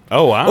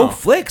 Oh, wow. Oh,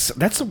 Flicks.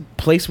 That's a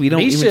place we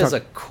don't Misha even is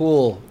talk. a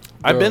cool.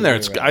 I've been there.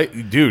 girl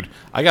It's dude.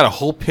 I got a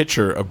whole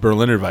picture of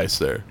Berliner Weiss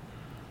there,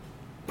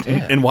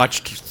 and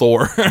watched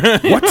Thor.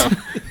 What?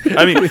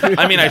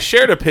 I mean, I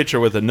shared a picture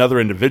with another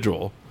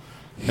individual,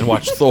 and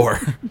watched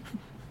Thor.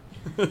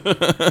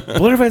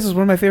 Berliner Weiss is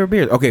one of my favorite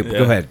beers. Okay,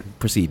 go ahead.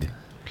 Proceed.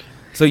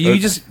 So you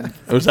just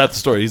Or was that the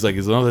story? He's like,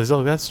 is that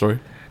the story?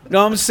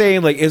 no. I'm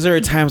saying like, is there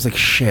a time it's like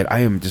shit?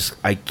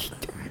 I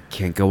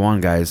can't go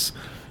on, guys.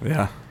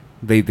 Yeah.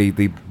 They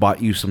bought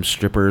you some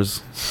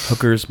strippers,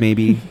 hookers,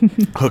 maybe.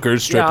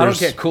 Hookers, Yeah, I don't strippers,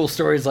 get cool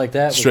stories like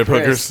that. with strip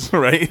Chris. hookers,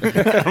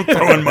 right? I'm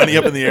throwing money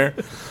up in the air.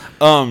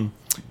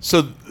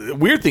 So the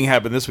weird thing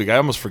happened this week. I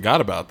almost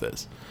forgot about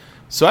this.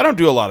 So I don't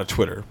do a lot of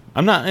Twitter.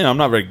 I'm not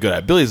very good at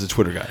it. Billy's a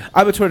Twitter guy.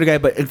 I'm a Twitter guy,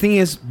 but the thing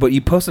is, what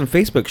you post on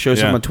Facebook shows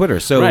Yeah. some on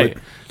Twitter. So right.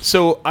 like,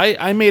 So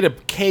I made a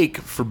cake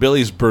for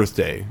Billy's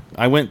birthday.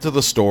 I went to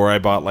the store. I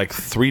bought like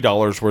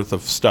 $3 worth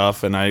of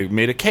stuff, and I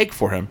made a cake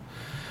for him.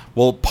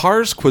 Well,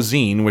 Pars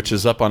Cuisine, which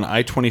is up on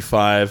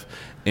I-25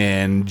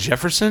 and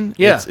Jefferson,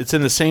 Yeah. it's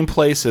in the same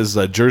place as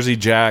Jersey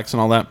Jack's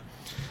and all that.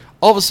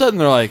 All of a sudden,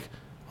 they're like,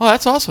 "Oh,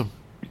 that's awesome.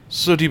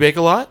 So do you bake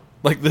a lot?"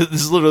 Like this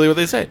is literally what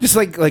they say. just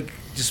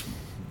just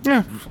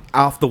Yeah.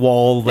 off the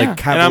wall, like Yeah.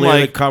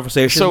 cavalier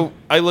conversation. So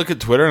I look at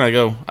Twitter and I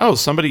go, "Oh,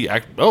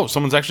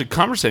 someone's actually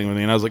conversating with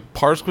me." And I was like,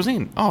 "Pars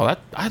Cuisine. Oh,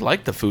 I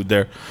like the food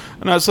there."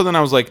 And so then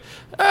I was like,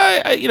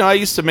 I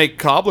used to make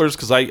cobblers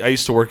because I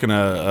used to work in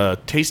a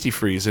Tasty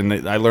Freeze,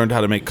 and I learned how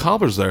to make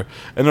cobblers there.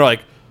 And they're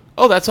like,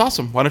 "Oh, that's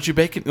awesome. Why don't you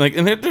bake it?" Like,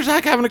 and they're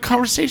like having a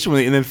conversation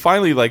with me. And then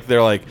finally, like,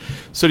 they're like,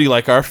 "So do you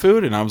like our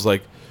food?" And I was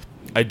like,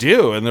 "I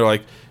do." And they're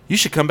like, "You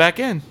should come back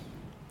in."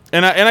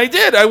 And I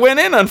did. I went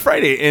in on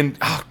Friday, and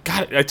oh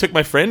god, I took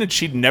my friend, and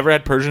she'd never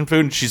had Persian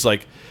food, and she's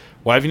like,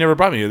 "Why have you never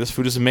brought me here? This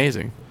food is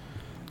amazing."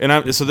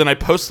 And so then I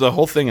posted the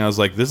whole thing. And I was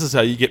like, "This is how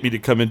you get me to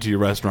come into your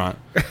restaurant."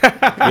 We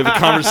have a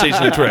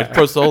conversation on Twitter. I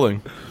post the whole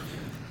thing.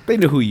 they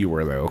knew who you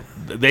were, though.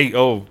 They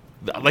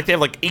have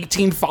like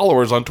 18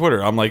 followers on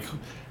Twitter. I'm like,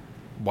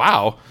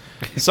 wow.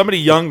 Somebody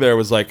young there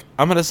was like,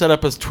 "I'm gonna set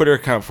up his Twitter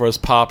account for his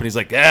pop," and he's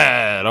like,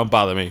 don't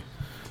bother me."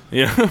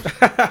 You know?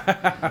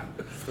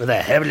 With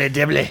that heavily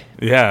dibbly.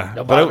 Yeah.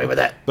 Don't bother me with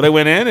that. But I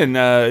went in, and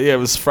it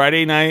was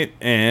Friday night,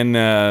 and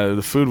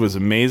the food was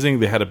amazing.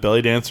 They had a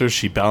belly dancer.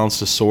 She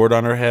balanced a sword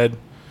on her head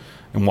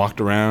and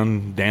walked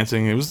around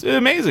dancing. It was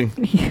amazing.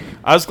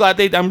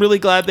 I'm really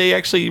glad they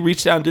actually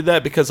reached out and did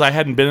that, because I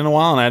hadn't been in a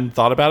while and I hadn't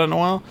thought about it in a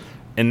while.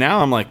 And now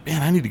I'm like,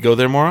 man, I need to go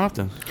there more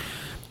often.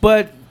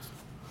 But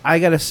I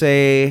gotta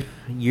say,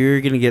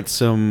 you're gonna get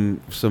some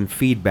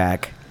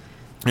feedback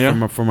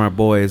Yeah. from our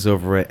boys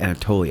over at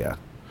Anatolia.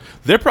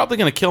 They're probably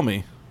gonna kill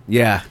me.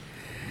 Yeah,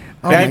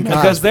 Oh my God.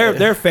 because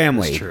they're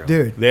family. It's true.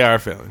 Dude, They are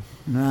family.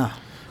 nah.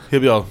 He'll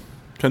be all,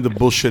 kind of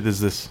bullshit is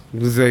this?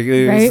 It's like,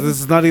 Right?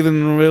 this is not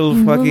even real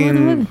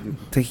fucking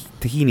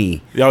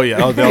tahini. Oh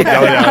yeah,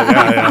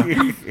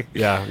 yeah.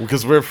 Yeah,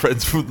 because we're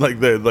friends with like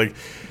the like.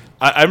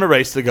 I remember I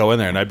used to go in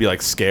there and I'd be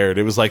like scared.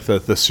 It was like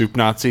the soup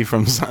Nazi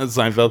from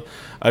Seinfeld.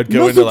 I'd go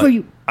No into soup for like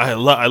you.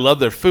 I love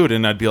their food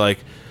and I'd be like,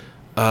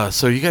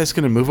 so you guys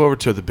gonna move over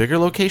to the bigger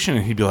location?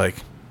 And he'd be like,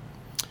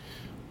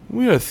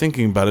 we are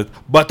thinking about it,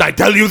 but I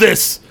tell you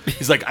this.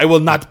 He's like, I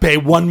will not pay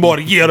one more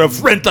year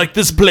of rent like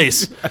this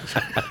place.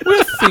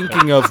 We're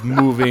thinking of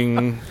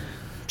moving,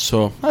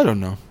 so I don't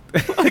know.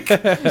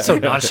 So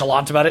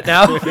nonchalant about it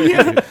now.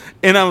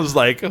 And I was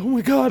like, oh my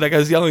God, that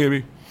guy's yelling at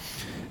me.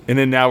 And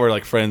then now we're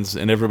like friends,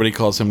 and everybody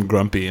calls him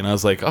Grumpy. And I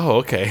was like, oh,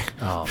 okay.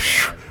 Oh,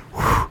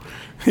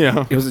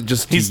 Yeah. It was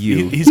just to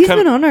you. He's He's kind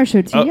been of, on our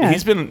show too. Yeah,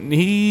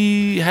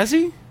 Has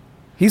he?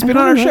 He's been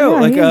I on our don't show,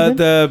 know, like yeah, he's been-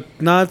 the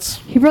nuts.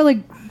 he brought like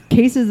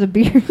cases of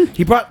beer.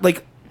 He brought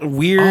like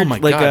weird, Oh my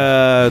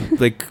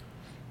like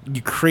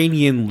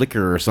Ukrainian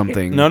liquor or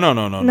something. No.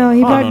 No,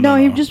 he brought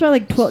he just brought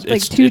like 12, like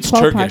It's- two it's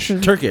 12 Turkish. packs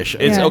of Turkish.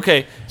 It's Yeah.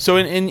 okay. So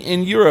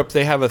in Europe,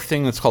 they have a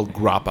thing that's called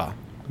grappa.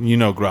 You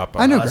know grappa.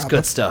 I know that's grappa.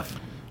 good stuff.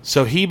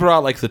 So he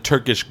brought like the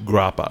Turkish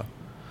grappa.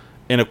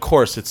 And of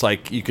course, it's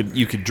like you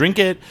could drink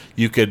it.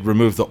 You could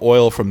remove the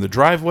oil from the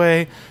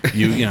driveway.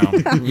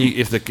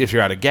 If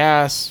you're out of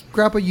gas,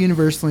 Grappa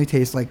universally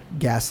tastes like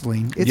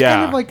gasoline. It's Yeah.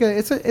 kind of like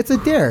it's a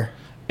dare.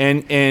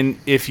 and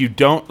if you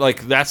don't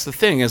like, that's the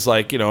thing is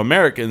like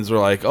Americans are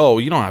like, oh,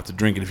 you don't have to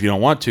drink it if you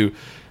don't want to.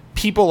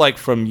 People like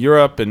from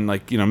Europe and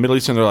like Middle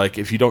Eastern, they're like,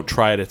 if you don't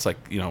try it, it's like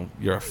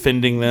you're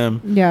offending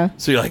them. Yeah.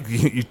 So you're like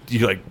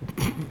you like.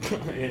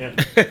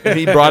 And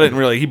he brought it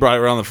and he brought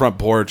it around the front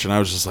porch, and I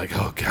was just like,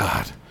 oh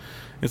God.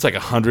 It's like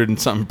 100 and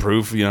something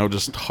proof,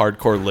 just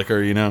hardcore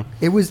liquor,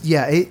 It was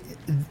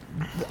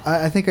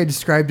I think I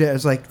described it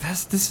as like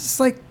this is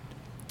like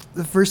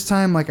the first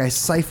time like I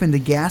siphoned a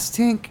gas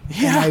tank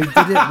and I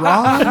did it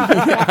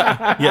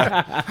wrong.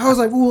 Yeah. I was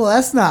like, well,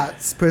 that's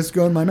not supposed to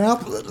go in my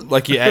mouth.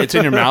 Like it's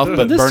in your mouth,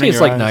 but This burning tastes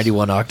your like eyes.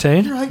 91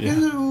 octane. You're like,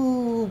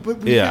 ooh, but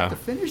we Yeah. have to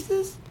finish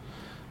this.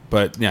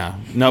 But yeah,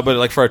 no, but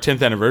like for our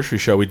 10th anniversary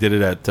show, we did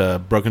it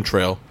at Broken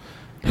Trail,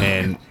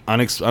 and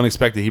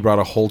unexpected, he brought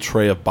a whole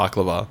tray of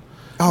baklava.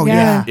 Oh Yeah.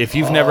 yeah. If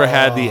you've never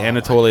had the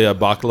Anatolia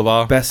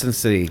baklava, Best in the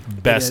city is.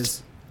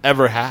 best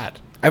ever had.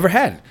 ever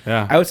had.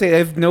 Yeah. I would say I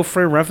have no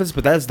frame of reference,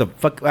 but that is the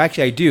fuck.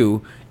 Actually, I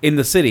do in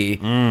the city,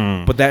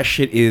 but that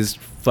shit is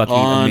fucking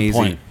On amazing.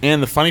 point.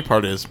 And the funny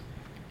part is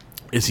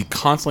he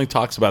constantly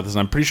talks about this, and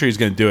I'm pretty sure he's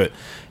going to do it.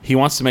 He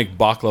wants to make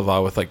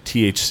baklava with like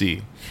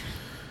THC.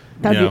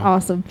 That'd Yeah. be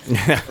awesome.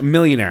 A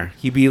millionaire.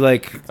 He'd be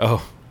like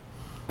Oh,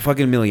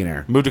 fucking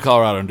millionaire. move to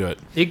Colorado and do it.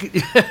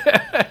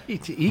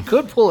 He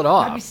could pull it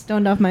I'd be off.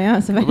 stoned off my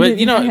ass if I, But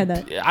if I had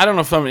that. I don't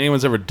know if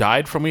anyone's ever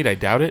died from weed. I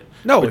doubt it.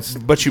 No,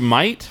 but you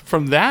might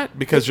from that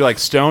because you're like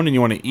stoned and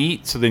you want to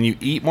eat. So then you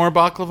eat more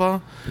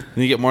baklava, and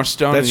you get more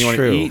stoned and That's you want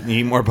to true. eat and you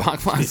eat more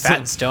baklava. Fat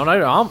and stone.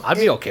 I'd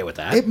be okay with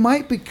that. It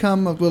might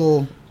become a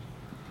little.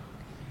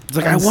 It's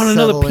like I want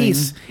another unsettling.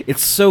 piece.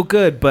 It's so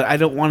good, but I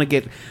don't want to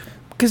get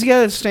because you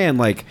gotta understand,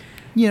 like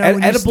When you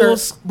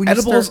edibles. start- when you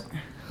Edibles start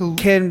hal-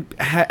 can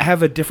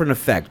have a different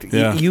effect.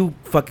 Yeah. You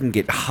fucking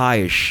get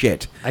high as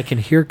shit. I can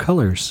hear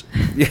colors.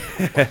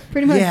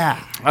 Pretty much. Yeah.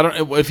 I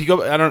don't. If you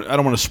go, I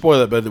don't want to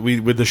spoil it, but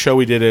with the show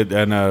we did it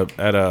at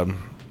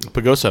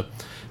Pagosa,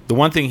 the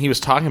one thing he was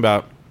talking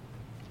about,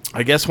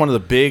 I guess one of the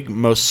big,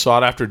 most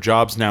sought after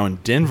jobs now in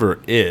Denver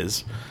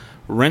is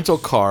rental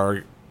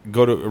car.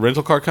 Go to a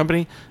rental car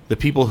company. The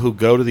people who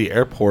go to the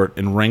airport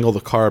and wrangle the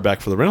car back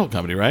for the rental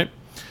company, right?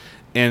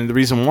 And the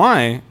reason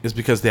why is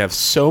because they have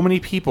so many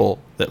people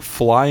that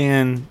fly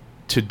in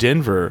to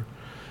Denver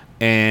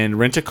and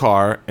rent a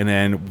car and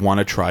then want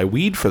to try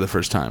weed for the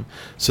first time.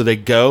 So they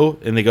go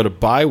to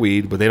buy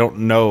weed, but they don't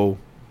know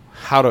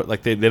how to,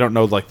 like, they don't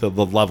know, like, the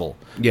level.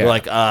 Yeah. They're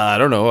like, I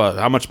don't know,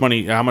 how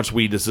much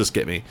weed does this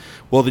get me?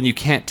 Well, then you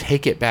can't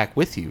take it back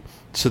with you.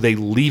 So they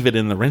leave it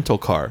in the rental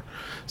car.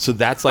 So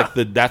that's like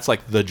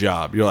the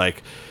job. You're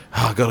like,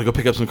 oh, I gotta go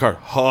pick up some car.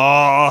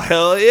 Oh,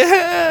 hell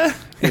yeah.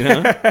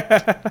 And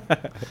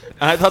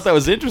I thought that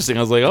was interesting.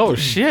 I was like, oh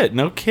shit,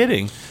 no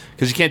kidding.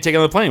 Because you can't take it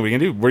on the plane. What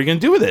are you gonna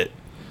do with it?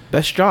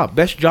 Best job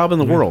in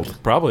the world.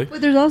 Probably.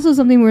 But there's also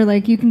something where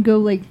like you can go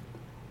like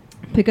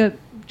pick up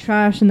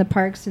trash in the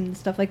parks and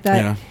stuff like that,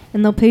 Yeah.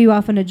 and they'll pay you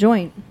off in a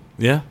joint.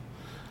 Yeah.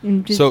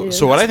 And just,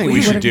 So what I think we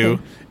whatever should do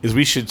thing. is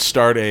we should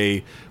start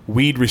a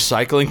weed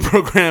recycling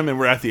program, and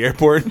we're at the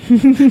airport.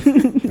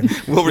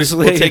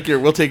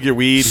 we'll take your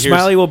weed.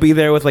 Smiley will be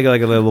there with like a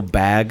little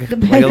bag, The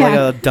like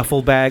bag. a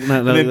duffel bag.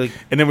 No, no, like,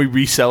 and then we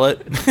resell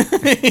it.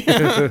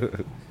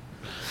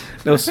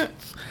 no, actually,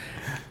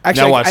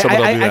 Now watch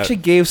someone I do that. actually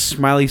gave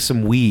Smiley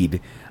some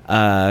weed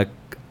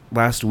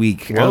last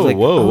week. I was Whoa, like,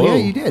 whoa, Oh whoa! yeah,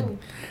 you did.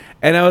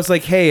 and I was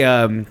like, hey,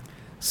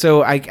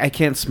 so I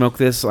can't smoke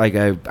this. Like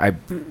I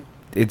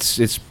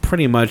it's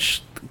pretty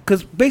much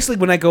because basically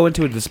when I go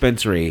into a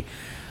dispensary,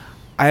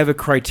 I have a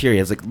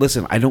criteria. It's like,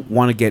 listen, I don't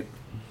want to get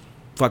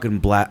fucking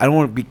black. I don't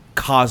want to be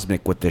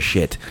cosmic with this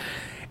shit.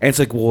 And it's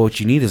like, well, what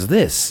you need is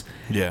this.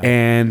 Yeah.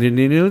 And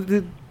you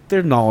know,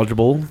 they're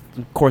knowledgeable.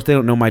 Of course, they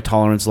don't know my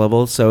tolerance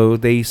level, so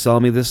they sell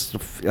me this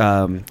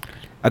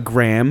a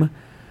gram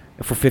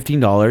for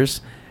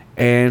 $15,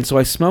 and so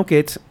I smoke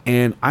it,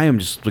 and I am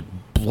just like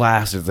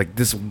blasted. It's like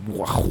this.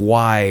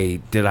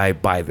 Why did I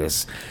buy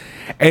this?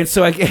 And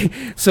so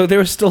so there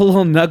was still a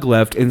little nug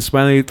left, and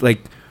Smiley,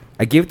 like,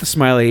 I gave it to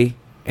Smiley,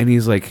 and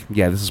he's like,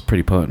 "Yeah, this is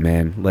pretty potent,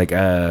 man." Like,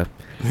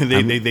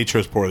 they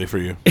chose poorly for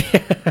you.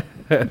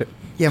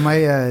 Yeah,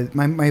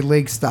 my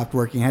legs stopped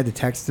working. I had to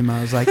text him.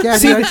 I was like, "Yeah,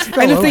 See, dude, I just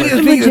fell and the over."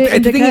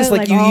 thing is, like,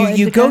 like, you all go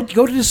indica?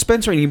 to the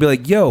dispensary and you be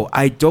like, "Yo,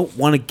 I don't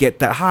want to get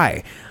that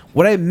high."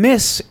 What I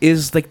miss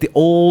is like the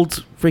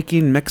old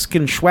freaking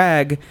Mexican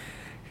swag,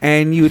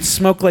 and you would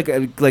smoke like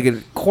a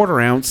quarter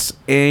ounce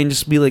and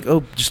just be like,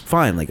 "Oh, just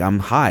fine, like I'm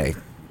high."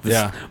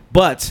 Yeah.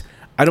 But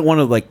I don't want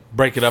to like.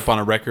 Break it up on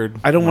a record.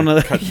 I don't Like,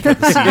 want to. cut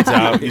the seeds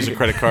out. Use a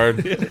credit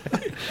card.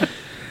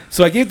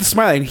 So I gave the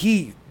smile, and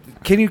he.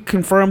 Can you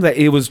confirm that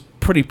it was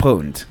pretty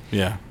potent?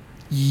 Yeah.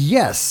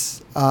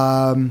 Yes.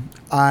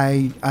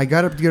 I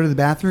got up to go to the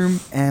bathroom,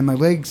 and my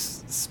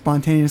legs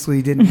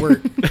spontaneously didn't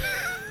work.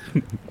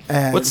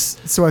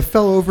 So I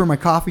fell over my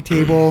coffee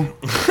table,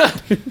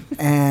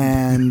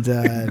 and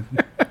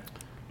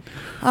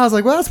I was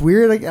like, "Well, that's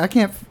weird. I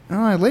can't. Oh,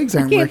 my legs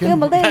aren't Can't feel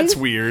my working." legs. That's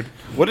weird.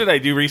 What did I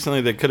do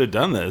recently that could have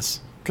done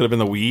this? Could have been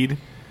the weed.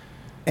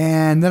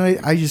 And then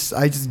I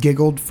just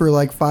giggled for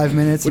like 5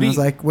 minutes, What and do I was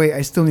you- like, "Wait,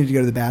 I still need to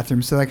go to the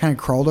bathroom." So I kind of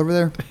crawled over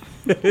there.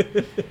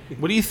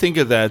 What do you think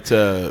of that?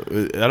 I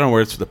don't know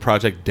where it's the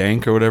Project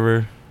Dank or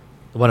whatever.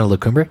 The one in La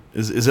Cumbre?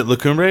 Is it La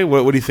Cumbre?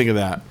 What do you think of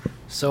that?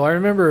 So I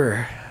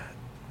remember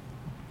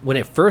when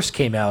it first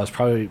came out, it was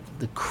probably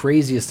the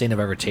craziest thing I've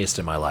ever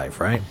tasted in my life,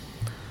 right?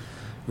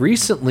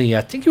 Recently,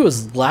 I think it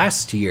was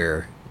last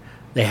year,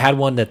 they had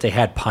one that they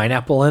had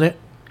pineapple in it.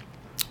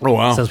 Oh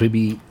wow! Seemed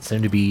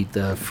to be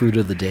the fruit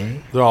of the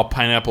day. They're all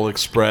Pineapple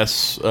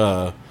Express,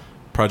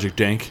 Project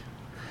Dank.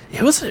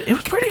 It was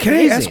pretty Can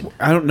I amazing. ask?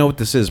 I don't know what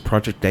this is.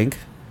 Project Dank.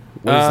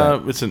 What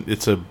is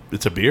that?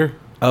 It's a beer.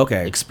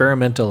 Okay.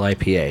 Experimental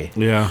IPA.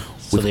 Yeah.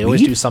 So With they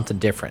always weed? do something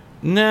different.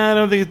 Nah, I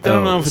don't think. I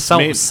don't know if it's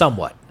made.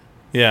 Somewhat.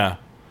 Yeah,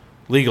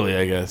 legally,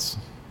 I guess.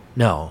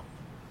 No.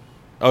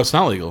 Oh, it's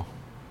not legal.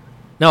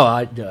 No,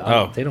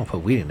 Oh. they don't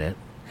put weed in it.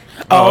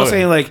 Oh, I was okay.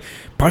 saying like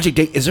Project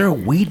Dank. Is there a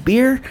weed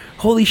beer?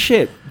 Holy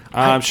shit!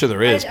 I'm sure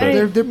there is, but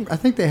I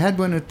think they had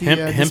one at the Hemp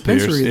beers,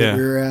 dispensary yeah. that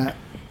we were at.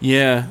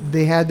 yeah,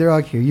 They had their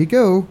like, "Here you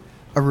go,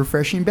 a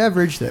refreshing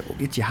beverage that will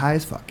get you high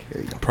as fuck."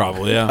 Here you go.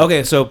 probably. Yeah.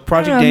 Okay, so I don't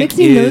Project know, Dank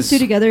mixing those is. two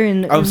together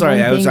in I'm sorry,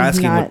 one I was thing is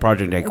asking what not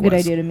Project Dank a good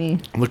was. idea to me.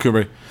 La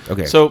Cumbre.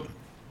 Okay. So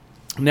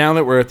now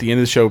that we're at the end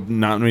of the show,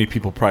 not many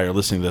people probably are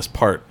listening to this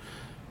part.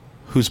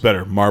 Who's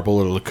better, Marble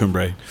or La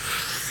Cumbre?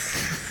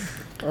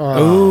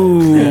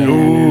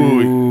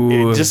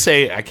 Ooh. Just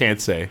say. I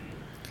can't say.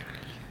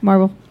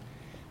 Marble.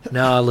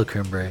 No, La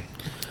Cumbre.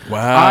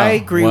 Wow. I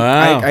agree.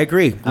 Wow. I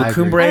agree. I La agree.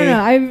 Cumbre.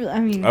 I don't know. I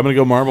mean, I'm gonna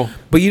go Marble.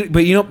 But you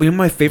know what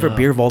my favorite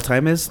beer of all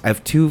time is? I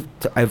have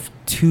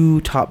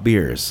two top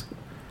beers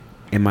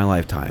in my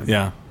lifetime.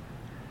 Yeah.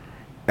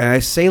 And I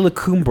say La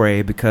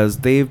Cumbre because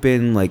they've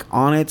been like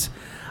on it.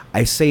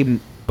 I say,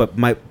 but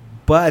my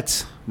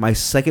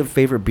second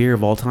favorite beer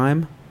of all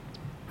time,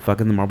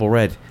 fucking the Marble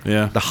Red.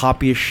 Yeah. The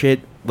hoppiest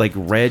shit like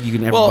red you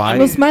can ever Well, buy. I well,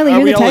 mean, Smiley, are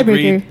you're we the all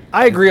tiebreaker. agreed?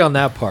 I agree on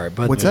that part,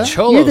 but What's the that?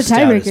 Cholo You're the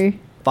Stout is tiebreaker.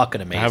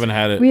 fucking I amazing. haven't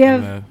had it. We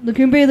have La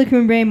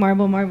Cumbre,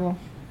 Marble.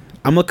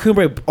 I'm La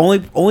Cumbre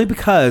only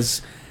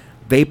because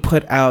they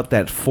put out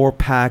that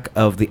 4-pack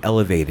of the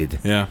Elevated.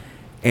 Yeah.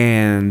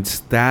 And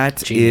that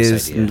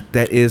Genius idea.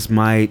 is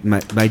my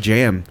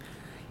jam.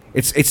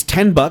 It's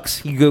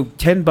 $10. You go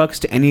 $10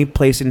 to any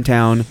place in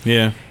town,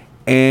 Yeah.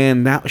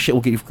 and that shit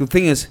will get you. The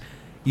thing is,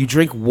 you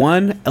drink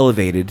one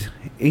Elevated,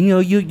 and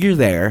you're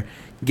there.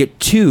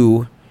 Get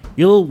 2,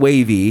 you're a little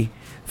wavy.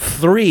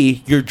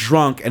 3, you're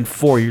drunk, and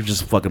 4, you're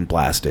just fucking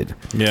blasted.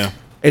 Yeah.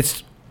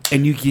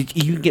 And you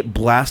can get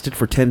blasted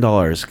for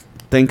 $10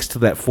 thanks to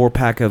that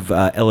 4-pack of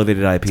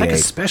Elevated IPA. It's like a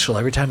special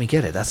every time you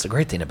get it. That's the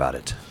great thing about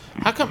it.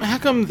 How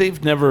come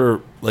they've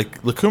never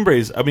like La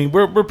Cumbre's? I mean,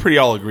 we're pretty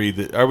all agreed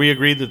that are we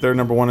agreed that they're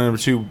number 1 and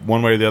number 2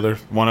 one way or the other?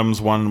 One of them's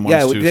 1,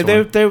 one's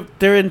 2.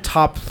 they're in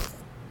top.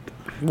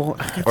 Well,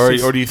 or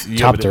do you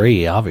Top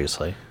 3,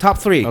 obviously. top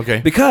 3. Okay.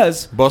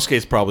 Because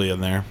Bosque's probably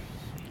in there.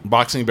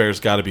 Boxing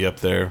Bear's got to be up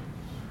there,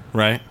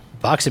 right?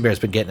 Boxing Bear's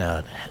been getting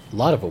a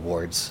lot of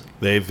awards.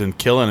 They've been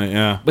killing it,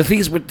 yeah. but the thing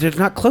is, they're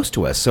not close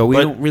to us, so we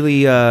But- don't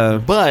really.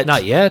 But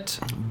Not yet.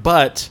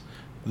 But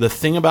the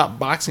thing about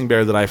Boxing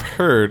Bear that I've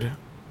heard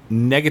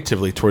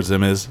negatively towards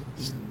them is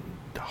it's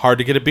hard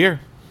to get a beer.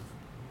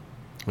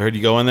 I heard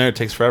you go in there, it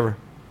takes forever.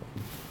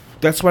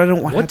 That's what I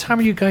don't want. What time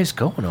are you guys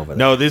going over there?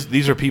 No,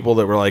 these are people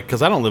that were like,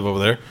 because I don't live over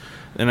there.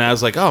 And I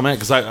was like, oh, man,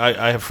 because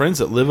I have friends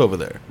that live over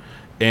there.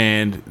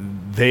 And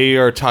they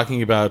are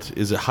talking about,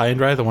 is it High and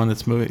Dry, the one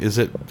that's moving? Is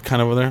it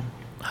kind of over there?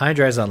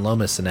 Hydra is on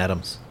Lomas and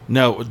Adams.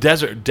 No,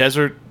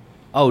 Desert.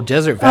 Oh,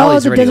 Desert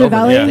Valley's the already Desert open.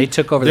 Valley? Yeah. They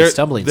took over the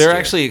Stumbling They're Stair.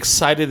 actually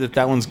excited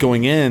that one's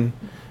going in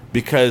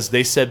because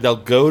they said they'll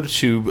go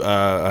to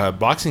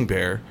Boxing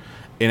Bear,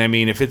 and I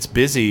mean, if it's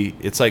busy,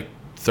 it's like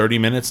 30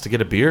 minutes to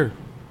get a beer.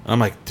 I'm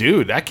like,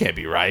 dude, that can't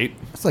be right.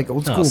 It's like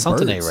old No, school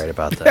something birds. ain't right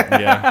about that.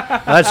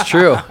 Yeah, That's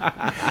true.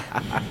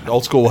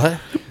 old school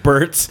what?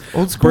 Bert's.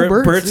 Old school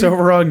Bert's, Bert's dude.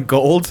 over on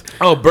Gold.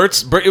 Oh,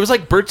 It was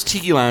like Bert's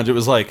Tiki Lounge. It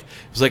was like,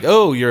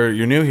 oh, you're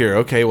new here.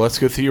 Okay, well, let's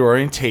go through your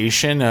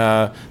orientation.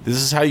 This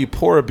is how you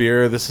pour a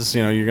beer. This is,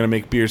 you're gonna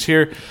make beers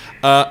here.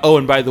 Oh,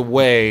 and by the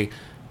way,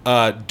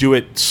 do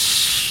it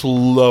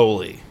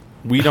slowly.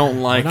 We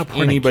don't like not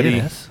pouring anybody.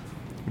 Guinness.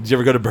 Did you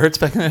ever go to Bert's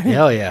back in the day?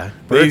 Hell yeah.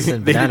 Birds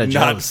and Banana did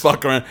not Jones.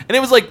 fuck around, and it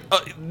was like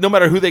no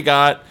matter who they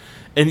got,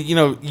 and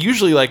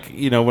usually like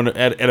when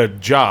at a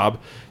job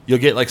you'll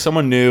get like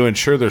someone new, and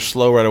sure they're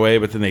slow right away,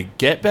 but then they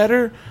get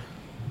better.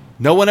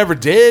 No one ever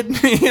did.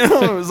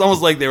 It was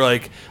almost like they were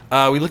like,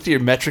 we looked at your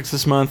metrics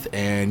this month,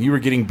 and you were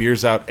getting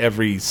beers out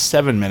every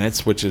 7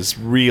 minutes, which is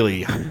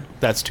really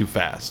that's too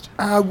fast.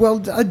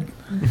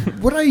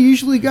 What I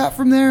usually got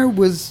from there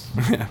was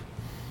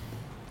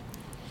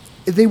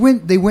they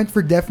went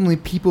for definitely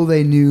people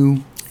they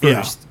knew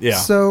first. Yeah.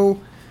 So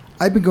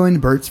I've been going to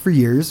Bert's for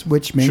years,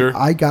 which meant Sure.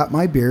 I got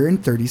my beer in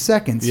 30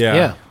 seconds.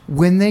 Yeah.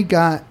 When they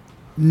got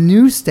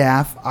new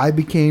staff, I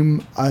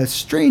became a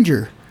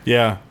stranger.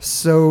 Yeah.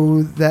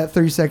 So that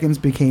 30 seconds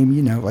became,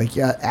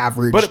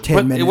 average But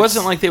 10 minutes. it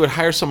wasn't like they would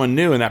hire someone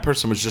new and that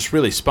person was just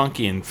really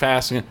spunky and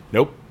fast.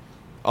 Nope.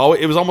 Oh,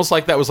 it was almost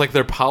like that was like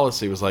their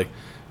policy. It was like,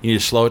 you need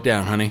to slow it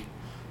down, honey.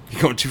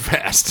 You're going too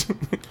fast.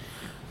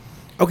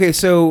 Okay,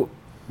 so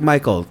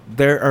Michael,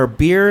 there are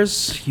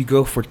beers you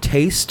go for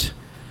taste.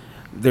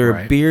 There are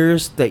Right.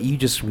 beers that you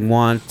just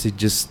want to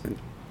just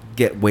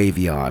get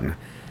wavy on.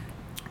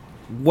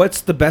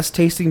 What's the best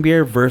tasting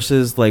beer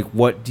versus like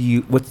what's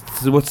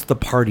the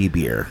party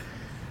beer?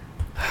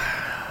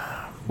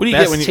 What do you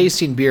Best get when you...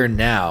 tasting beer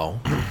now,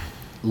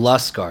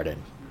 Lust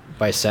Garden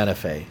by Santa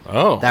Fe.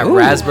 Oh. That Ooh.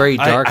 raspberry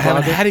dark I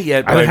haven't lager. had it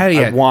yet, I but haven't had it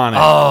I yet. want it.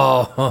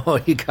 Oh,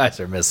 you guys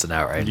are missing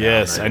out right now.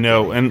 Yes, man. I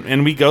know.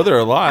 And we go there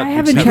a lot. I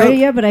haven't It's- tried it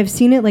yet, but I've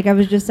seen it. Like I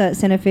was just at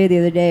Santa Fe the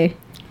other day,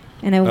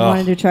 and I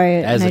wanted to try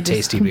it. As and a I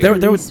just tasty beer. completely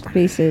There was-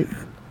 space it.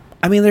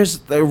 I mean, there's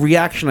a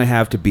reaction I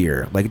have to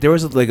beer. Like there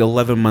was like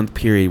 11-month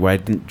period where I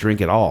didn't drink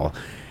at all,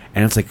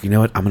 and it's like, you know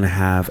what? I'm gonna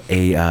have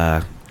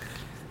a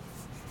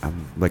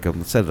like I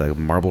said, like a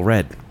Marble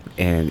Red,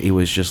 and it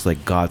was just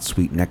like God's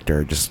sweet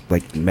nectar, just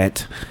like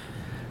met.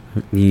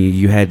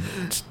 You had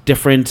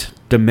different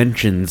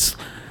dimensions.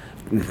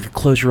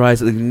 Close your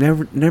eyes. Like,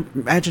 never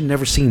imagine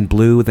never seeing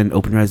blue, then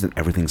open your eyes and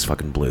everything's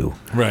fucking blue.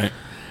 Right.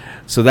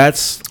 So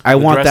that's I The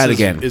want dress that is-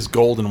 again. Is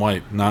gold and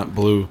white, not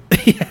blue.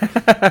 But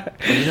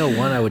you know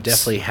one I would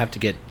definitely have to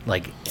get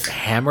like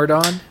hammered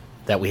on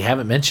that we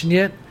haven't mentioned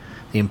yet?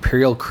 The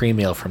Imperial Cream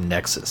Ale from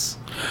Nexus.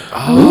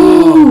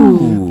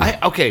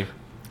 Okay.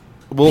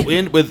 We'll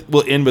end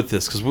with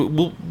this because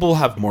we'll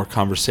have more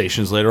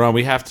conversations later on.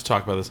 We have to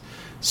talk about this.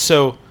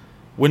 So,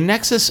 when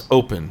Nexus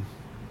opened,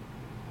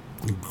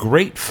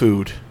 great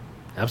food.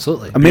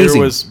 Absolutely.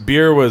 Amazing.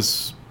 Beer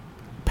was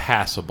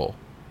passable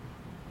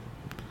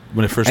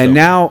when it first And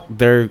opened.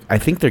 now I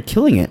think they're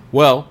killing it.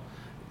 Well,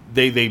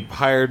 they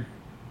hired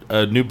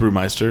a new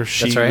brewmeister.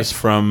 She That's right. was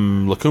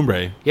from La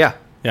Cumbre. Yeah.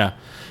 Yeah.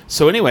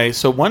 So anyway,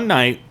 one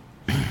night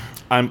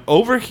I'm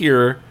over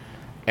here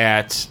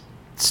at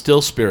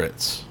Still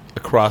Spirits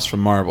across from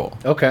Marble.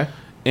 Okay.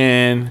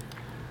 And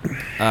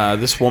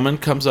this woman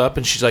comes up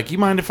and she's like, "You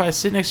mind if I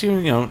sit next to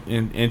you?"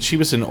 And she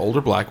was an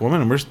older black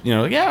woman, and we're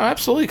yeah,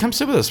 absolutely, come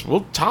sit with us.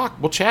 We'll talk,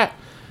 we'll chat.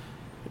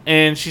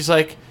 And she's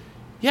like,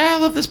 "Yeah, I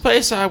love this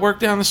place. I work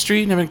down the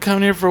street and I've been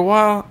coming here for a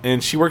while."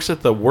 And she works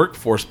at the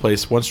Workforce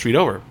place one street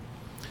over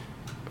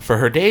for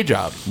her day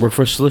job.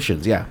 Workforce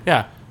Solutions, yeah.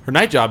 Yeah, her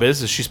night job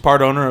is she's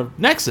part owner of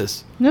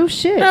Nexus. No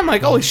shit. And I'm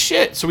like, holy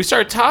shit. So we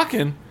started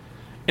talking,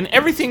 and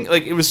everything,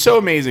 like, it was so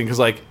amazing because,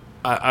 like,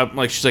 I'm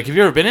like, she's like, "Have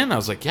you ever been in?" I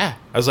was like, "Yeah."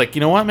 I was like, "You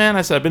know what, man?"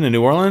 I said, "I've been to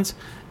New Orleans,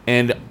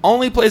 and the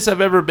only place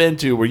I've ever been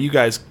to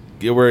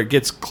where it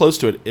gets close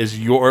to it is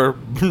your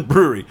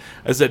brewery."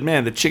 I said,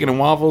 "Man, the chicken and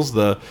waffles,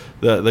 the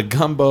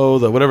gumbo,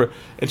 the whatever."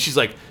 And she's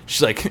like,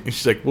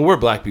 "Well, we're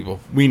black people.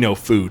 We know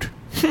food."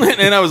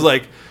 And I was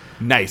like,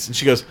 "Nice." And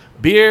she goes,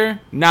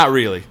 "Beer? Not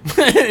really."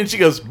 And she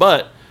goes,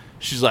 "But,"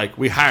 she's like,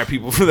 "we hire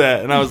people for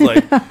that." And I was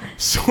like,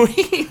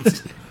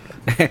 "Sweet."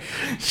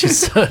 She's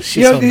so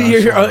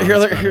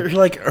You're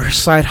like her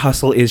side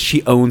hustle is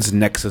she owns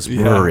Nexus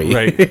Brewery. Yeah,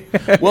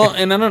 right. Well,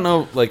 and I don't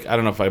know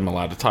if I'm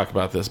allowed to talk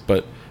about this,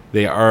 but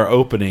they are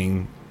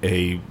opening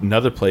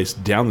another place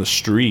down the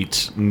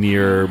street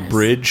near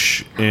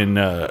Bridge in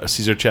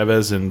Cesar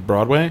Chavez and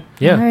Broadway.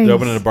 Yeah. Nice. They're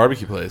opening a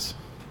barbecue place.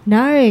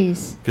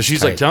 Nice. Because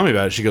she's like, "Tell me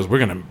about it." She goes,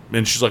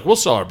 and she's like, "We'll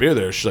sell our beer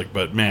there." She's like,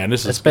 "But man,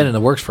 this It's is been in the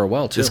works for a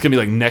while too. it's gonna be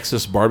like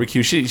Nexus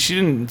Barbecue." She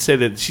didn't say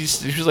that. She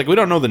was like, "We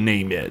don't know the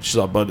name yet." She's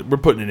like, "But we're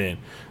putting it in."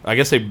 I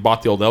guess they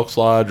bought the old Elks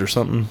Lodge or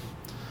something.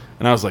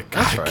 And I was like,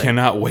 "God, That's right. I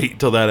cannot wait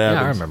till that happens."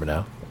 Yeah, I remember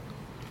now.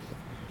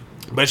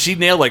 But she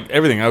nailed like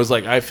everything. I was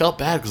like, I felt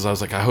bad because I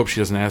was like, I hope she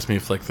doesn't ask me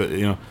if like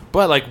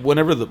But like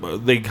whenever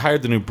they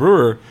hired the new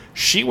brewer,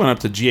 she went up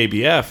to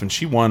GABF and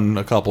she won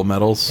a couple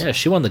medals. Yeah,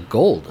 she won the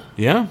gold.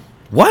 Yeah.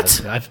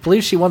 What? I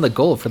believe she won the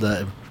gold for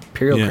the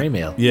Imperial Cream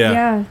Ale.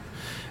 Yeah.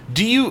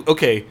 Do you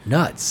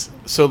Nuts.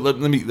 So let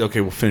me.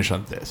 Okay, we'll finish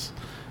on this.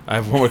 I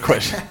have one more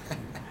question.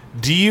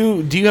 Do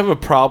you have a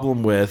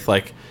problem with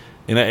like,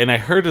 and I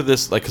heard of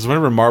this like because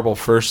whenever Marble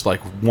first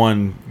like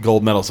won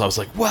gold medals, I was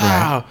like,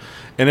 wow,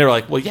 and they were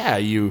like, well, yeah,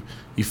 you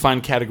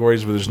find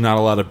categories where there's not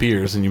a lot of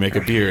beers, and you make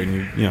a beer,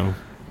 and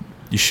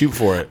you shoot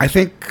for it. I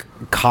think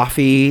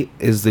coffee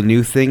is the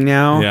new thing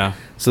now. Yeah.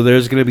 So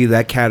there's going to be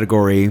that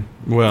category.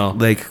 Well,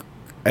 Like,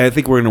 I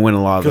think we're going to win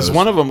a lot of those.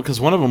 because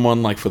one of them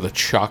won like for the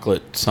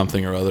chocolate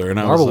something or other, and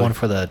I was Marble like, won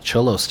for the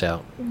Cholo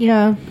Stout.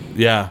 Yeah.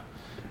 yeah.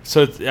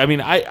 So I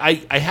mean, I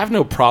have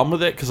no problem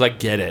with it because I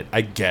get it.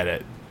 I get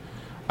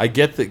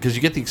that because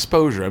you get the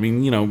exposure. I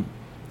mean,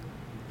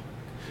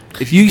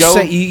 if You go,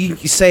 say you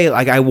say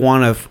like I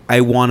want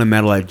a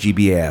medal at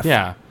GBF.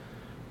 yeah,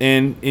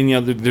 and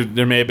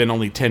there may have been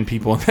only 10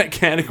 people in that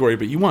category,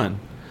 but you won.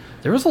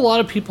 There was a lot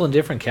of people in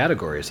different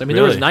categories. I mean,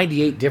 there was Really?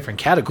 98 different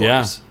categories,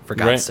 Yeah, for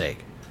God's right. sake.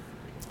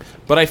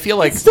 But I feel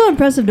like It's still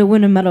impressive to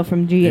win a medal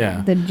from the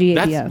That's,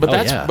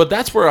 GABF. but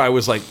that's where I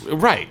was like,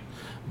 right.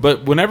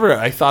 But whenever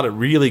I thought it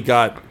really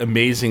got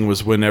amazing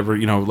was whenever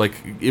like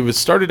it was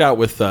started out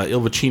with Il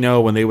Vicino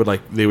when they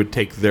would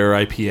take their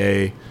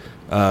IPA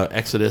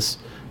Exodus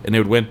and they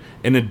would win,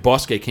 and then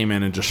Bosque came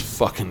in and just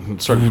fucking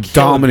started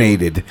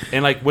Dominated.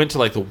 and like went to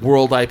like the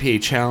World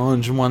IPA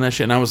Challenge and won that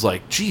shit, and I was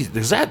like, geez,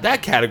 there's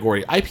that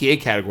category,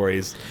 IPA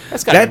categories,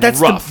 that's got to be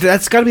rough.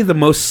 That's got to be the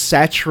most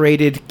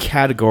saturated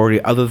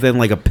category other than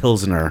like a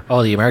Pilsner.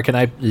 Oh, the American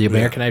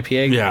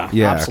IPA? Yeah.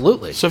 Yeah.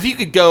 Absolutely. So if you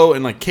could go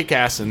and like kick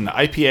ass in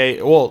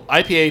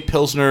IPA,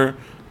 Pilsner,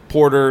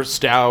 Porter,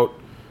 Stout,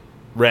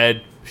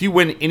 Red, if you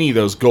win any of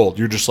those gold,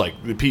 you're just like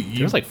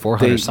There's like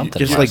 400 something.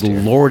 Just last like year.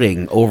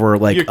 lording over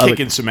like you're other-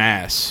 kicking some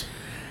ass.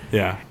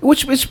 Yeah.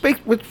 which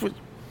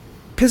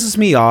pisses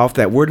me off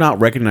that we're not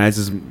recognized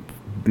as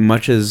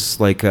much as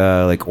like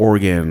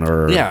Oregon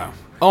or Yeah.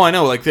 Oh, I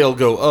know. Like they'll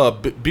go,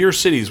 beer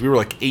cities. We were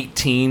like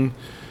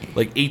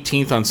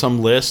 18th on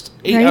some list.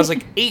 I was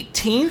like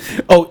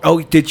 18th.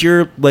 Oh, did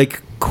your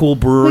like cool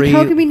brewery? Like,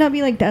 how could we not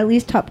be like at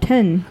least top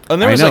 10?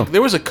 And there I was know.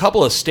 there was a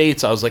couple of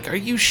states. I was like, are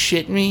you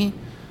shitting me?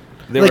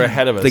 They were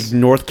ahead of us. like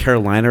North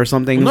Carolina or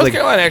something. Well, North Like,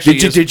 Carolina actually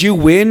is- did you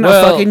win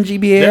Well, a fucking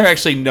GBA? They're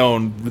actually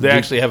known. They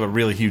actually have a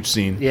really huge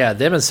scene. Yeah,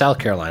 them in South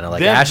Carolina, like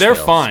They're Asheville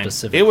fine.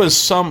 specifically. It was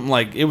some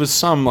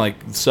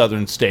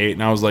southern state,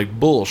 and I was like,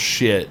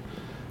 bullshit.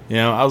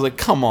 I was like,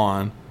 come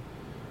on,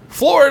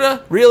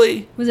 Florida,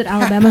 really? Was it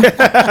Alabama?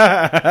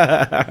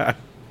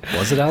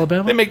 Was it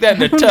Alabama? They make that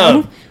in a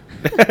tub.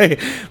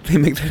 They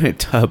make that in a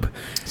tub.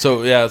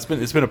 So yeah, it's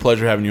been a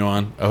pleasure having you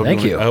on. I hope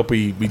Thank you. I hope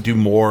we do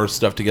more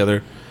stuff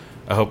together.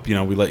 I hope we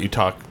let you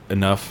talk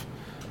enough.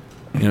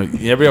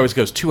 Everybody always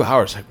goes 2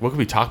 hours. Like, what can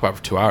we talk about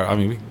for 2 hours? I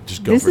mean, we can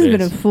just go This for has days.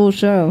 been a full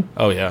show.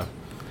 Oh yeah,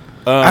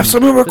 I have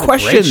some more been a great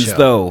questions show.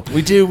 though.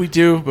 we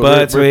do.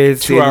 But we're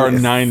it's- 2 hour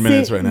and 9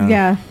 minutes right now.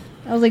 Yeah.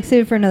 I was like,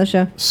 save it for another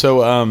show.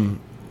 So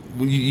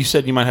you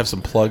said you might have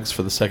some plugs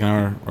for the second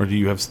hour, or do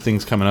you have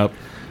things coming up?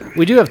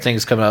 We do have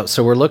things coming out,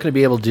 so we're looking to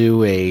be able to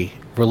do a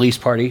release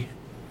party.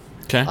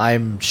 Okay.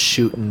 I'm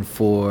shooting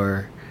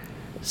for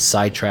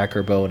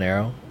Sidetracker Bow and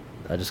Arrow.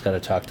 I just got to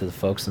talk to the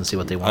folks and see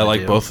what they want I to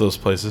like do. both those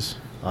places.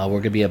 We're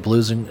going to be at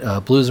Blues and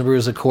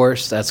Brews, of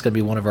course. That's going to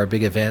be one of our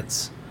big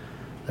events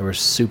that we're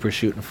super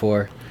shooting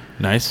for.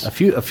 Nice. A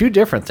few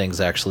different things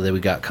actually that we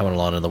got coming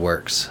along in the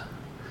works.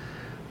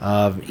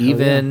 We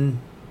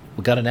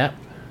got an app.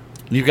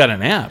 You got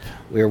an app.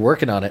 We're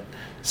working on it.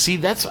 See,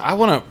 that's what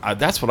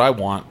I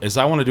want. Is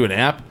I want to do an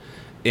app,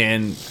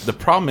 and the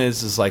problem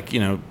is like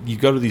you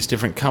go to these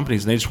different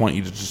companies and they just want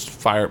you to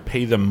just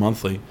pay them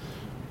monthly.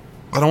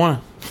 I don't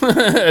want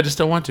to. I just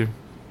don't want to.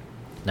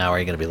 Now are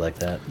you going to be like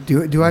that?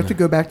 Do I have to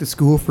go back to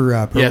school for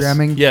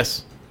programming?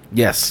 Yes.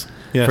 Yes.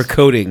 Yes. For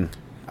coding.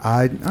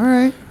 All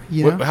right.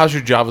 How's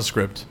your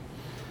JavaScript?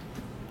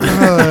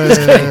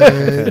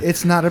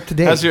 It's not up to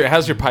date.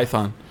 How's your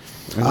Python?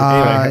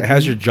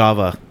 How's your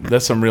Java?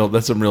 That's some real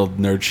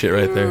nerd shit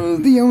right there.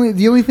 The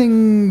only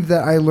thing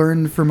that I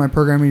learned from my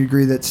programming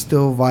degree that's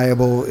still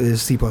viable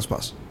is C++.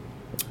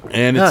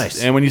 And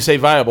Nice. and when you say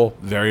viable,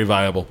 very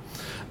viable.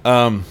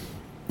 I'm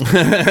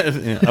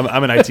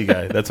an IT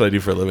guy. That's what I do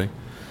for a living.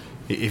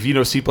 If you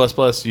know C++,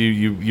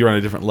 you're on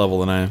a different level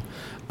than I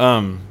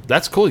am.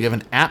 That's cool. You have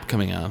an app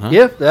coming out, huh?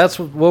 Yeah, that's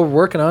what we're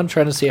working on,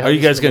 trying to see how. Are you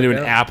this guys will going to do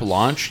work an out. app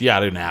launch? Yeah,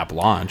 do an app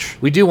launch.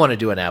 We do want to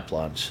do an app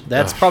launch.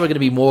 That's Ugh. probably going to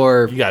be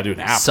more You gotta do an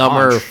app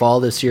summer or launch. fall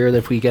this year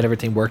if we get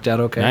everything worked out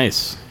okay.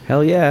 Nice.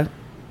 Hell yeah.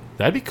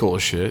 That'd be cool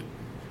as shit.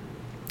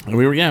 And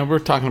we were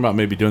talking about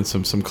maybe doing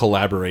some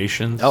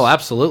collaborations. Oh,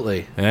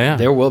 absolutely. Yeah.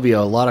 There will be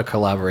a lot of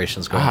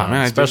collaborations going on,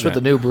 man, I dig especially with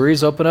that. the new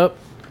breweries open up.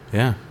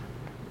 Yeah.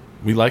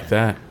 We like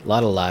that. A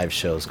lot of live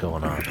shows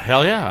going on.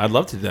 Hell yeah, I'd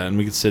love to do that, and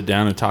we could sit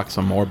down and talk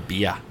some more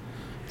beer.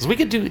 'Cause we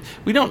could do.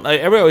 We don't.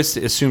 Everybody always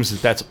assumes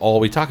that that's all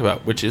we talk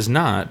about, which is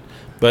not.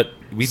 But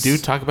we do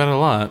talk about it a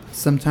lot.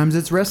 Sometimes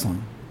it's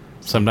wrestling.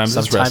 Sometimes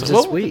it's Sometimes wrestling.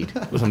 it's Well,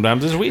 weed.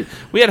 Sometimes it's weed.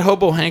 We had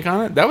Hobo Hank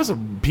on it. That was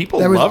people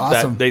That was loved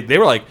awesome. that. They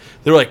were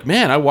like,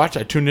 man, I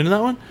tuned into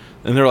that one,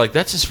 and they were like,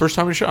 that's his first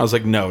time on your show. I was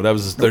like, no, that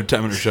was his third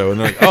time on your show. And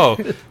they're like, oh,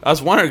 I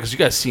was wondering because you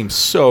guys seem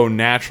so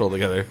natural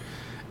together.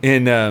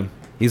 And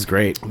He's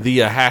great. the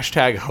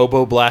hashtag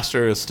Hobo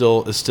Blaster is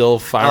still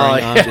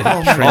firing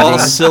Oh, on all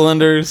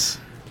cylinders.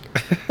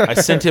 I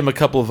sent him a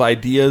couple of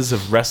ideas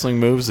of wrestling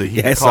moves that he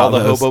Yeah, I could saw call the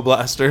those. Hobo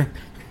Blaster.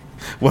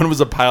 One was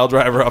a pile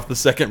driver off the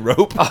second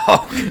rope.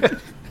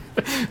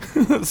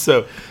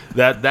 So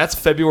that's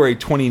February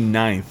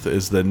 29th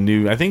is the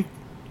new. I think.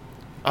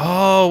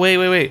 Oh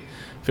wait.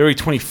 February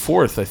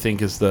 24th I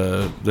think is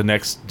the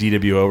next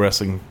DWO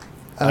wrestling.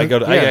 I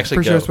actually pretty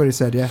go. sure that's what he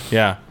said. Yeah.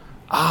 Yeah.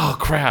 Oh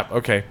crap.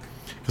 Okay.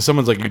 Because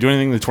someone's like, "You're doing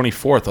anything the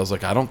 24th?" I was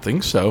like, "I don't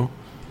think so."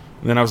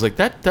 And then I was like,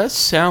 "That does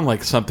sound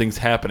like something's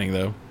happening,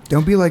 though."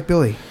 Don't be like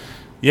Billy.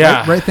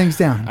 Yeah. Write things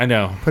down. I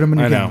know. Put 'em in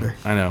a I know. calendar.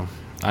 I know.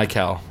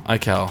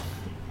 iCal.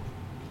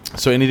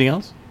 So anything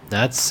else?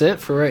 That's it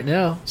for right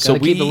now. So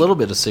Gotta keep a we- little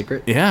bit of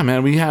secret. Yeah,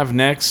 man. We have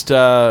next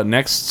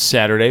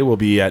Saturday. We'll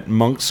be at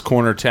Monk's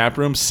Corner Tap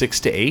Room, 6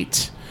 to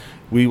 8.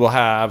 We will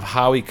have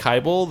Howie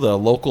Keibel, the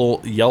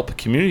local Yelp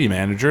community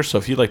manager. So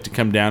if you'd like to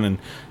come down and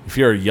if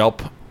you're a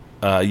Yelper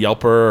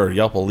or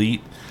Yelp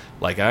Elite,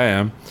 like I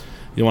am,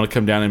 you want to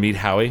come down and meet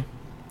Howie.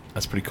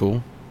 That's pretty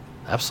cool.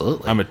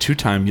 Absolutely. I'm a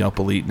 2-time Yelp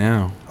Elite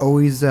now.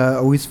 Always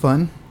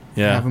fun.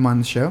 to Yeah. Have him on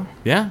the show.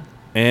 Yeah.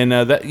 And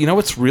that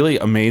what's really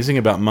amazing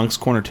about Monk's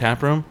Corner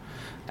Tap Room?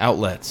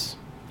 Outlets.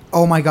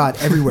 Oh my God!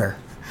 Everywhere,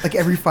 like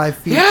every 5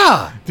 feet.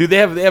 yeah. Dude, they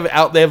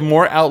have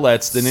more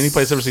outlets than any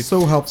place I've ever seen.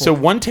 So helpful. So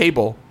one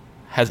table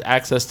has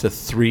access to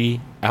 3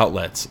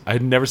 outlets.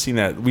 I'd never seen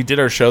that. We did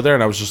our show there,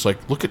 and I was just like,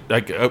 look at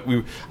I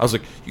was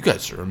like, you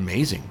guys are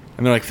amazing.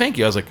 And they're like, thank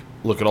you. I was like,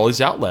 look at all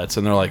these outlets,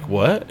 and they're like,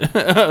 what?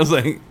 I was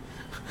like,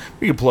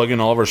 we can plug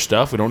in all of our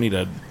stuff. We don't need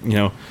a We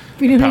don't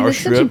Power have an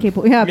extension strip.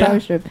 cable. Yeah, Yeah. power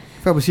strip.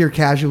 If I was here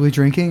casually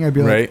drinking, I'd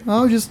be like, Right.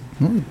 "Oh, just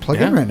plug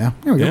Yeah. in right now."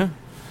 There we go.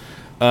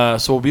 Yeah.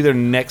 So we'll be there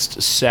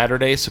next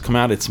Saturday. So come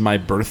out. It's my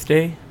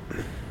birthday.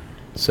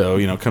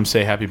 So come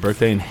say happy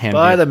birthday and hand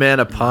Buy me. the man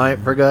a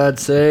pint, for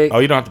God's sake. Oh,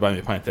 you don't have to buy me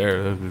a pint there.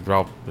 Yeah.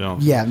 No.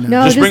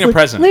 No, Just bring a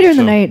present, Later in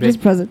the so- night,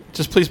 just present.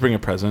 Just please bring a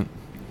present.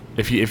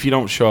 If you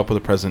don't show up with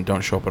a present,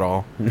 don't show up at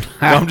all. No,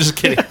 I'm just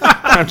kidding.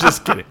 I'm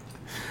just kidding.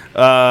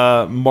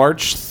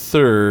 March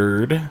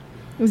 3rd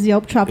It was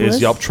Yelptropolis.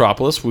 is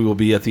Yelptropolis. We will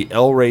be at the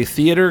El Rey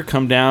Theater.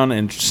 Come down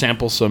and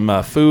sample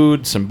some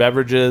food, some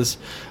beverages.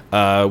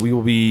 We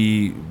will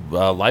be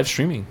live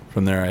streaming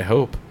from there, I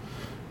hope.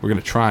 We're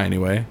going to try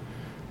anyway.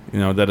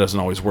 That doesn't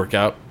always work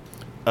out.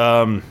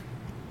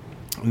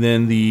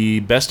 Then the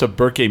Best of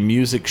Burkay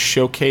Music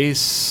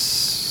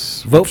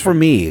Showcase. Vote for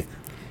me.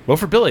 Vote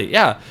for Billy.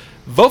 Yeah.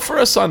 Vote for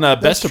us on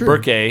Best of true.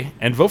 Burkay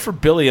and vote for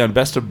Billy on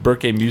Best of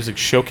Burkay Music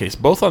Showcase.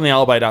 Both on the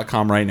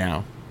alibi.com right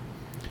now.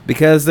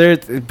 Because the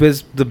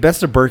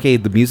Best of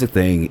Burkay, the music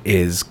thing,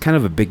 is kind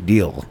of a big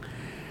deal.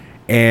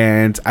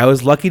 And I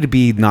was lucky to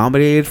be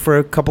nominated for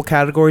a couple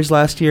categories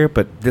last year,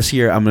 but this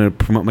year I'm going to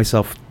promote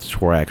myself to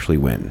where I actually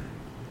win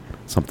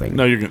something.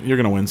 No, you're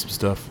gonna win some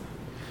stuff.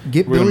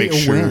 Get We're gonna Billy make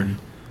a sure. win.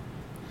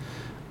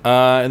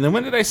 And then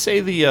when did I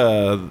say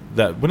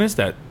when is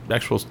that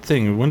actual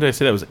thing? When did I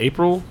say that was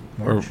April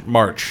or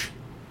March?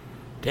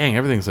 Dang,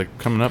 everything's like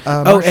coming up.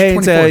 March and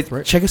 24th,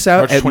 right? check us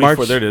out March at 24th.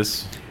 March. There it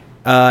is.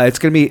 It's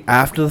going to be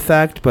after the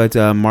fact, but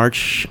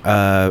March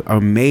or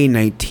May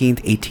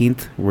 19th,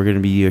 18th, we're going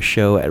to be a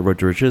show at Road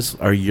to Riches,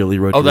 our yearly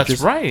Road Oh, to that's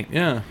Riches. right.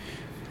 Yeah.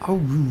 Oh,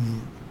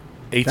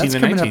 18th that's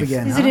and coming 19th. up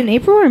again. Is huh? it in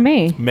April or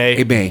May?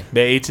 May. May.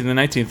 May 18th and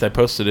 19th. I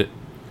posted it.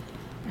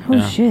 Oh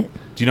Yeah. shit!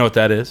 Do you know what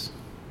that is,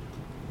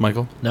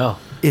 Michael? No.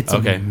 It's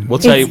Okay, am- we'll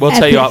tell you. It's We'll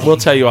tell you. epic. We'll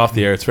tell you off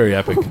the air. It's very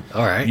epic.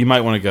 All right. You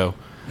might want to go.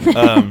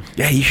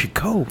 Yeah, you should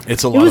go.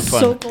 It's a lot of was fun.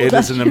 so cool It is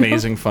last an year.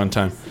 amazing fun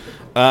time.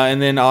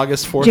 And then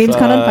August 4th, James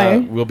Con on Fire.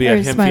 we'll be Or at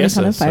Him Smiley Con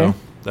Fiesta. on Fire.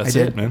 So that's I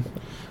it, did. man.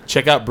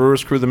 Check out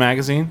Brewers Crew the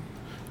magazine.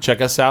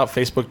 Check us out.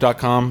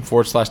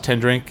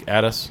 Facebook.com/10drink.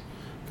 Add us.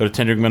 Go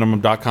to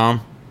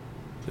 10drinkminimum.com.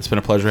 It's been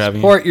a pleasure having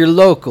you. Support your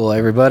local,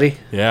 everybody.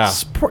 Yeah.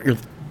 Support your.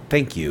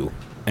 Thank you.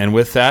 And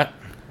with that,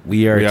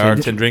 We are, we are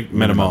 10 drink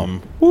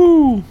minimum.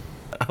 Woo!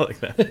 I like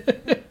that.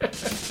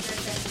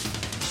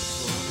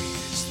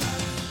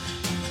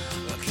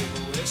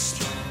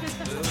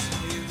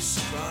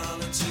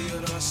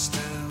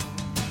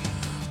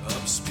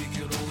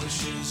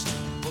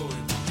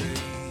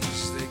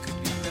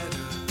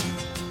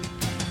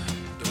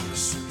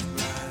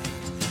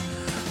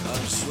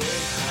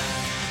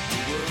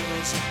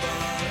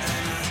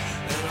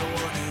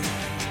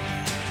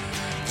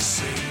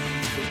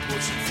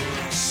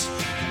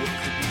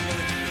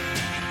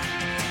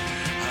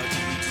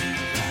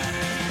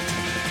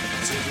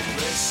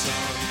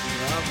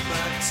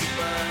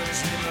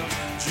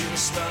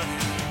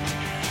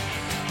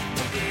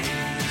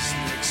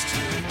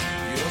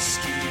 Your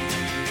skin.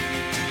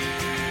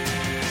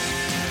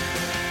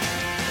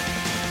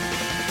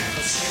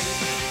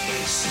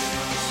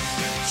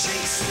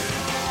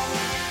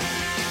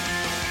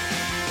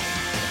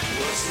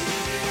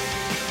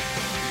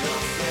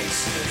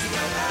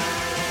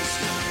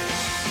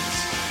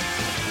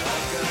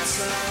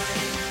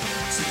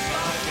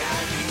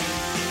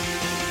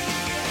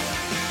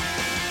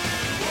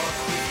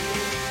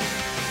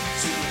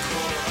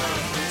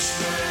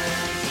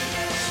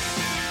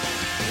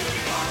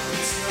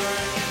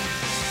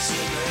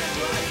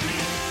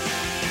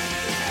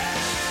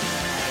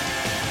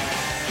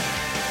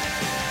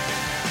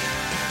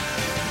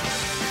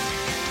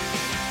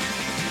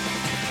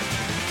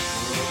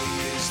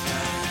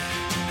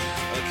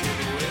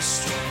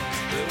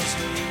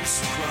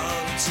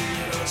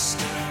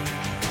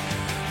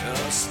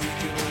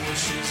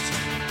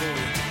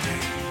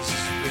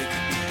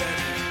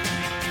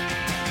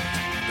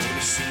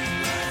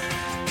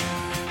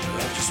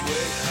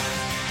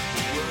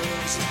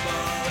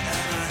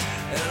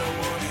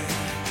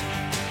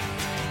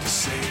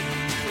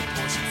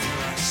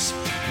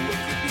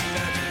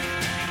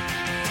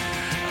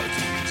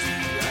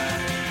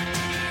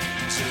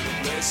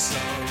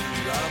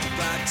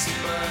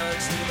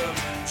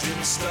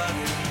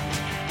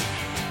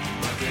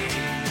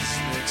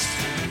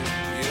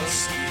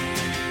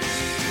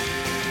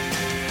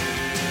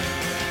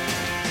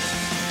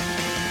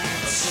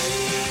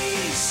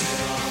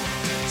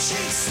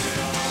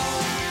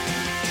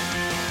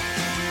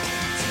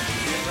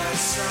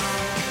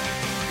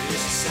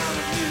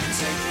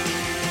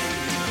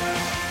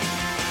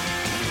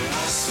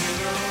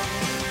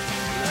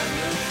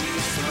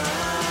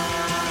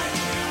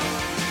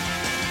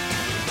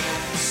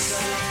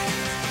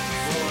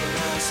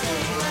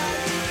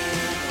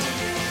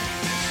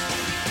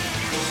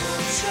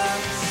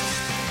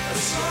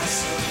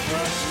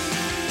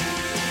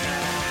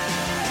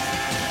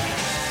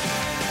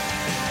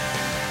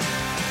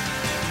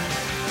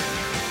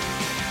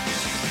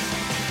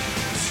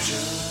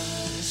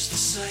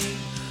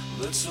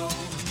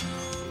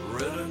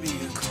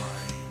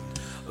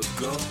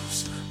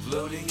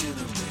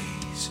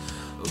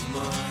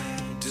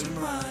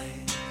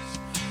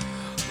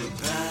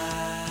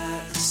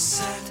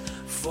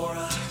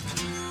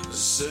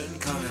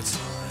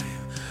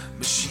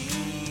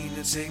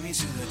 Take me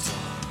to the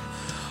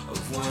dawn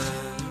of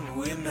when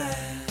we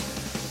met.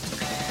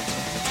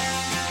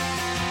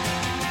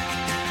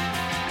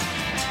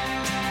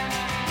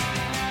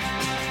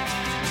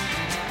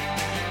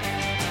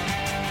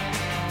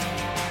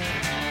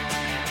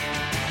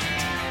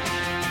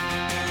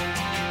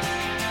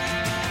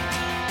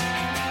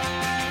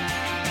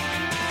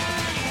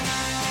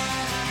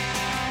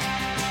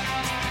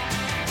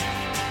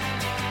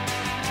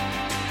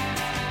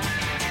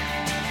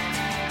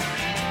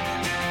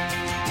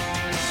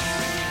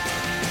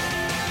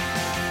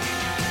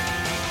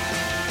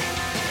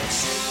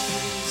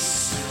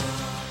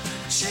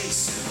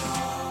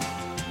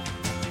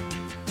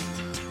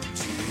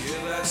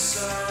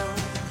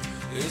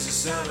 It's the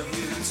sound of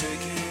you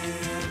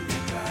taking me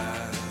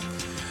back.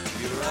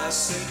 Your eyes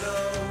say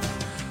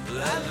no,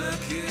 that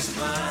look is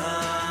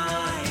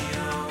mine.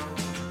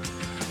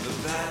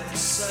 The back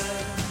is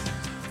set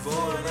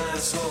for a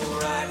nice whole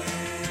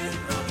riding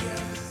of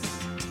yes.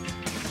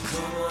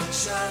 Come on,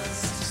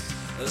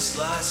 just a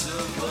slice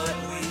of what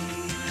we